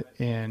from it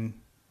in,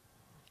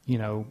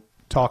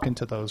 talking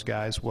to those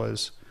guys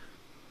was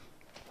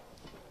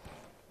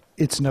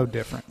it's no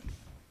different.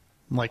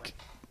 Like,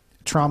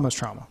 trauma is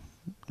trauma,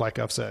 like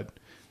I've said,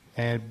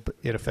 and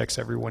it affects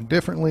everyone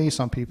differently.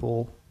 Some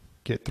people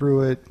get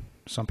through it.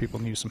 Some people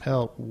need some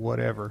help,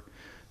 whatever.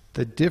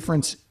 The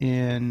difference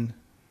in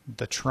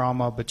the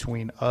trauma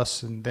between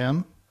us and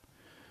them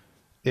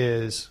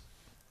is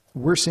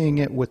we're seeing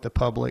it with the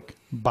public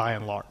by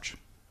and large.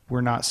 We're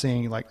not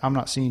seeing, I'm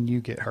not seeing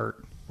you get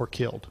hurt or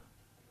killed.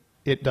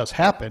 It does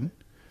happen.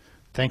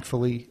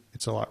 Thankfully,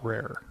 it's a lot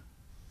rarer,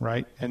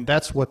 right? And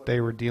that's what they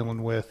were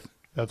dealing with,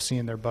 of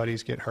seeing their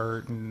buddies get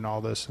hurt and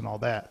all this and all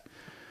that.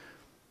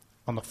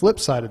 On the flip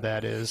side of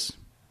that is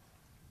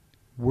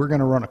we're going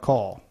to run a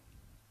call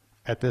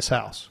at this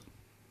house,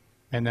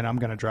 and then I'm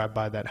going to drive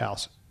by that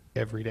house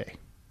every day.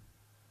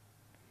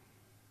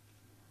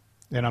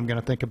 And I'm going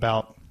to think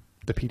about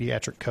the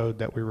pediatric code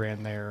that we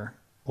ran there,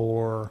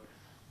 or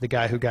the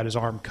guy who got his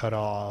arm cut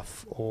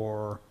off,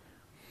 or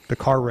the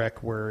car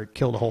wreck where it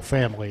killed a whole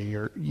family,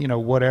 or,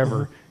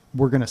 whatever.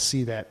 We're going to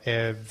see that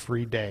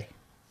every day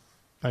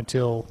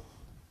until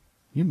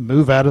you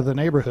move out of the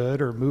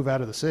neighborhood or move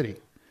out of the city.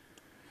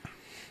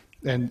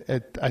 And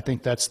I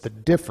think that's the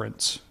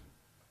difference,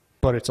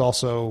 but it's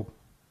also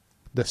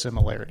the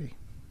similarity.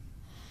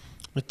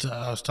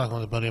 I was talking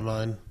with a buddy of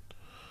mine.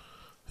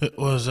 It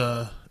was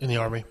in the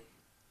Army.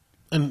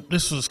 And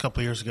this was a couple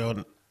of years ago,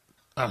 and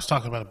I was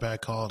talking about a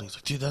bad call, and he's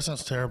like, dude, that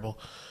sounds terrible.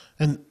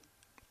 And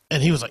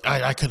he was like,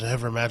 I could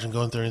never imagine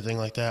going through anything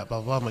like that, blah,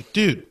 blah, blah. I'm like,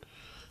 dude,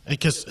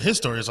 because his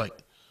story is like,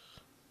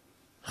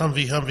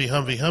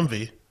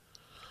 Humvee,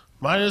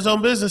 minding his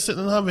own business,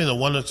 sitting in the Humvee, and the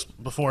one that's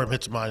before him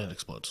hits mine and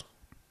explodes.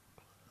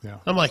 Yeah.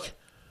 I'm like,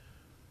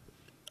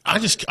 I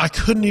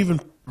couldn't even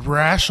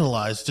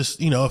rationalize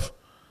just, if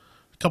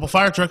a couple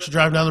fire trucks are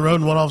driving down the road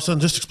and one all of a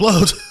sudden just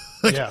explodes.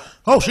 Yeah.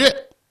 Oh,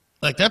 shit.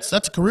 That's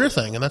a career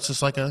thing, and that's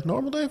just like a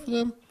normal day for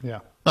them. Yeah.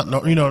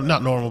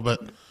 Not normal,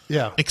 but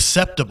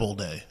acceptable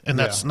day. And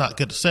that's not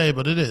good to say,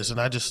 but it is. And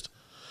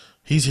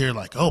he's here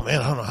like, oh,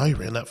 man, I don't know how you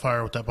ran that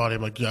fire with that body.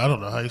 I'm like, yeah, I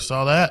don't know how you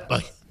saw that.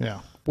 Yeah.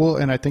 Well,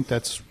 and I think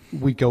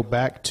we go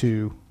back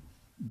to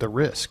the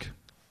risk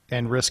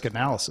and risk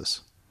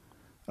analysis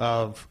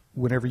of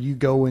whenever you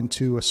go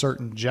into a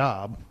certain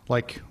job,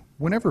 like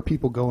whenever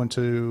people go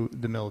into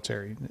the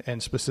military,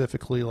 and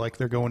specifically like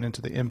they're going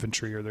into the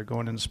infantry or they're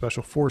going into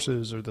special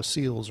forces or the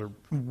SEALs or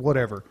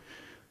whatever,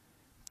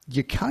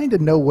 you kind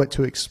of know what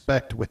to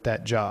expect with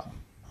that job.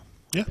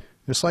 Yeah.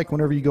 Just like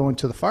whenever you go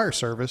into the fire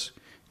service,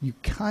 you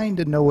kind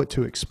of know what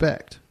to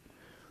expect.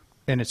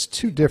 And it's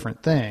two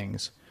different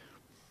things.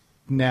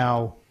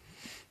 Now,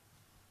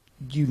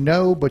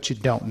 but you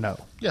don't know.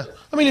 Yeah.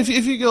 I mean, if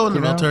you go in the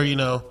military,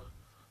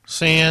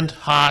 sand,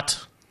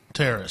 hot,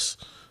 terrorists.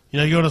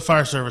 You go to the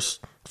fire service,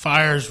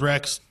 fires,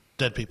 wrecks,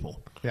 dead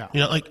people. Yeah.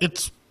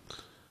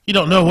 You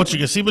don't know what you're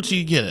going to see, but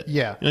you get it.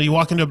 Yeah. You know, you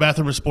walk into a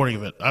bathroom or a sporting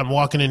event. I'm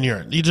walking in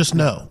urine. You just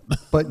know.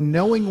 But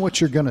knowing what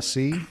you're going to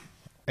see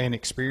and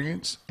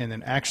experience and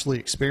then actually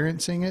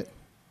experiencing it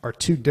are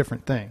two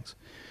different things.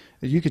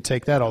 You could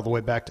take that all the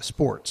way back to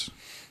sports.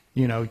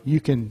 You know,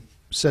 you can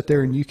sit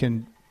there and you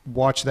can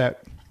watch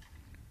that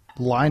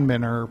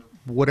lineman or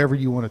whatever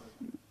you want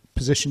to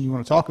position you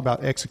want to talk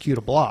about execute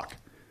a block.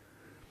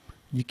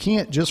 You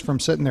can't just from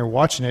sitting there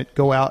watching it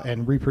go out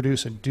and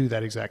reproduce and do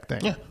that exact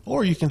thing. Yeah.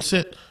 Or you can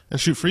sit and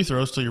shoot free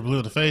throws till you're blue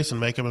in the face and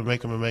make them and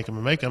make them and make them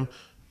and make them.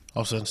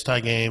 All of a sudden it's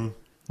tie game,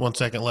 1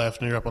 second left,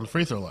 and you're up on the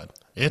free throw line.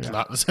 It's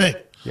not the same.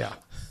 Yeah.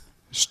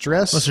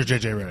 Stress. Unless you're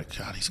J.J. Redick.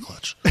 God, he's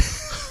clutch.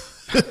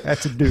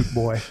 That's a Duke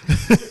boy.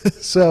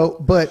 So,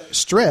 but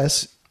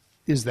stress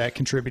is that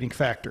contributing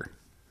factor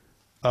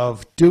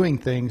of doing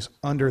things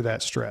under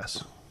that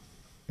stress.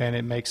 And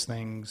it makes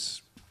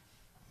things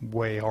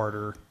way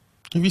harder.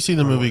 Have you seen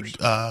the movie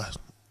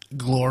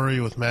Glory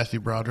with Matthew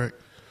Broderick,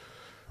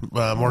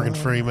 Morgan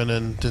Freeman,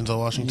 and Denzel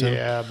Washington?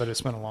 Yeah, but it's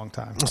been a long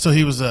time. So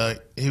he was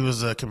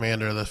a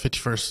commander of the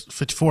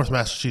 54th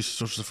Massachusetts,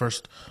 which was the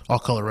first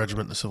all-color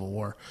regiment in the Civil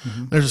War.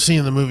 Mm-hmm. There's a scene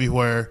in the movie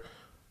where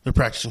they're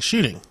practicing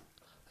shooting,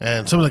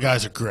 and some of the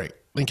guys are great.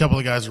 A couple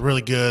of the guys are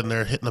really good, and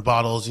they're hitting the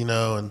bottles, you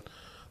know, and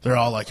they're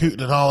all like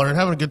hooting and hollering,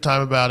 having a good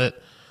time about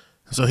it.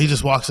 So he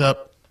just walks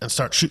up and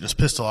starts shooting his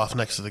pistol off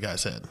next to the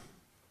guy's head.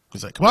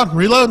 He's like, "Come on,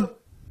 reload.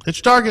 Hit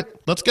your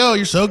target. Let's go.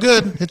 You're so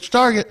good. Hit your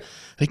target."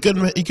 He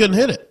couldn't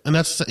hit it. And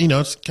that's, you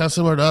know, it's kind of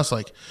similar to us.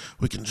 Like,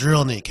 we can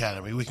drill in the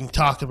academy. We can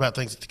talk about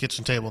things at the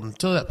kitchen table. And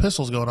until that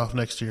pistol's going off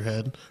next to your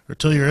head or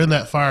until you're in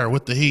that fire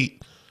with the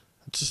heat,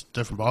 it's just a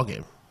different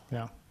ballgame.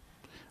 Yeah.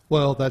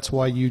 Well, that's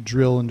why you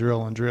drill and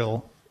drill and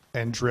drill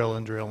and drill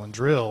and drill and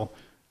drill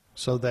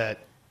so that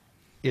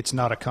it's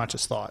not a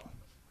conscious thought.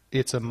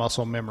 It's a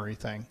muscle memory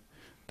thing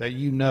that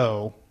you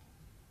know.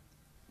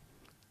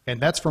 And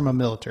that's from a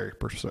military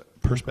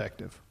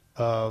perspective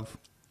of,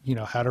 you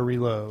know, how to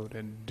reload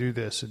and do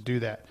this and do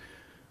that.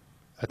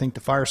 I think the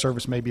fire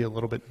service may be a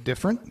little bit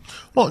different.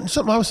 Well,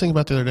 something I was thinking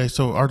about the other day,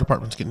 so our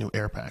department's getting new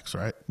air packs,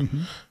 right?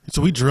 Mm-hmm.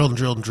 So we drilled and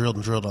drilled and drilled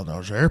and drilled on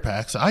those air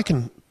packs. I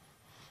can,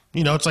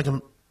 you know, it's like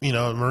a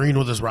Marine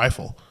with his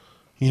rifle.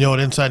 You know it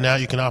inside and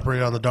out. You can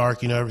operate on the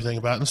dark. You know everything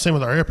about it. And the same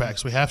with our air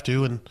packs. We have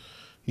to, and,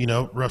 you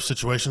know, rough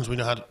situations, we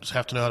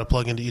have to know how to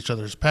plug into each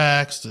other's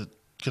packs to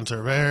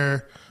conserve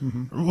air,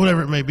 mm-hmm.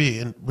 whatever it may be.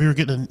 And we were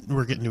getting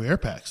new air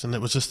packs, and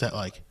it was just that,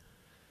 like,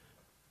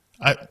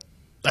 I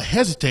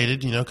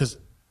hesitated, you know, because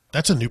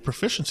that's a new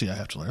proficiency I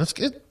have to learn. It's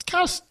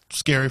kind of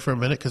scary for a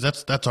minute because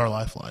that's our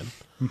lifeline.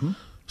 Mm-hmm.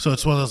 So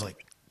it's one of those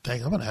like,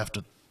 dang, I'm going to have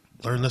to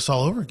learn this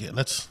all over again.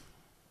 It's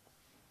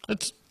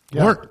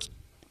work.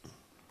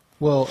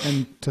 Well,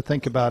 and to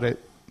think about it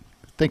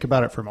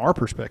from our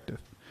perspective.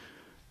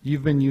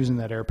 You've been using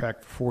that air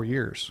pack for 4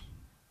 years.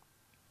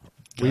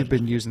 Good. We've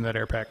been using that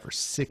air pack for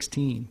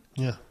 16.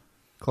 Yeah.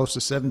 Close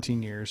to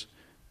 17 years.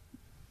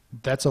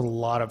 That's a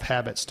lot of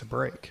habits to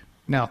break.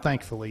 Now,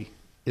 thankfully,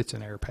 it's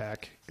an air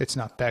pack. It's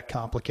not that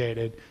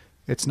complicated.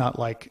 It's not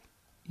like,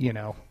 you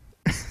know.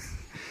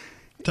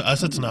 To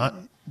us, it's not.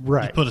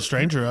 Right. You put a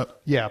stranger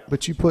up. Yeah,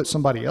 but you put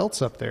somebody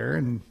else up there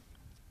and,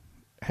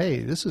 hey,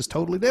 this is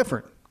totally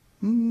different.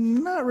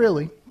 Not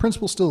really.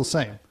 Principle's still the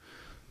same.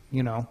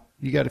 You know,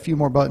 you got a few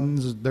more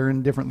buttons. They're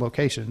in different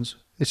locations.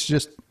 It's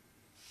just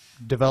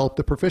develop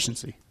the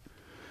proficiency.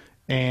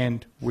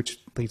 And which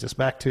leads us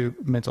back to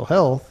mental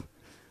health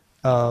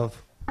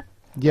of,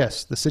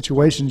 yes, the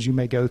situations you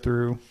may go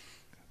through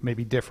may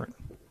be different,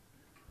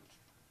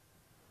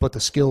 but the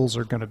skills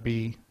are going to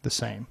be the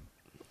same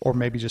or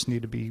maybe just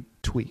need to be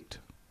tweaked,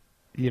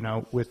 you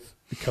know, with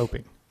the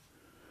coping.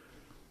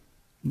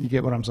 You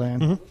get what I'm saying?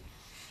 Mm-hmm.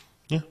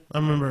 Yeah. I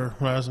remember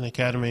when I was in the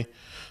academy,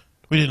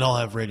 we didn't all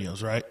have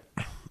radios, right?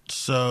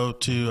 So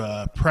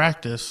to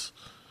practice,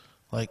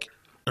 like,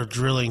 or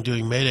drilling,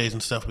 doing maydays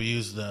and stuff, we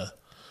used the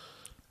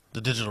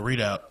digital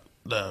readout,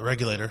 the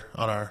regulator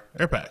on our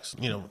air packs,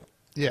 you know.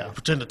 Yeah.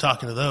 Pretend to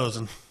talk into those.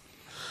 And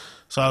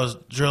so I was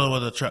drilling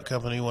with a truck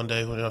company one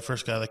day when I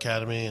first got to the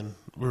academy, and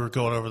we were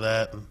going over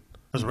that. And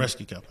it was a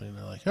rescue company. And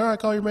they're like, all right,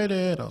 call your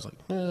mayday. And I was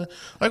like,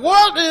 like,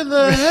 what in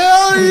the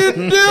hell are you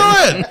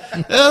doing?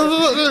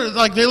 And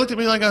like, they looked at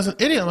me like I was an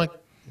idiot. I'm like,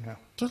 yeah,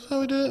 that's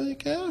how we did it in the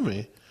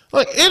academy. I'm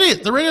like,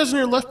 idiot, the radio's in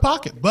your left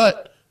pocket,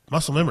 but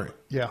muscle memory.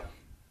 Yeah.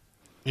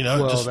 You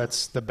know, well,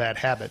 that's the bad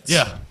habits.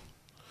 Yeah.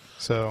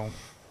 So.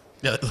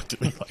 Yeah, they looked at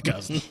me like I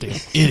was a damn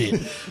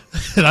idiot.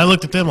 And I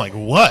looked at them like,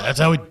 what? That's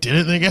how we did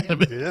it in the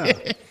academy?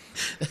 Yeah.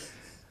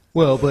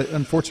 Well, but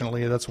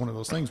unfortunately, that's one of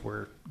those things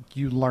where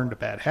you learned a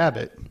bad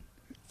habit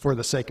for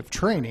the sake of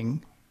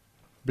training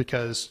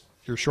because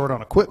you're short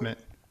on equipment.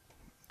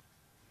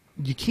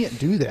 You can't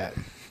do that.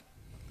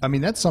 I mean,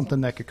 that's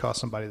something that could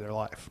cost somebody their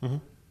life. Mm-hmm.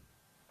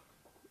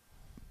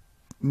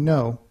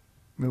 No,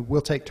 I mean,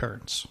 we'll take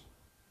turns.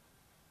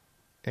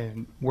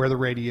 And wear the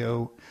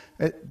radio,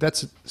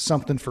 that's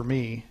something for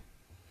me,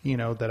 you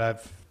know, that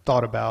I've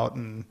thought about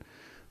and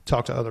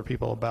talked to other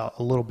people about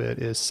a little bit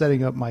is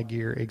setting up my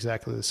gear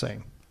exactly the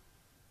same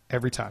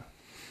every time.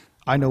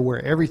 I know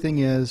where everything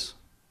is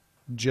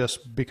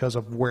just because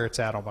of where it's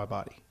at on my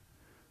body.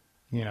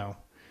 You know,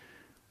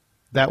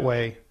 that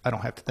way I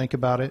don't have to think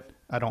about it.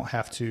 I don't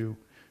have to,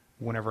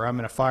 whenever I'm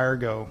in a fire,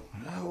 go,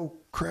 oh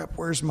crap,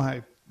 where's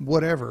my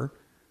whatever?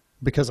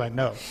 Because I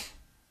know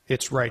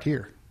it's right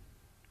here.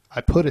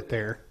 I put it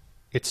there.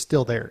 It's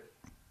still there.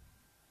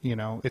 You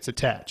know, it's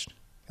attached.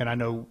 And I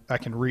know I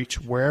can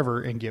reach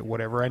wherever and get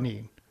whatever I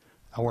need.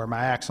 I wear my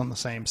axe on the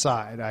same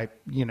side.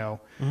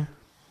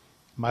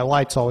 My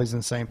light's always in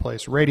the same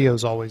place.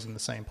 Radio's always in the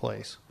same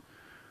place.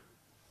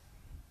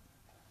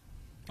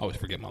 I always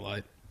forget my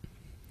light.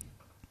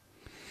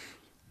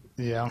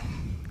 Yeah.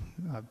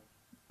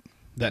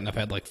 That and I've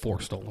had like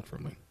 4 stolen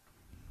from me.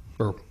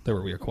 Or they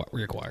were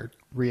reacquired.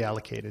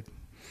 Reallocated.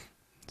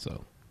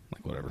 So,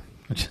 like, whatever.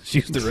 I just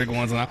use the rig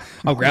ones, and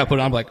I'll grab it,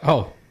 and I'm like,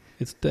 oh,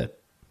 it's dead.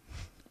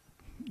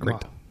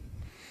 Great. Well,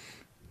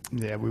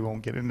 yeah, we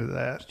won't get into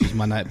that. Just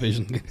my night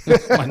vision.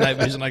 My night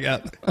vision I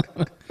got.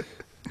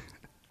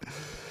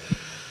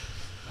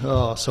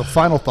 Oh, so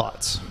final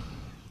thoughts.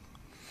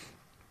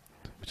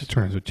 Which just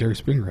turns into a Jerry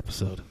Springer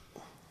episode.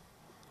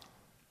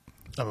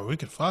 I mean, we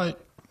could fight.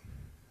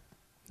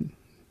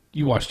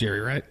 You watched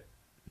Jerry, right?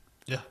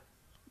 Yeah.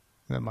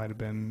 That might have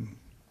been...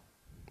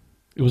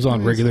 It was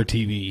on regular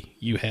TV.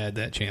 You had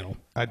that channel.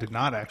 I did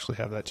not actually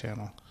have that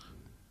channel.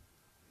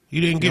 You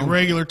didn't get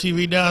regular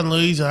TV down in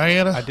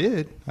Louisiana? I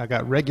did. I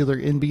got regular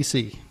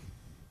NBC.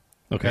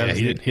 Okay, That yeah, is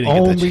he the didn't get that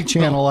only channel.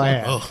 channel I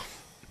had. Oh.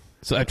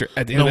 So at the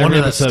end of every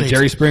episode,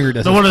 Jerry Springer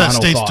does no his wonder that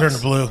final state's thoughts.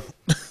 turned blue.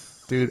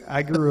 Dude,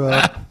 I grew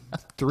up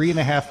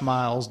 3.5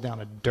 miles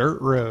down a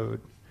dirt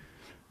road.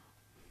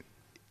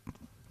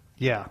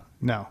 Yeah,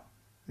 no.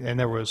 And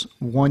there was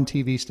one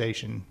TV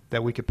station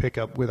that we could pick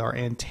up with our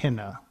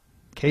antenna.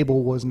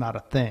 Cable was not a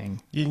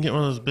thing. You can get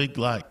one of those big,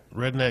 like,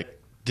 redneck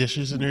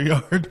dishes in your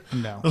yard?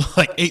 No.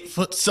 Like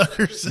 8-foot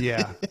suckers?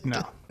 Yeah,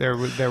 no. There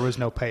was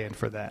no paying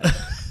for that.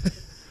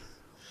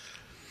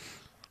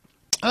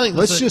 I think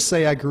Let's just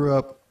say I grew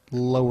up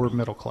lower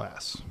middle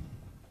class.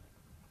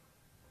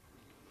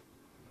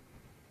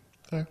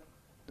 Fair.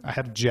 I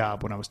had a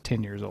job when I was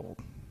 10 years old.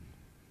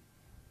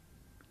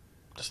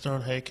 Does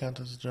throwing hay count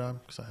as a job?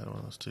 Because I had one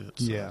of those too.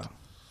 Yeah.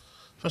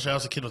 Especially I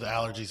was a kid with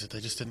allergies that they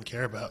just didn't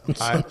care about.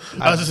 So I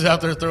I was just out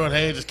there throwing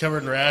hay, just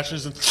covered in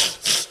rashes. And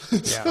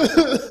Yeah.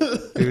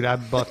 Dude, I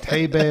bucked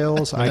hay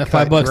bales. I That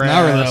cut $5 an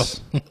hour,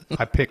 grass.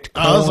 I picked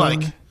corn. I was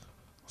like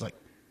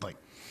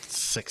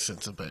 6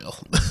 cents a bale.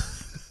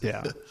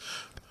 Yeah.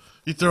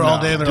 You throw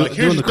all day and they're like,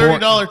 here's doing your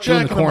the $30 check. Doing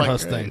And the I'm corn like,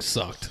 husk great. thing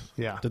sucked.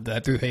 Yeah. Did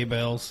that through hay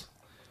bales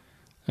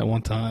at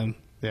one time.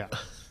 Yeah.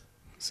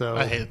 So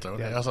I hated throwing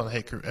hay. I was on a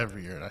hay crew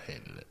every year and I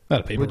hated it. I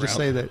had a paper We'll just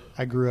route. say that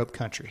I grew up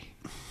country.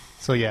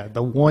 So yeah,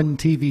 the one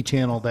TV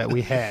channel that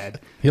we had,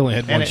 He only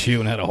had and one it- shoe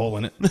and had a hole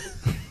in it.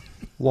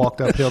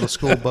 walked uphill to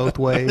school both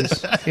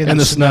ways In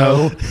the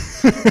snow.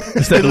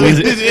 It's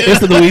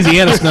the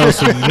Louisiana snow,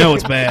 so you know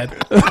it's bad.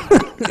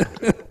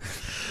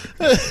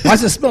 Why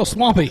does it smell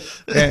swampy?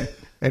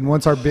 And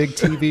once our big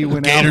TV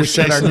went out, we Gators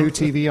set our chasing new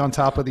TV on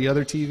top of the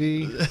other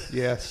TV.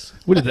 Yes.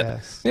 We did that.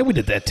 Yes. Yeah, we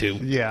did that too.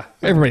 Yeah.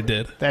 Everybody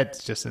did.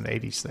 That's just an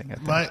 80s thing, I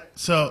think.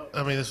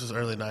 I mean, this was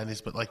early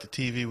 90s, but like the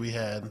TV we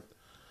had,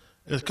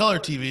 it was color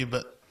TV,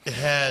 but it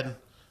had,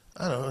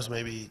 I don't know, it was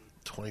maybe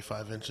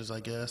 25 inches, I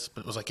guess,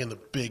 but it was like in the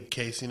big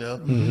case, you know?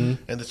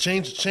 Mm-hmm. And to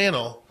change the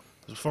channel,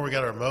 before we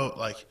got a remote,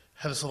 like,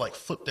 had this little like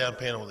flip down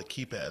panel with a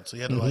keypad. So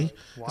you had to like,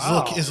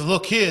 Wow. as a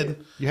little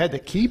kid, You had the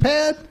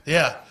keypad?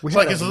 yeah. We It's had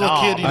like a as a little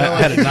knob. kid, you know, I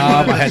like, had a you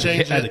knob. wanted I to had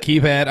change the it.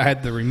 keypad. I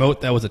had the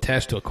remote that was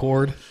attached to a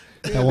cord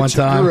at one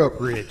time. Grew up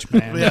rich,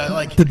 man. Yeah,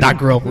 like, Did not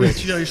grow up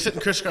rich. you know, you're sitting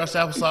crisscross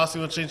applesauce,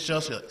 you want to change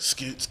channels, you're like,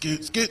 scoot,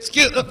 scoot, scoot,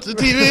 scoot up to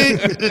the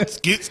TV,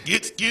 scoot,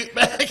 scoot, scoot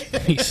back.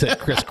 He said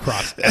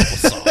crisscross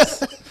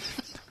applesauce.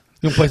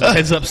 You want to play some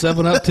Heads Up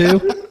 7 Up too?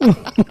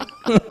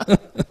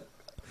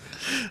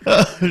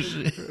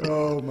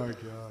 Oh, my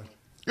God.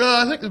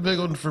 I think the big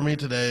one for me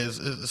today is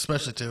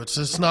especially too.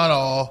 It's not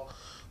all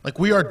like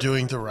we are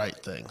doing the right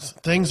things.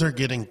 Things are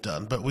getting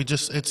done, but we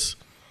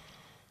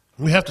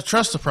have to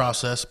trust the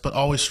process, but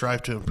always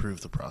strive to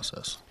improve the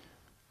process.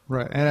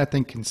 Right. And I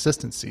think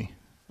consistency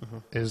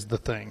is the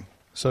thing.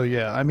 So,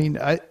 yeah, I mean,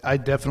 I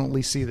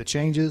definitely see the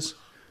changes.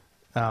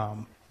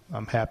 I'm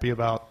happy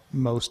about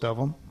most of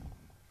them.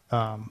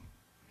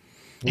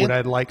 Would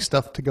I like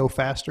stuff to go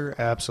faster?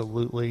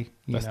 Absolutely.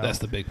 That's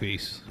the big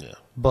piece. Yeah.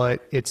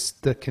 But it's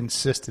the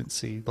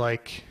consistency.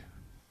 Like,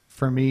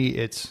 for me,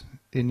 it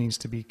needs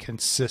to be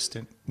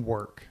consistent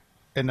work.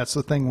 And that's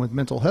the thing with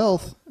mental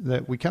health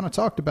that we kind of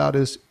talked about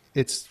is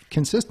it's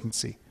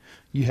consistency.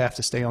 You have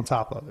to stay on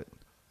top of it.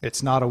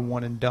 It's not a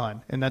one and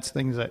done. And that's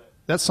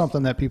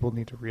something that people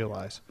need to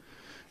realize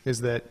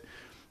is that,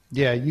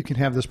 yeah, you can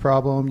have this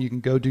problem. You can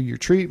go do your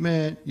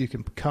treatment. You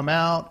can come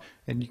out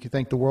and you can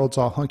think the world's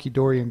all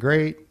hunky-dory and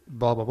great,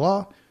 blah, blah,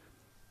 blah.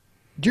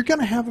 You're going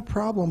to have a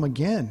problem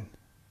again.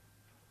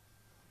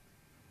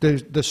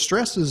 The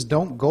stresses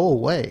don't go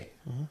away.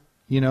 Mm-hmm.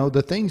 You know,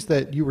 the things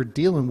that you were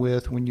dealing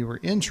with when you were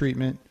in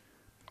treatment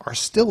are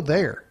still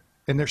there,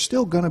 and they're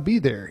still going to be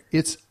there.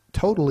 It's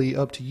totally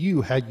up to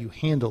you how you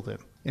handle them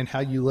and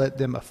how you let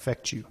them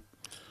affect you.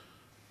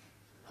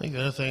 think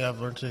the other thing I've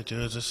learned today,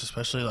 too, is just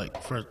especially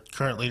like for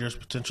current leaders,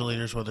 potential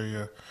leaders, whether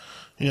you're,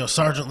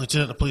 sergeant,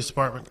 lieutenant in the police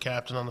department,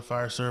 captain on the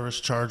fire service,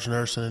 charge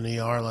nurse in an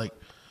ER, like,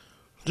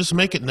 just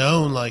make it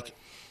known, like,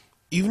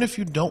 even if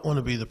you don't want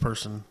to be the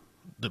person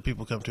that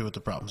people come to with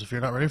the problems, if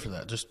you're not ready for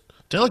that, just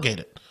delegate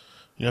it.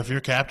 If you're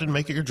a captain,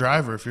 make it your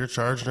driver. If you're a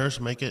charge nurse,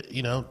 make it,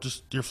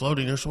 just your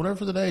floating nurse, whatever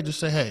for the day. Just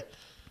say, hey,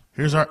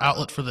 here's our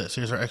outlet for this.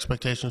 Here's our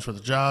expectations for the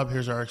job.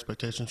 Here's our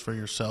expectations for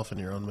yourself and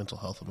your own mental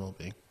health and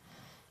well-being.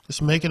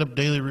 Just make it a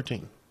daily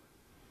routine.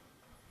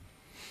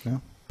 Yeah,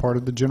 part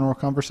of the general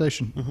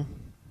conversation. Mm-hmm.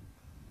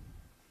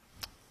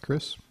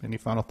 Chris, any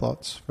final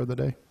thoughts for the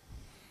day?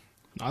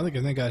 I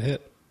think got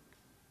hit.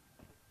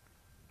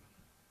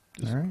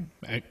 All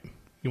right.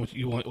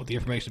 You want the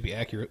information to be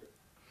accurate.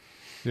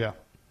 Yeah.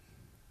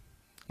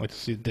 I like to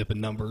see the dip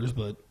in numbers,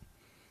 but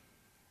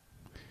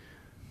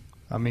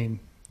I mean,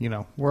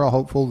 we're all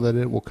hopeful that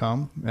it will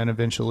come, and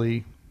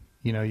eventually,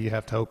 you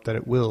have to hope that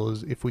it will.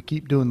 Is if we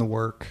keep doing the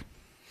work,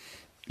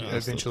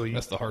 eventually.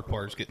 That's the hard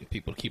part, is getting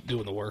people to keep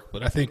doing the work.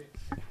 But I think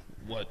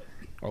what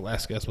our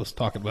last guest was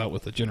talking about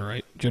with the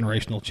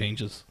generational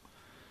changes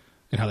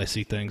and how they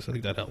see things, I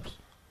think that helps.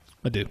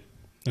 I do.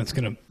 That's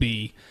going to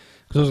be,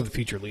 because those are the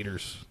future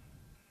leaders,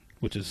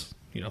 which is,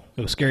 it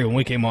was scary when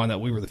we came on that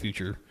we were the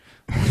future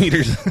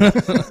leaders.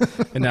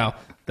 And now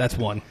that's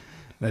one.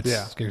 That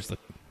scares the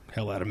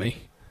hell out of me.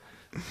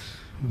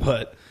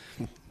 But,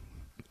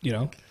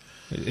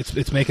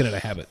 it's making it a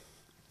habit.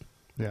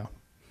 Yeah.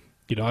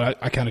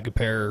 I kind of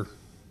compare,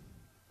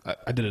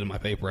 I did it in my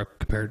paper. I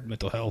compared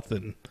mental health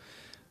and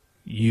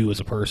you as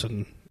a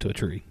person to a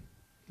tree.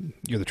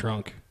 You're the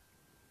trunk.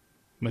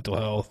 Mental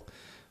health,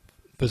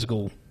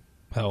 physical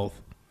health,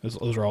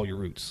 those are all your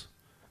roots.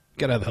 You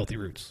got to have healthy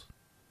roots.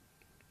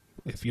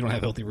 If you don't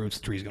have healthy roots,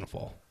 the tree's going to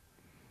fall.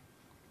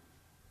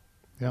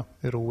 Yeah,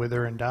 it'll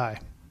wither and die.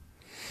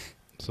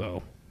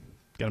 So,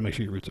 got to make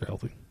sure your roots are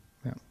healthy.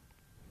 Yeah.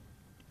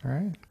 All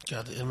right.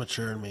 God, the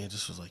immature in me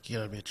just was like, you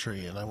got to be a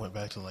tree. And I went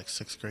back to like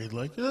 6th grade,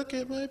 like, look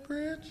at my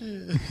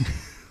branches.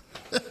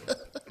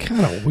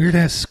 Kind of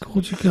weird-ass school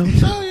did you go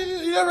to? No,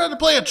 you never had to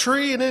play a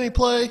tree in any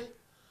play?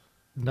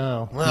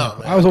 No. No,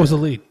 man. I was always the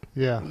lead.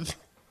 Yeah.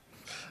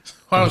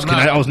 I was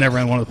not. I was never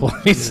in one of the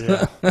plays.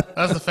 Yeah.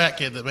 I was the fat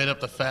kid that made up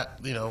the fat,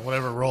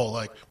 whatever role.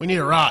 Like, we need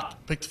a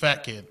rock, pick the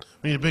fat kid.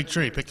 We need a big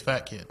tree, pick the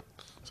fat kid.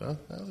 So,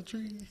 that was a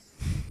tree.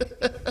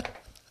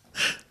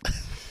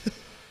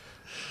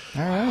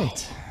 All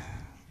right.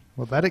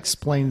 Well, that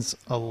explains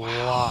a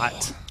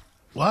lot.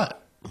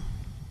 What?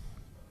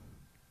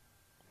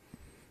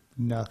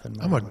 Nothing.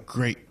 I'm a man.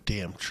 great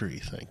damn tree,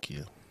 thank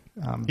you.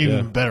 Yeah.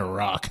 Even better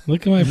rock.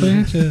 Look at my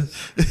branches.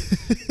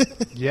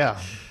 Yeah.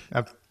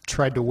 I've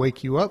tried to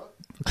wake you up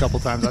a couple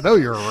times. I know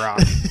you're a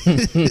rock.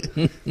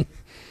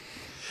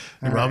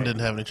 Your mom didn't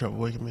have any trouble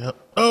waking me up.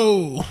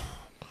 Oh!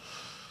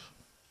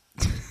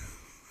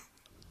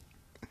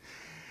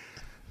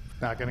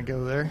 Not going to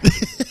go there.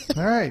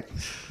 All right.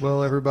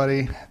 Well,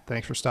 everybody,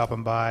 thanks for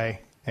stopping by.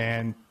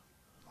 And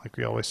like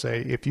we always say,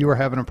 if you are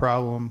having a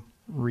problem,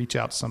 reach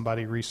out to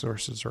somebody.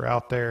 Resources are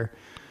out there.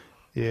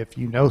 If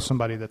you know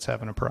somebody that's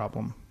having a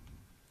problem,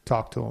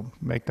 talk to them.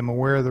 Make them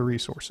aware of the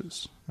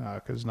resources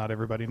because not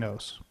everybody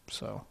knows.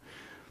 So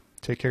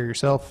take care of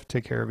yourself.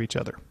 Take care of each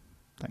other.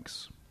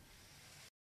 Thanks.